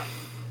 like,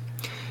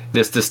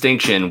 this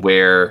distinction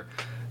where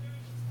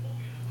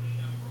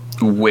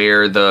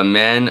the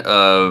men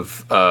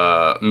of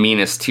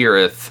Minas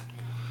Tirith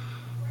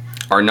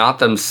are not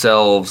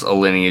themselves a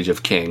lineage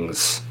of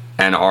kings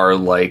and are,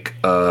 like,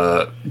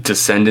 a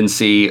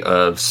descendancy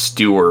of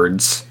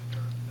stewards.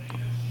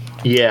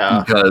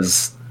 Yeah.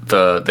 Because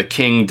the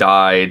king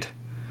died.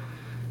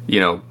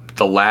 The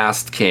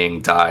last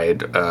king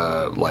died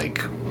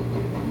like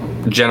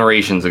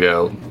generations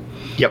ago.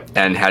 Yep.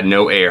 And had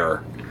no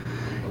heir.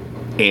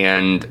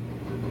 And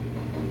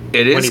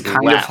it is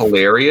kind of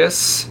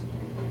hilarious.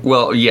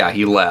 Well, yeah,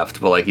 he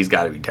left, but like he's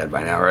got to be dead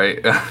by now,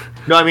 right?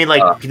 No, I mean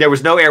like there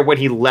was no heir when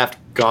he left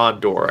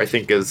Gondor, I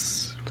think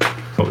is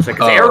what was it?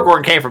 Because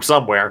Aragorn came from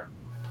somewhere.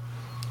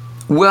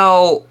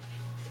 Well,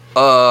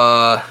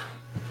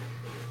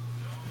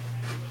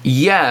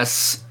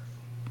 yes.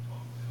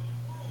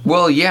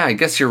 Well, yeah, I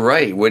guess you're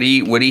right. Would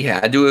he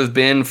had to have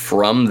been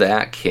from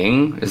that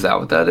king? Is that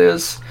what that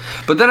is?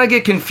 But then I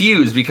get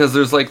confused because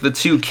there's like the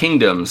two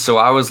kingdoms. So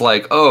I was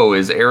like, oh,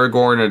 is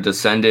Aragorn a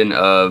descendant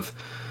of?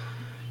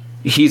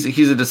 He's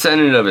a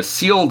descendant of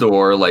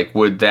Isildur. Like,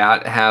 would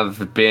that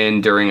have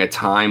been during a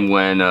time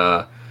when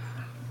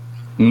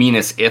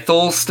Minas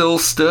Ithil still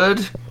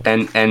stood?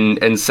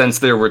 And since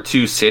there were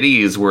two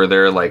cities, were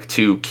there like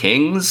two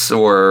kings,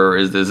 or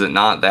is it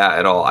not that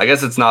at all? I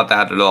guess it's not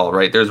that at all,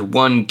 right? There's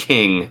one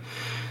king.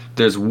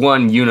 There's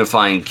one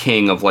unifying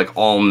king of like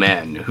all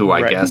men, who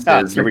I guess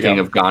is the king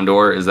of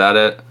Gondor. Is that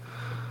it?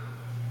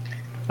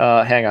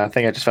 Hang on, I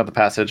think I just found the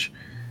passage.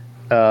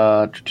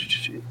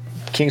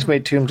 Kings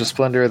made tombs of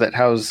splendor that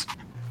house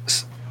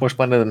more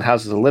splendid than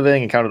houses of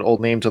living, and counted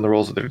old names on the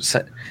rolls of their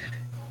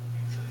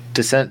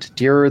descent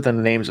dearer than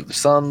the names of their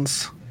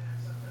sons.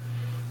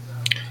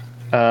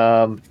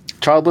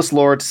 Childless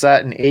lords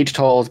sat in aged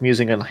halls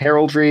musing on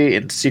heraldry,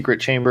 in secret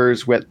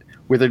chambers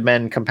withered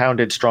men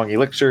compounded strong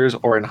elixirs,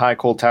 or in high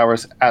cold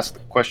towers asked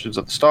questions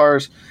of the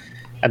stars.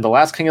 And the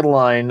last king of the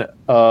line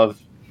of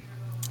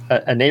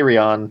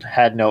Anarion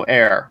had no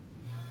heir.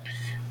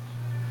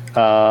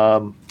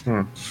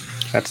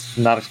 That's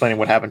not explaining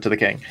what happened to the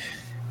king.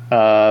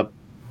 But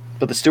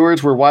the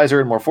stewards were wiser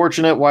and more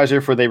fortunate,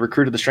 wiser for they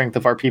recruited the strength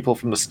of our people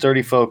from the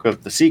sturdy folk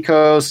of the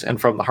seacoast and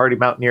from the hardy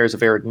mountaineers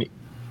of arid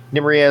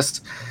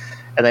Nimriest.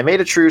 And they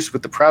made a truce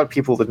with the proud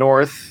people of the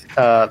north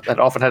that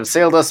often had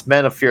assailed us,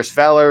 men of fierce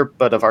valor,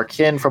 but of our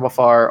kin from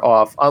afar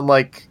off,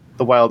 unlike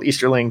the wild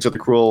Easterlings or the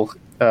cruel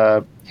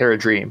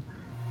Haradrim.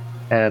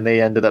 And they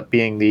ended up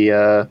being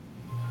the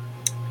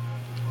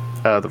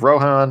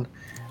Rohan.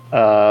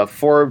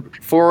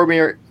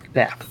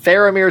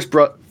 Faramir's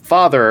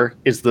father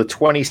is the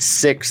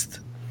 26th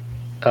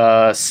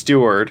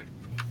steward.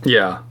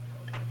 Yeah.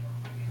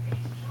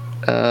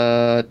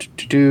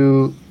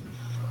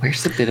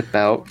 Where's the bit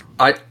about?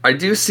 I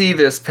do see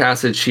this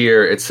passage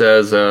here. It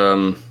says,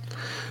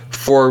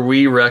 for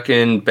we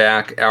reckon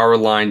back our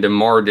line to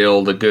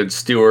Mardil, the good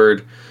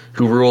steward,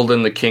 who ruled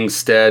in the king's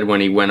stead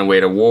when he went away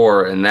to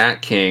war, and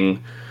that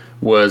king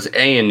was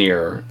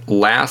Aenir,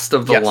 last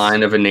of the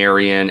line of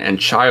Anarion and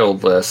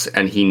childless,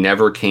 and he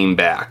never came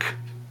back.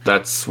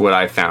 That's what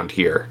I found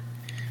here.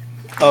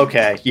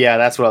 Okay, yeah,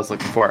 that's what I was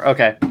looking for.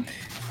 Okay.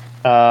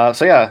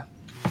 So yeah,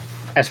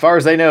 as far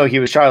as they know, he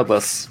was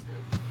childless.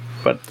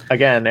 But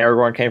again,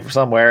 Aragorn came from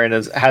somewhere and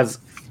has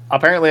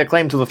apparently a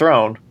claim to the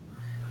throne.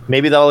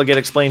 Maybe that'll get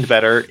explained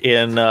better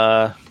in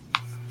a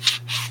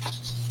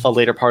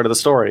later part of the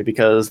story,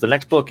 because the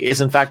next book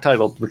is in fact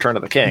titled Return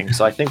of the King,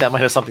 so I think that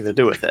might have something to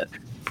do with it.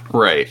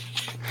 Right.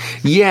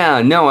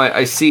 Yeah, no,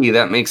 I see.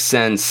 That makes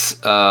sense.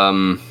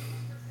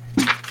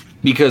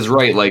 Because,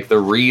 right, like, the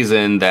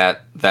reason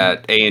that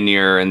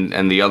Aenir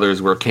and the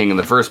others were king in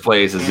the first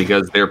place is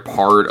because they're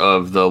part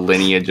of the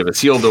lineage of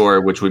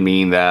Isildur, which would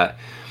mean that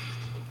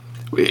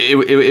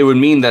it would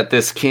mean that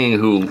this king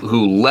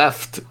who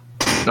left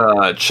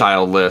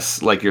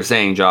childless, like you're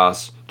saying,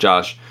 Josh,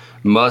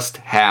 must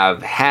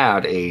have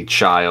had a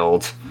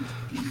child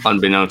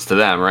unbeknownst to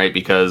them, right?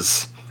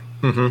 Because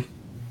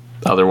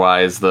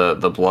otherwise the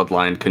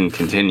bloodline couldn't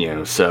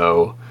continue.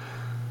 So,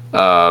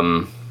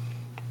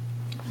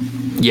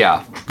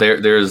 yeah,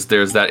 there's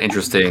that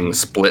interesting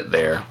split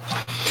there.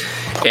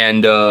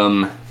 And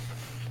I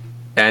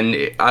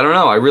don't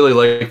know, I really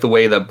like the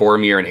way that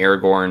Boromir and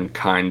Aragorn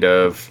kind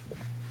of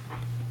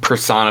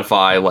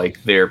personify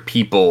like their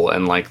people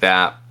and like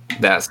that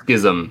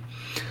schism.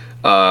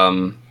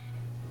 Faramir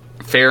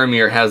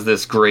has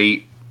this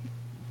great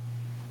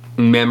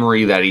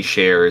memory that he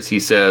shares. He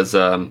says,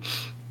 and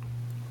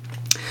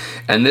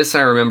this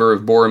I remember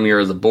of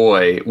Boromir as a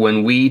boy,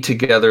 when we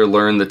together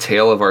learned the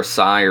tale of our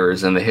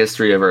sires and the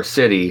history of our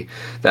city,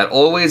 that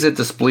always it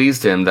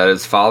displeased him that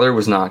his father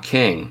was not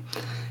king.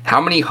 How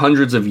many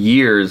hundreds of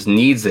years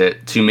needs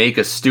it to make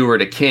a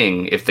steward a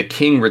king, if the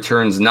king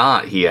returns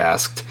not, he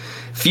asked.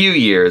 Few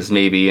years,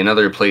 maybe, in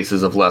other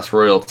places of less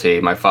royalty,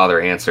 my father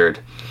answered.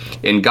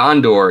 In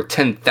Gondor,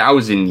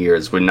 10,000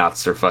 years would not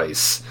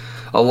suffice.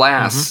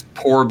 Alas,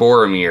 poor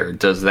Boromir,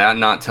 does that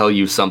not tell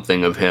you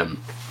something of him?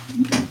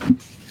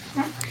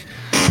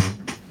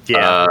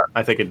 Yeah,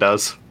 I think it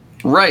does.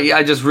 Right,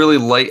 I just really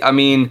like, I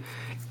mean,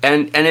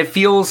 and it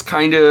feels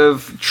kind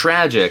of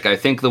tragic. I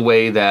think the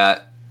way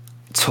that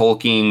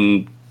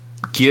Tolkien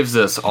gives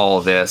us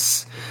all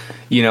this,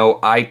 you know,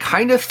 I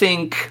kind of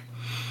think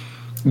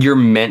you're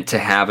meant to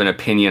have an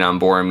opinion on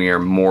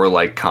Boromir more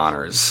like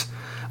Connor's.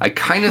 I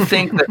kind of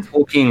think that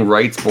Tolkien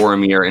writes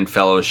Boromir in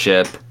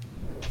Fellowship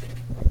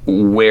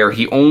where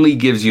he only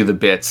gives you the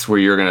bits where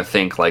you're gonna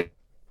think like,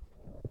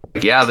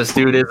 yeah, this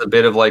dude is a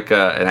bit of like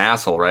an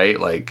asshole, right?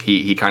 Like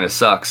he kind of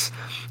sucks.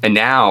 And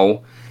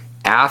now,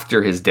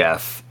 after his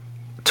death,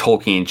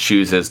 Tolkien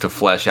chooses to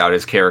flesh out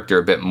his character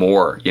a bit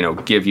more, you know,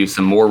 give you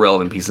some more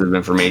relevant pieces of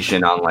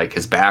information on like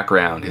his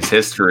background, his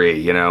history,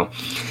 you know.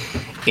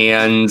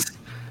 And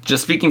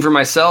just speaking for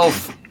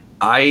myself,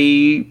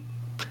 I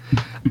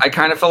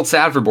kind of felt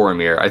sad for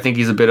Boromir. I think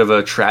he's a bit of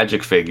a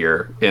tragic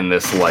figure in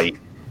this light,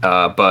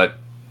 but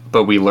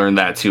we learned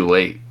that too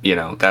late. You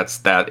know,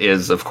 that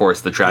is of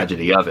course the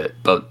tragedy of it.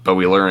 But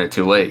we learn it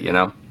too late. You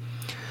know.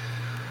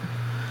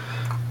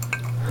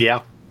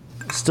 Yeah.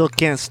 Still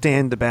can't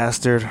stand the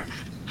bastard.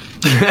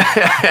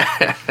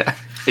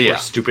 Yeah.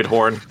 Stupid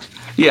horn.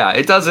 Yeah,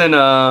 it doesn't.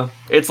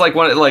 It's like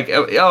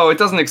it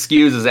doesn't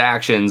excuse his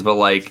actions, but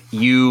like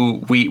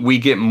we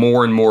get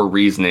more and more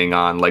reasoning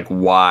on like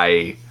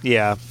why.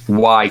 Yeah.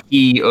 Why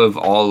he of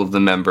all of the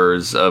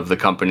members of the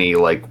company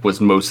like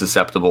was most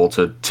susceptible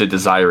to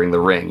desiring the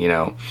ring, you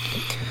know.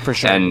 For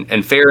sure. And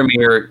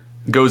Faramir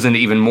goes into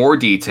even more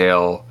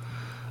detail.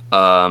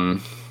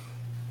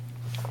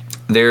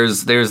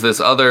 There's this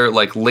other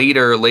like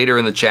later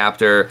in the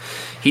chapter,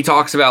 he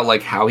talks about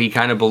like how he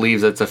kind of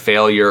believes it's a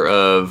failure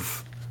of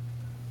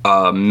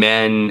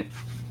men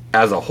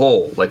as a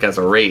whole, like as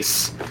a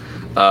race.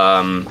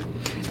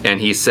 And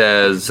he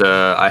says,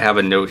 I have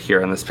a note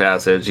here on this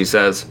passage. He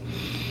says,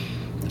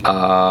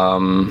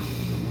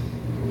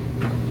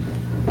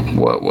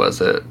 what was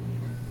it?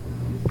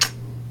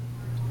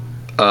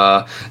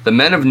 The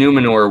men of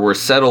Numenor were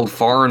settled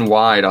far and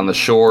wide on the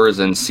shores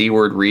and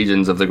seaward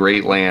regions of the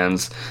Great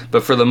Lands,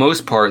 but for the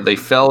most part they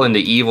fell into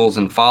evils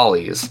and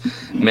follies.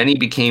 Many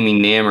became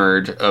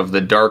enamored of the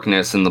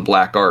darkness and the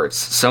black arts.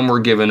 Some were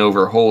given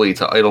over wholly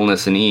to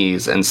idleness and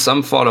ease, and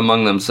some fought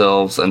among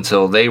themselves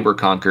until they were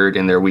conquered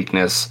in their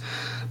weakness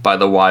by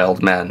the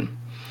wild men.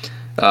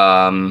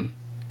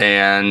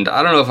 And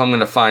I don't know if I'm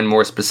going to find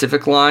more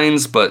specific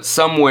lines, but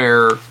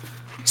somewhere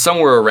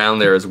around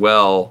there as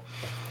well,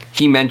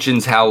 he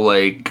mentions how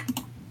like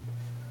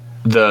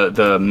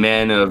the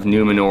men of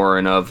Numenor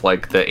and of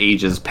like the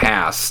ages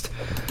past,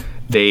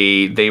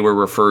 they were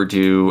referred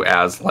to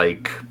as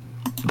like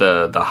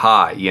the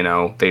high, you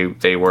know.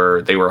 They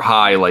were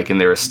high like in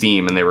their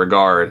esteem and their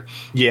regard.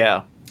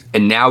 Yeah.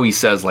 And now he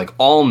says like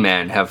all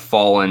men have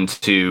fallen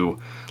to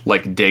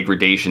like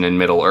degradation in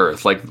Middle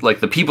Earth. Like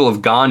the people of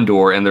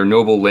Gondor and their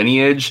noble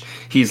lineage,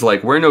 he's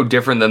like, we're no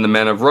different than the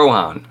men of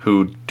Rohan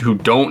who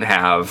don't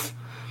have,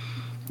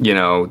 you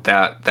know,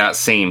 that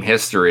same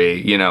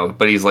history, you know.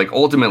 But he's like,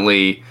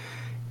 ultimately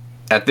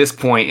at this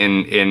point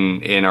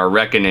in our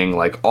reckoning,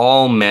 like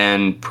all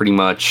men pretty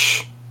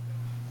much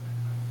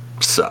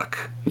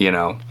suck, you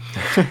know.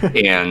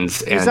 And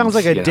he sounds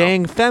like a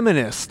dang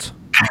feminist.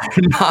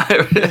 Am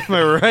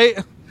I right?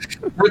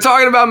 We're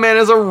talking about men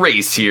as a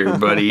race here,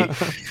 buddy.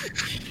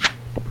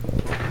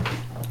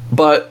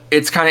 But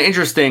it's kind of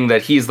interesting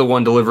that he's the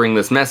one delivering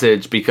this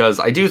message, because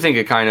I do think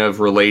it kind of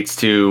relates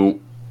to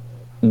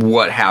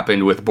what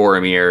happened with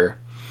Boromir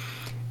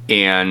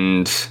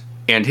and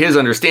his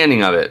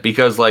understanding of it.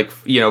 Because, like,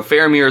 you know,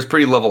 Faramir is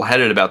pretty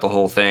level-headed about the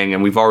whole thing,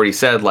 and we've already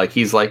said, like,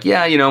 he's like,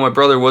 yeah, you know, my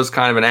brother was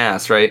kind of an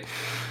ass, right?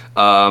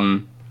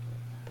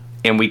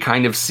 And we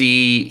kind of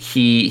see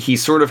he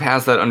sort of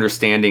has that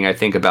understanding, I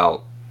think,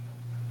 about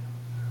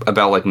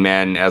like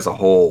men as a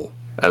whole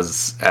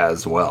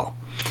as well.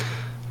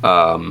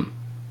 But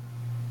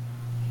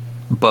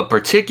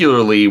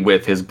particularly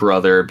with his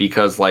brother,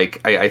 because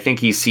like I think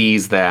he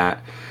sees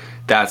that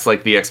that's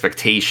like the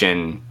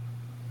expectation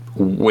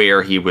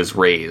where he was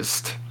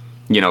raised.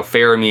 You know,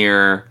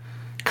 Faramir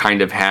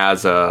kind of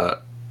has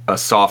a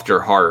softer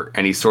heart,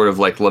 and he sort of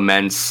like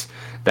laments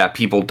that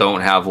people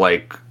don't have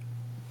like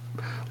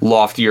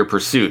loftier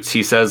pursuits.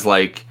 He says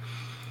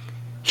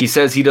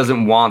he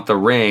doesn't want the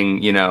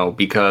ring, you know,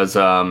 because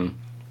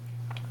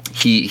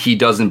he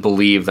doesn't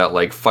believe that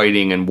like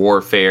fighting and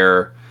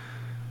warfare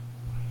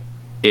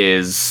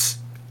is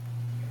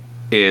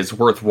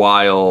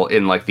worthwhile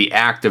in like the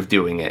act of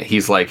doing it.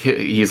 He's like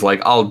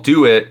I'll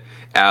do it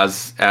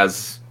as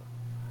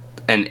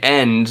an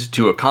end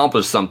to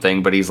accomplish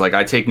something, but he's like,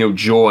 I take no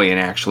joy in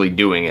actually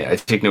doing it. I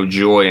take no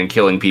joy in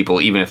killing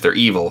people, even if they're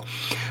evil.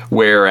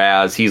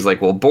 Whereas he's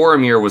like, well,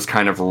 Boromir was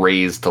kind of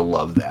raised to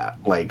love that.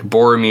 Like,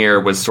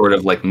 Boromir was sort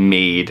of like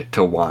made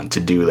to want to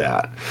do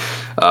that.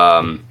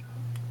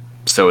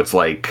 So it's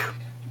like,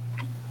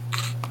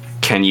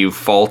 can you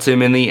fault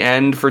him in the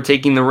end for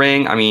taking the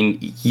ring? I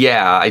mean,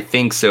 yeah, I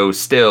think so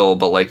still,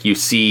 but like you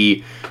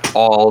see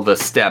all the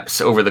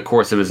steps over the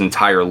course of his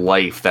entire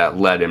life that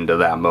led him to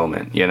that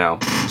moment, you know?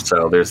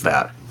 So there's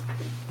that.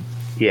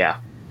 Yeah.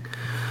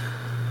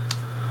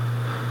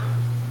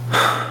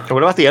 And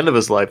what about the end of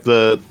his life?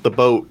 The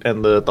boat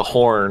and the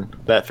horn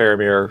that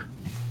Faramir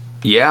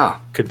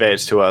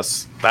conveys to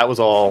us. That was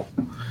all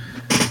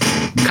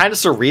kind of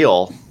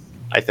surreal,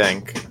 I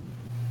think.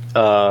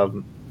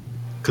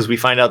 Because we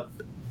find out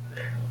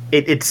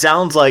it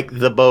sounds like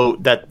the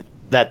boat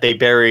that they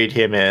buried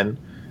him in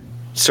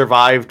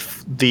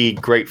survived the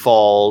Great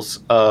Falls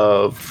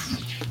of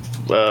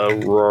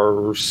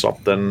Roar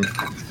something.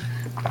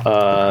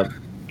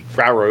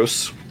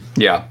 Rauros.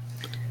 Yeah.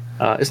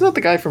 Isn't that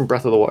the guy from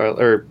Breath of the Wild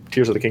or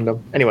Tears of the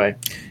Kingdom? Anyway.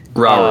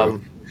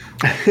 Rauro.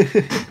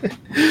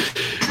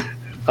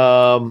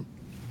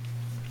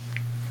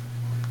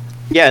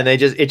 Yeah, and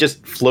it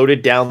just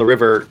floated down the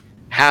river,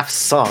 half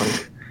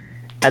sunk,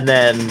 and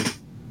then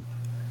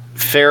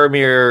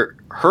Faramir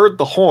heard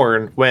the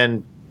horn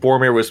when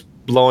Boromir was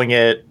blowing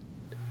it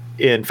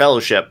in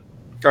Fellowship,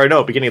 or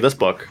no, beginning of this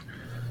book,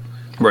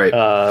 Right.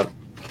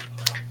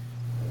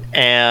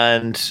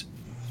 and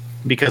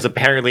because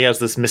apparently it has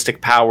this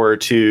mystic power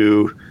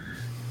to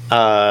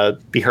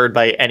be heard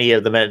by any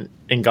of the men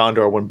in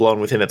Gondor when blown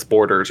within its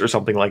borders, or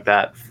something like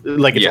that,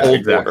 like its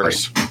old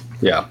borders.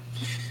 Yeah.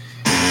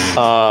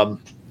 I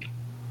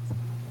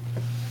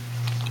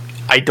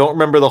don't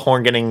remember the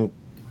horn getting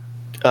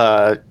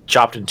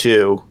chopped in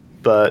two,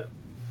 but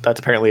that's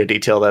apparently a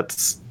detail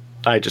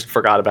I just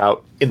forgot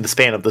about in the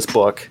span of this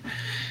book.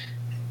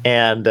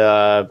 And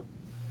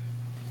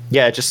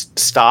it just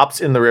stops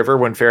in the river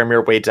when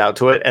Faramir wades out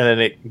to it, and then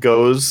it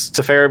goes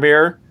to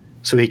Faramir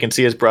so he can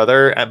see his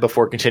brother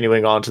before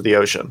continuing on to the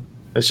ocean.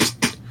 It's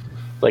just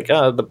like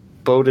the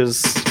boat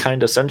is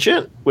kind of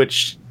sentient,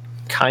 which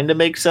kind of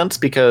makes sense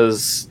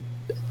because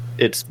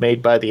it's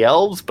made by the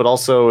elves, but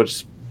also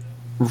it's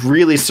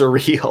really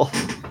surreal.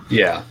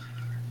 Yeah.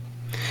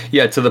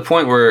 Yeah, to the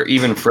point where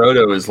even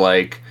Frodo is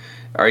like,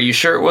 are you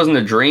sure it wasn't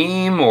a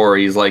dream? Or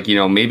he's like,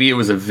 maybe it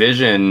was a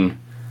vision,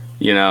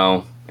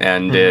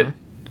 and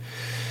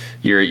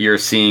you're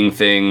seeing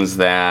things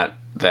that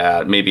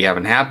maybe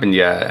haven't happened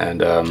yet.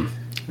 And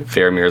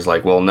Faramir's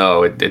like, well,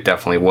 no, it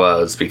definitely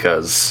was,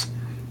 because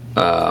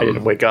I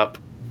didn't wake up.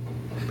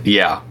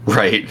 Yeah,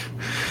 right.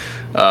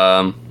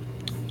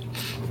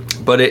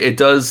 But it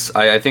does.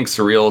 I think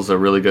surreal is a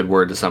really good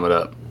word to sum it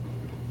up.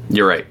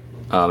 You're right.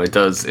 It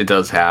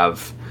does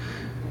have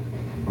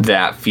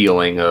that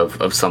feeling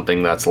of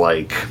something that's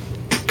like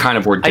kind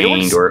of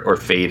ordained or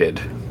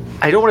fated.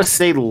 I don't want to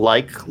say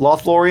like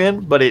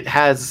Lothlorien, but it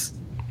has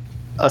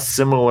a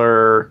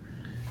similar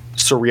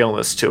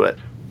surrealness to it.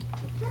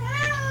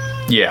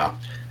 Yeah.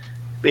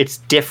 It's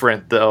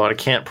different, though, and I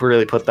can't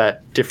really put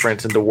that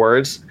difference into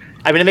words.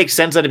 I mean, it makes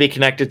sense that it'd be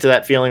connected to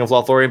that feeling of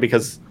Lothlorien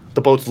because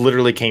the boats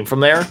literally came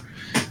from there,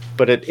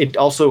 but it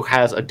also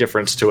has a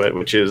difference to it,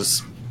 which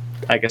is,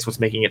 I guess,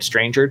 what's making it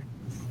stranger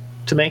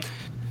to me.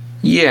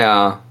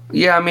 Yeah.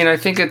 I mean, I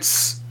think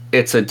it's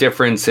a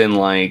difference in,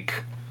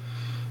 like,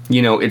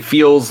 it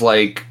feels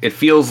like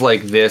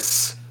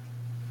this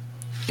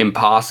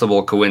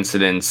impossible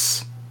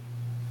coincidence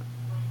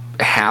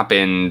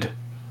happened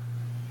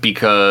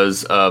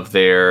because of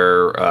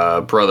their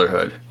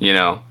brotherhood.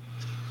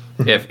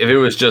 If it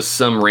was just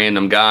some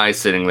random guy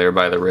sitting there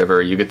by the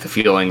river, you get the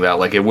feeling that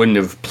like it wouldn't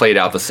have played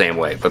out the same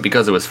way. But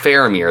because it was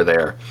Faramir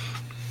there,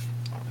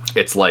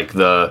 it's like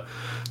the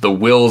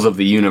wills of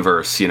the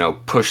universe,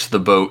 push the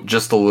boat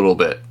just a little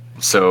bit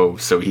so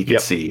he could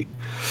see.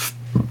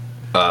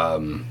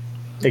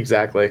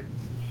 Exactly.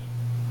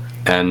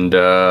 And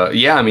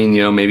I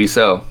mean, maybe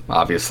so.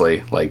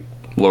 Obviously, like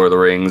Lord of the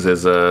Rings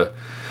is a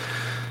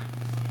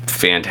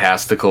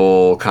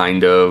fantastical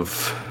kind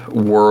of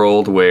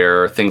world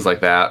where things like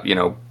that,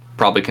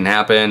 probably can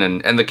happen,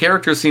 and the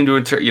characters seem to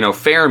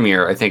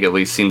Faramir, I think, at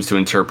least seems to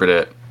interpret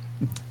it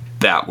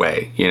that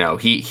way.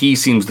 He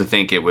seems to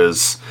think it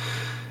was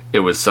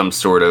some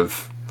sort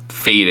of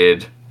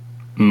fated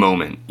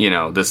moment.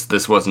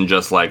 This wasn't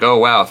just like, oh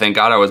wow, thank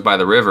God I was by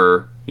the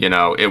river.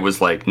 It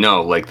was like,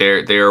 no, like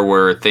there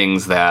were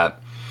things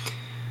that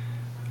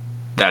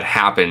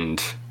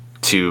happened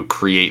to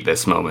create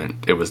this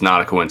moment. It was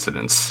not a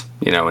coincidence,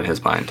 in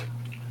his mind.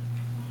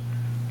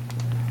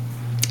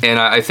 And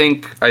I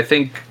think,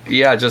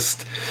 yeah,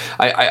 just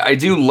I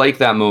do like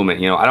that moment.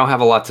 I don't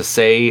have a lot to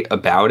say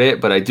about it,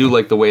 but I do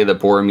like the way that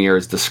Boromir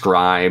is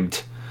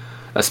described,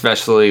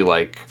 especially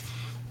like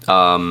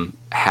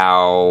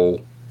how,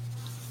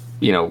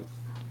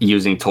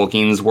 using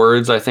Tolkien's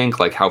words, I think,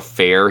 like how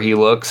fair he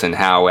looks and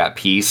how at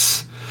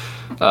peace.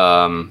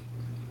 And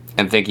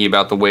thinking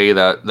about the way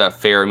that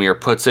Faramir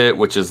puts it,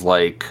 which is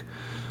like,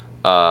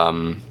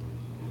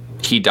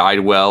 he died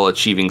well,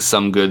 achieving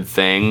some good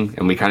thing.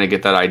 And we kind of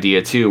get that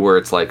idea too, where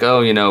it's like,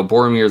 oh,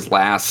 Boromir's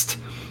last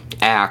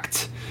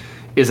act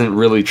isn't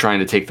really trying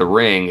to take the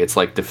ring. It's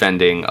like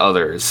defending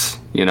others,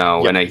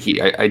 Yep. And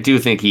I do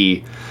think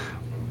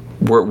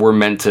we're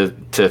meant to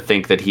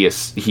think that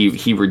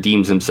he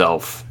redeems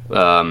himself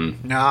in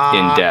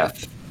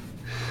death.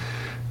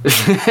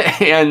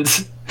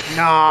 and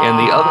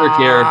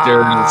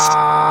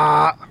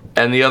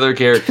the other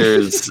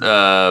characters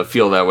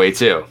feel that way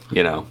too,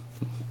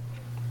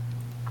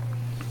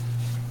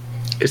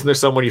 Isn't there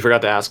someone you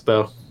forgot to ask,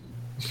 though?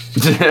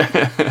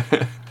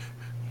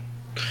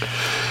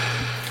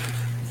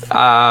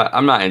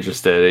 I'm not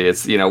interested.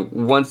 It's,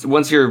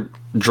 once you're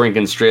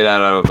drinking straight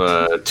out of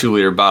a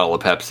 2-liter bottle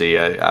of Pepsi,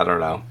 I don't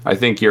know. I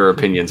think your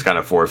opinion's kind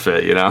of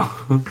forfeit,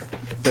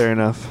 Fair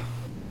enough.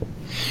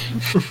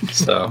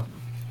 So,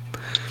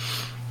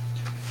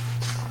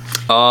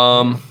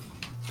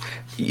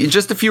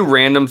 just a few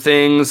random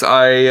things. When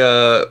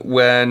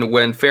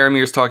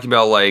Faramir's talking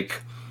about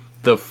like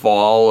the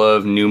fall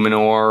of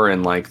Numenor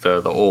and like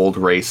the old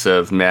race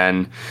of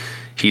men,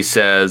 he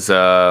says,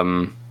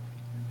 it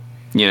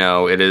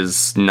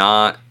is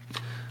not.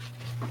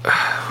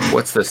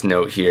 What's this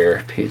note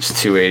here? Page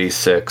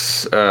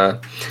 286.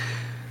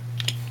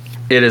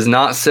 It is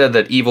not said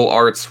that evil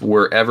arts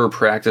were ever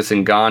practiced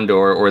in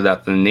Gondor, or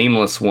that the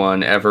Nameless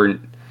One ever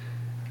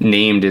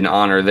named in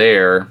honor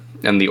there,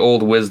 and the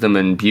old wisdom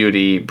and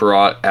beauty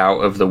brought out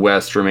of the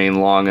west remain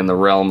long in the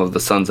realm of the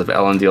sons of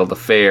Elendil the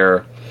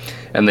Fair,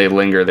 and they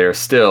linger there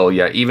still.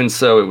 Yet even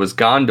so, it was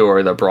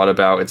Gondor that brought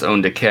about its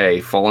own decay,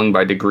 falling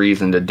by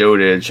degrees into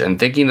dotage, and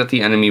thinking that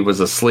the enemy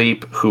was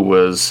asleep, who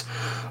was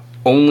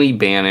only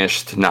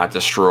banished, not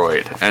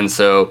destroyed. And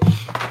so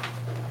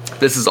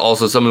this is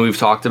also something we've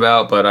talked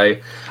about, but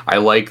I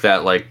like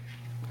that, like,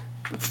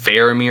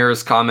 Faramir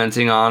is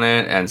commenting on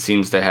it and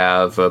seems to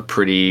have a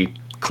pretty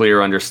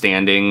clear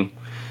understanding.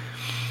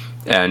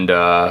 And,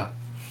 I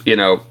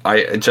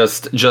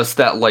just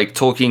that, like,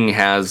 Tolkien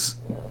has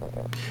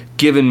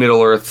given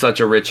Middle-earth such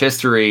a rich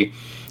history,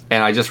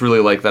 and I just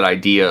really like that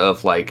idea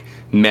of, like,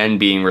 men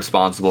being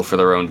responsible for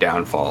their own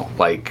downfall.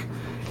 Like,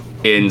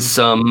 in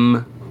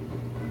some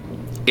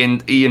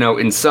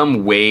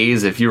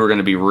ways, if you were going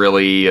to be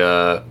really,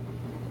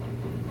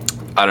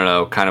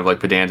 kind of like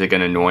pedantic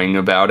and annoying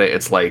about it,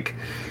 it's like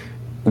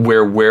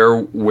where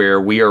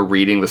we are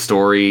reading the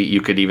story,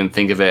 you could even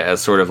think of it as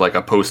sort of like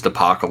a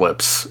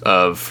post-apocalypse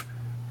of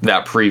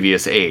that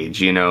previous age.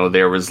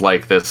 There was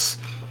like this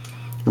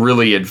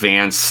really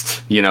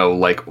advanced,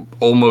 like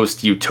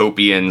almost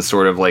utopian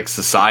sort of like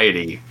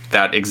society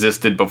that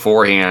existed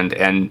beforehand,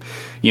 and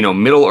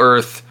Middle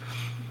Earth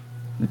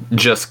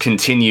just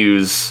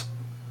continues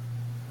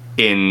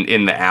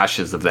in the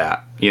ashes of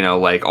that.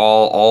 Like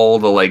all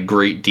the like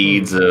great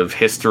deeds of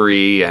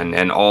history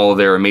and all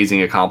their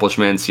amazing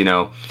accomplishments,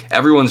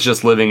 everyone's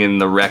just living in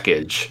the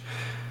wreckage.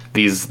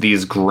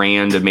 These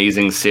grand,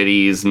 amazing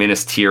cities,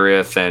 Minas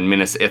Tirith and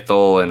Minas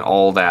Ithil and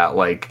all that,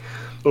 like,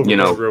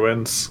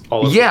 ruins.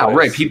 All over yeah, the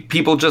place. right.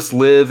 People just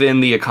live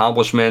in the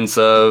accomplishments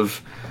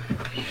of,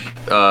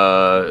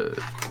 their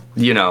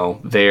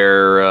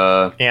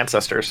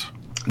ancestors.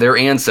 Their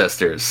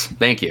ancestors.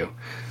 Thank you.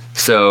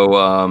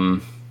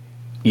 So,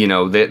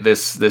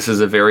 this is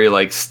a very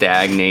like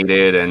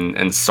stagnated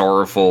and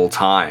sorrowful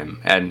time,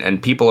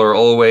 and people are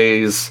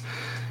always,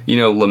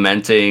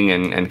 lamenting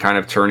and kind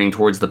of turning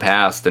towards the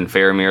past. And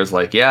Faramir's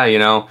like,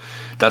 yeah,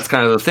 that's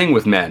kind of the thing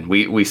with men.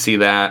 We see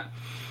that,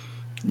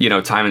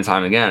 time and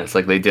time again. It's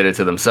like they did it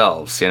to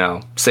themselves.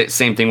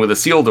 Same thing with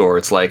Isildur.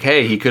 It's like,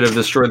 hey, he could have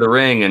destroyed the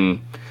ring and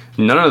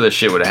none of this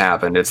shit would have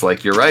happened. It's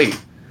like, you're right,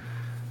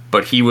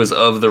 but he was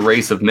of the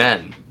race of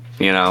men.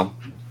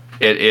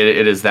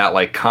 It is that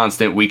like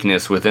constant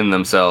weakness within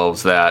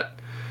themselves that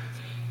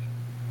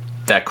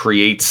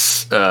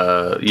creates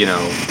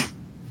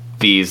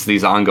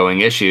these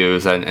ongoing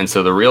issues, and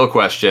so the real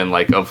question,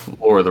 like, of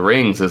Lord of the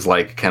Rings is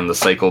like, can the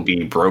cycle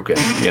be broken?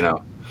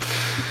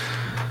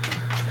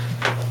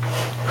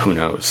 Who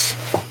knows?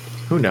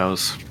 Who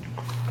knows?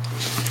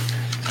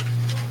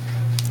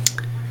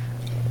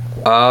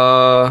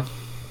 I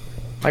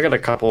got a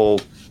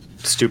couple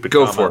stupid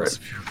go comments.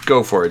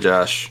 Go for it,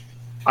 Josh.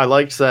 I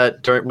liked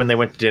that when they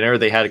went to dinner,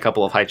 they had a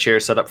couple of high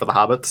chairs set up for the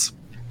hobbits.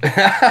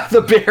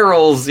 The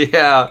barrels,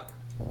 yeah.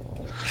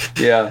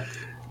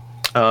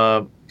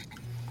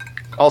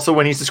 Also,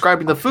 when he's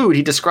describing the food,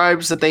 he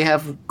describes that they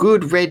have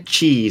good red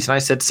cheese. And I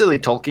said, silly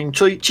Tolkien,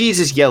 cheese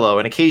is yellow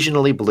and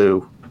occasionally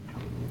blue.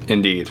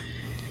 Indeed.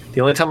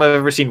 The only time I've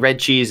ever seen red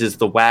cheese is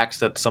the wax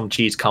that some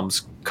cheese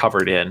comes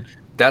covered in.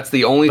 That's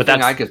the only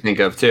thing I could think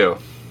of, too.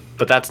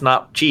 But that's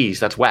not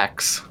cheese, that's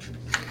wax.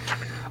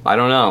 I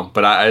don't know,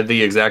 but I had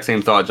the exact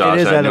same thought, Josh.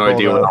 It is I had no edible,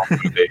 idea though. what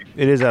it would be.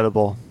 It is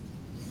edible,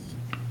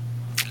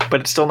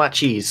 But it's still not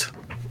cheese.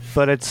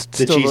 but it's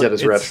The still, cheese that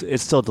is red.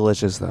 It's still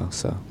delicious though,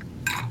 so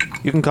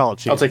you can call it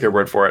cheese. I'll take your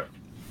word for it.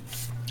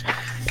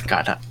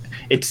 God,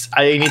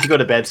 I need to go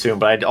to bed soon,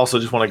 but I also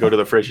just want to go to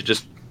the fridge and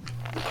just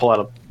pull out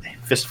a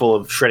fistful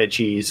of shredded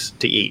cheese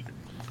to eat.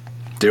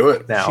 Do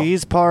it. Now.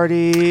 Cheese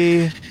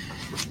party.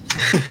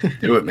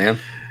 Do it, man.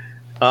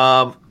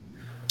 The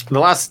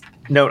last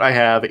note I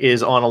have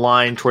is on a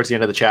line towards the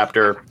end of the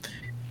chapter,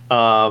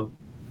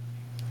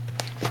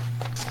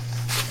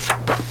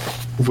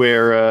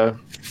 where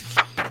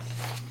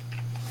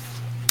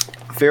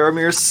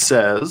Faramir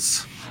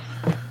says,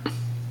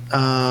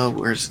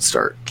 where does it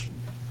start?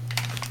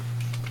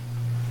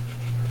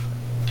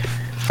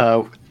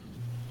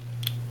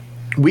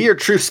 We are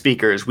truth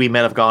speakers, we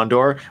men of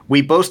Gondor.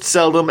 We boast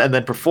seldom and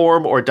then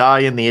perform or die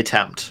in the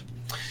attempt.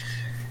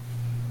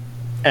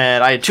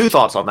 And I had two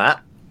thoughts on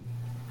that.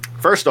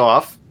 First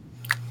off,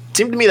 it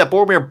seemed to me that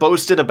Boromir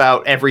boasted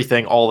about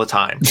everything all the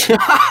time.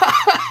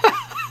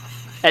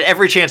 At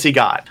every chance he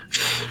got.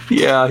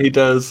 Yeah, he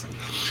does.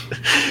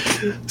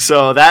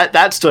 So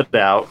that stood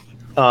out.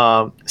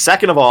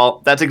 Second of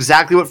all, that's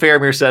exactly what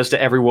Faramir says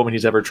to every woman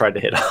he's ever tried to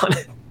hit on.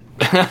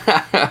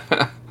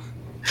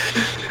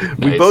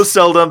 We both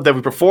seldom, then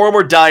we perform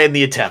or die in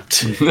the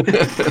attempt.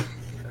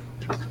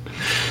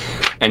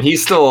 And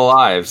he's still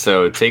alive,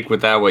 so take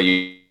with that what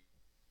you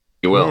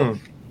will.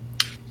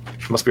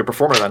 Must be a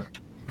performer then.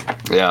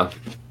 Yeah.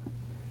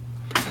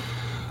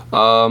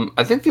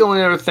 I think the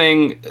only other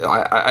thing,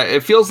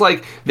 it feels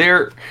like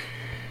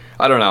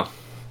I don't know.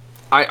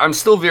 I'm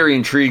still very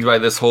intrigued by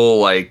this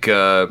whole, like,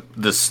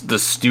 the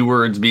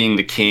stewards being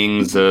the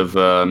kings of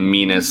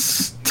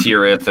Minas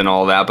Tirith and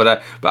all that,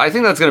 but I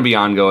think that's going to be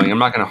ongoing. I'm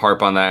not going to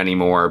harp on that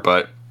anymore,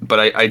 but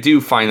I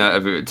do find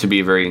that to be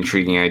a very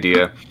intriguing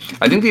idea.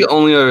 I think the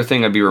only other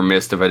thing I'd be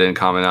remiss if I didn't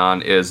comment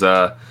on is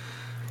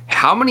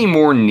how many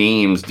more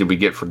names did we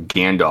get for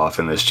Gandalf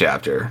in this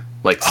chapter?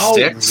 Like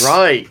 6?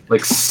 Right.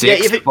 Like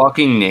 6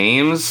 fucking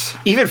names?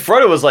 Even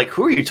Frodo was like,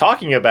 who are you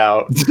talking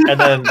about? And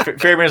then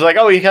Faramir's like,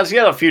 oh, he has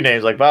a few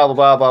names, like blah, blah,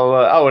 blah, blah,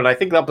 blah. Oh, and I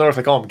think up north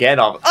they call him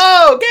Gandalf.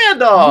 Oh,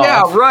 Gandalf!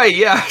 Yeah, right,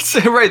 yeah.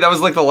 Right, that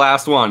was like the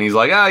last one. He's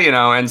like,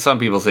 and some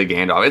people say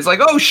Gandalf. It's like,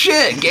 oh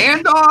shit,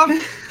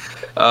 Gandalf?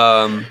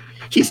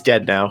 He's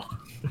dead now.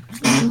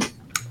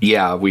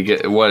 Yeah, we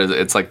get, what is it?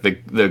 It's like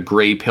the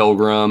Grey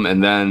Pilgrim,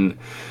 and then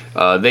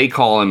they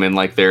call him in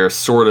like their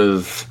sort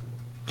of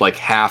like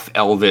half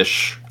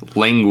elvish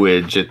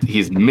language.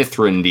 He's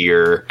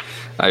Mithrandir,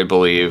 I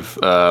believe.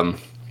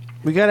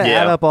 We gotta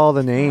add up all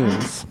the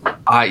names.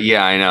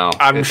 Yeah, I know.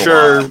 I'm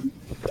sure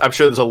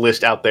there's a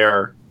list out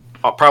there,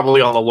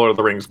 probably on the Lord of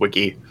the Rings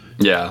wiki.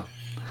 Yeah,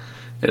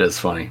 it is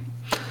funny.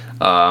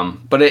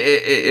 But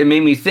it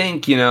made me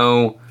think,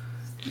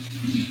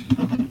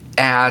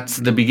 at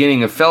the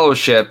beginning of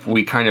Fellowship,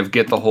 we kind of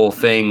get the whole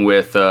thing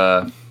with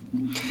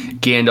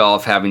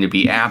Gandalf having to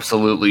be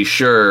absolutely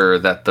sure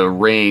that the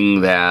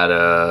ring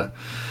that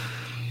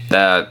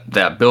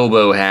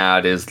Bilbo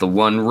had is the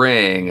one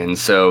ring, and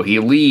so he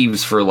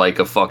leaves for like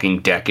a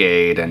fucking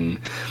decade, and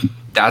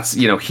that's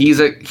he's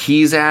at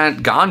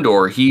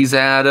Gondor, he's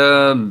at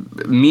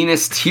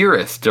Minas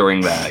Tirith during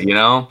that,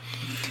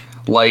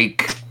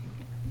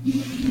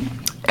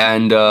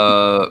 and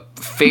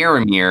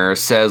Faramir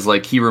says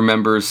like he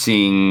remembers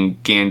seeing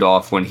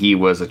Gandalf when he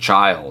was a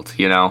child,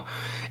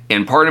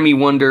 and part of me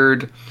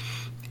wondered,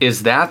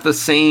 is that the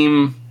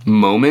same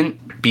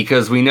moment?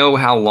 Because we know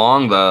how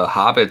long the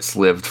hobbits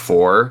lived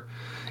for,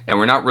 and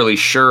we're not really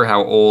sure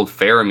how old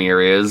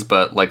Faramir is,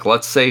 but like,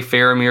 let's say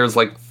Faramir is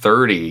like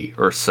 30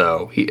 or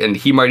so,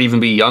 he might even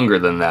be younger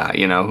than that,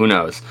 who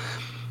knows?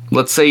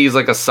 Let's say he's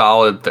like a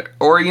solid,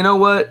 or you know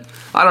what?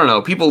 I don't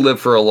know. People live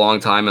for a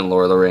long time in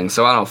Lord of the Rings,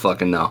 so I don't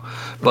fucking know.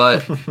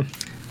 But,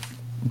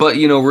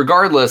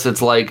 regardless,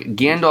 it's like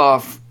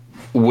Gandalf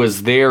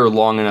was there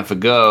long enough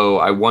ago.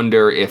 I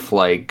wonder if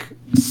like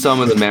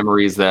some of the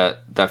memories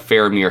that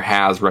Faramir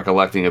has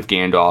recollecting of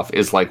Gandalf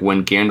is like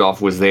when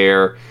Gandalf was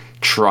there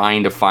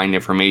trying to find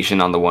information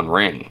on the One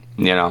Ring,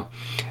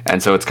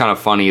 And so it's kind of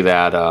funny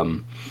that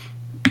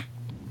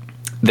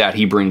that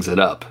he brings it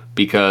up,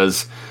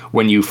 because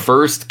when you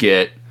first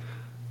get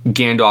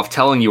Gandalf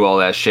telling you all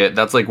that shit,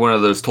 that's like one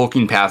of those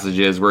Tolkien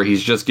passages where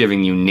he's just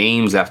giving you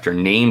names after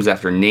names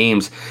after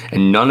names,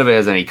 and none of it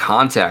has any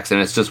context, and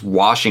it's just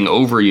washing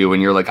over you,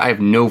 and you're like, I have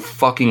no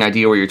fucking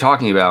idea what you're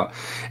talking about.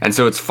 And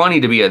so it's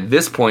funny to be at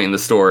this point in the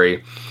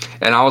story,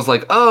 and I was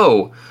like,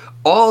 oh,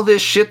 all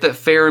this shit that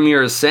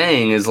Faramir is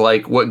saying is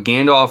like what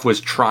Gandalf was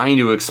trying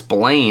to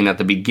explain at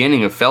the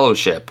beginning of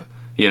Fellowship,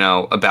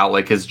 about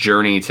like his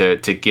journey to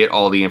get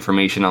all the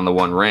information on the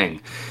One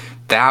Ring.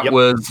 That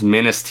was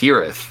Minas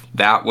Tirith.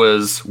 That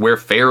was where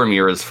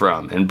Faramir is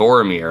from, and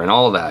Boromir, and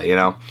all that,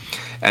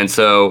 And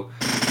so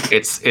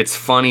it's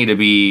funny to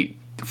be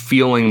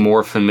feeling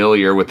more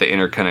familiar with the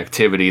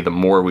interconnectivity the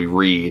more we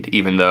read,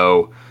 even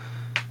though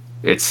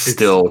it's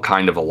still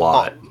kind of a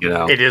lot,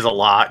 It is a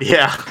lot,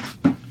 yeah.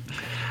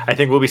 I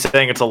think we'll be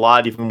saying it's a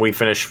lot even when we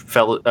finish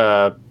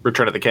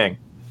Return of the King.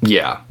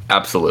 Yeah,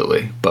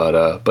 absolutely.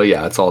 But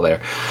yeah, it's all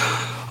there.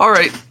 All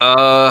right.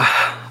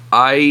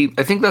 I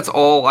think that's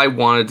all I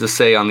wanted to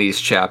say on these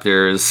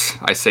chapters.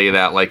 I say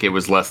that like it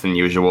was less than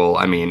usual.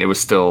 I mean, it was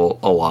still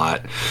a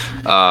lot.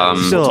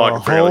 Still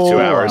talking for nearly 2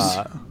 hours.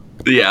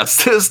 Yeah,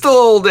 still a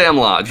whole damn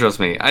lot. Trust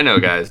me, I know,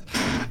 guys.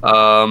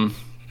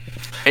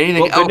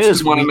 Anything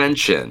else you want to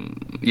mention?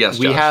 Yes,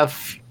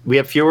 Josh. We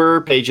have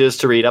fewer pages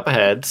to read up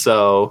ahead.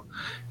 So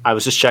I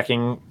was just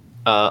checking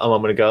a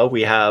moment ago.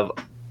 We have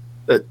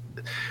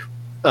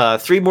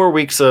 3 more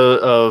weeks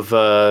of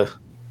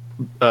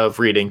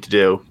reading to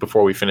do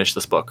before we finish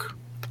this book,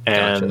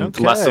 and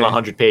less than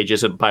 100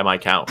 pages by my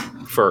count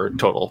for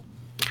total.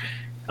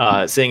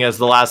 Seeing as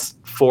the last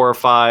 4 or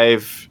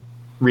 5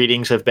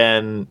 readings have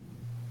been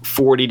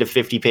 40 to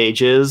 50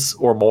 pages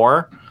or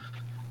more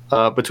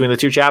between the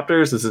 2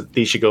 chapters,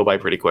 these should go by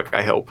pretty quick,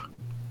 I hope.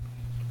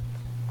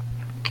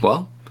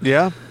 Well,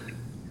 yeah,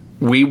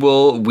 we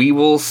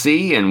will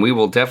see, and we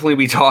will definitely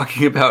be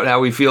talking about how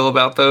we feel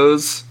about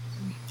those.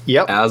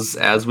 Yep.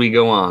 As we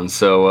go on.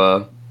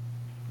 So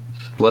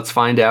let's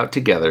find out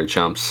together,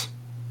 chumps.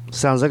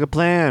 Sounds like a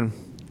plan.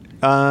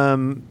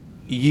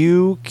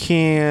 You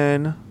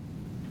can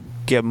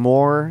get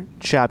more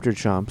Chapter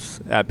Chumps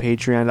at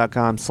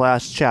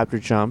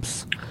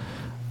patreon.com/chapterchumps.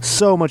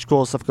 So much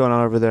cool stuff going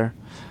on over there.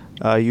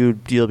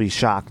 You'll be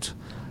shocked.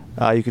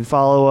 You can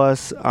follow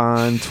us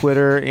on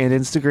Twitter and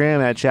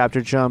Instagram at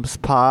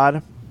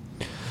ChapterChumpsPod.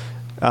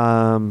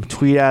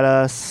 Tweet at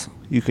us.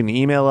 You can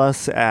email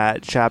us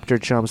at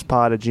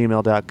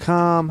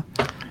chapterchumpspod@gmail.com.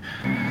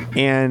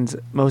 And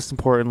most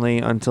importantly,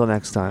 until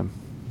next time.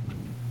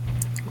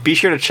 Be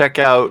sure to check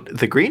out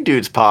the Green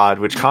Dudes pod,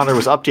 which Connor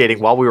was updating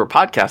while we were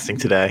podcasting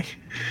today.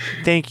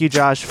 Thank you,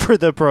 Josh, for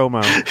the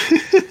promo.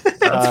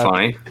 That's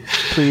fine.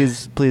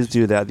 Please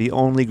do that. The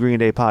only Green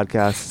Day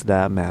podcast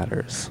that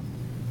matters.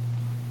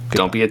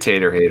 Don't be a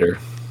tater hater.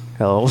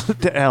 Hell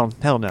no.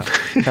 Hell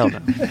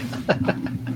no.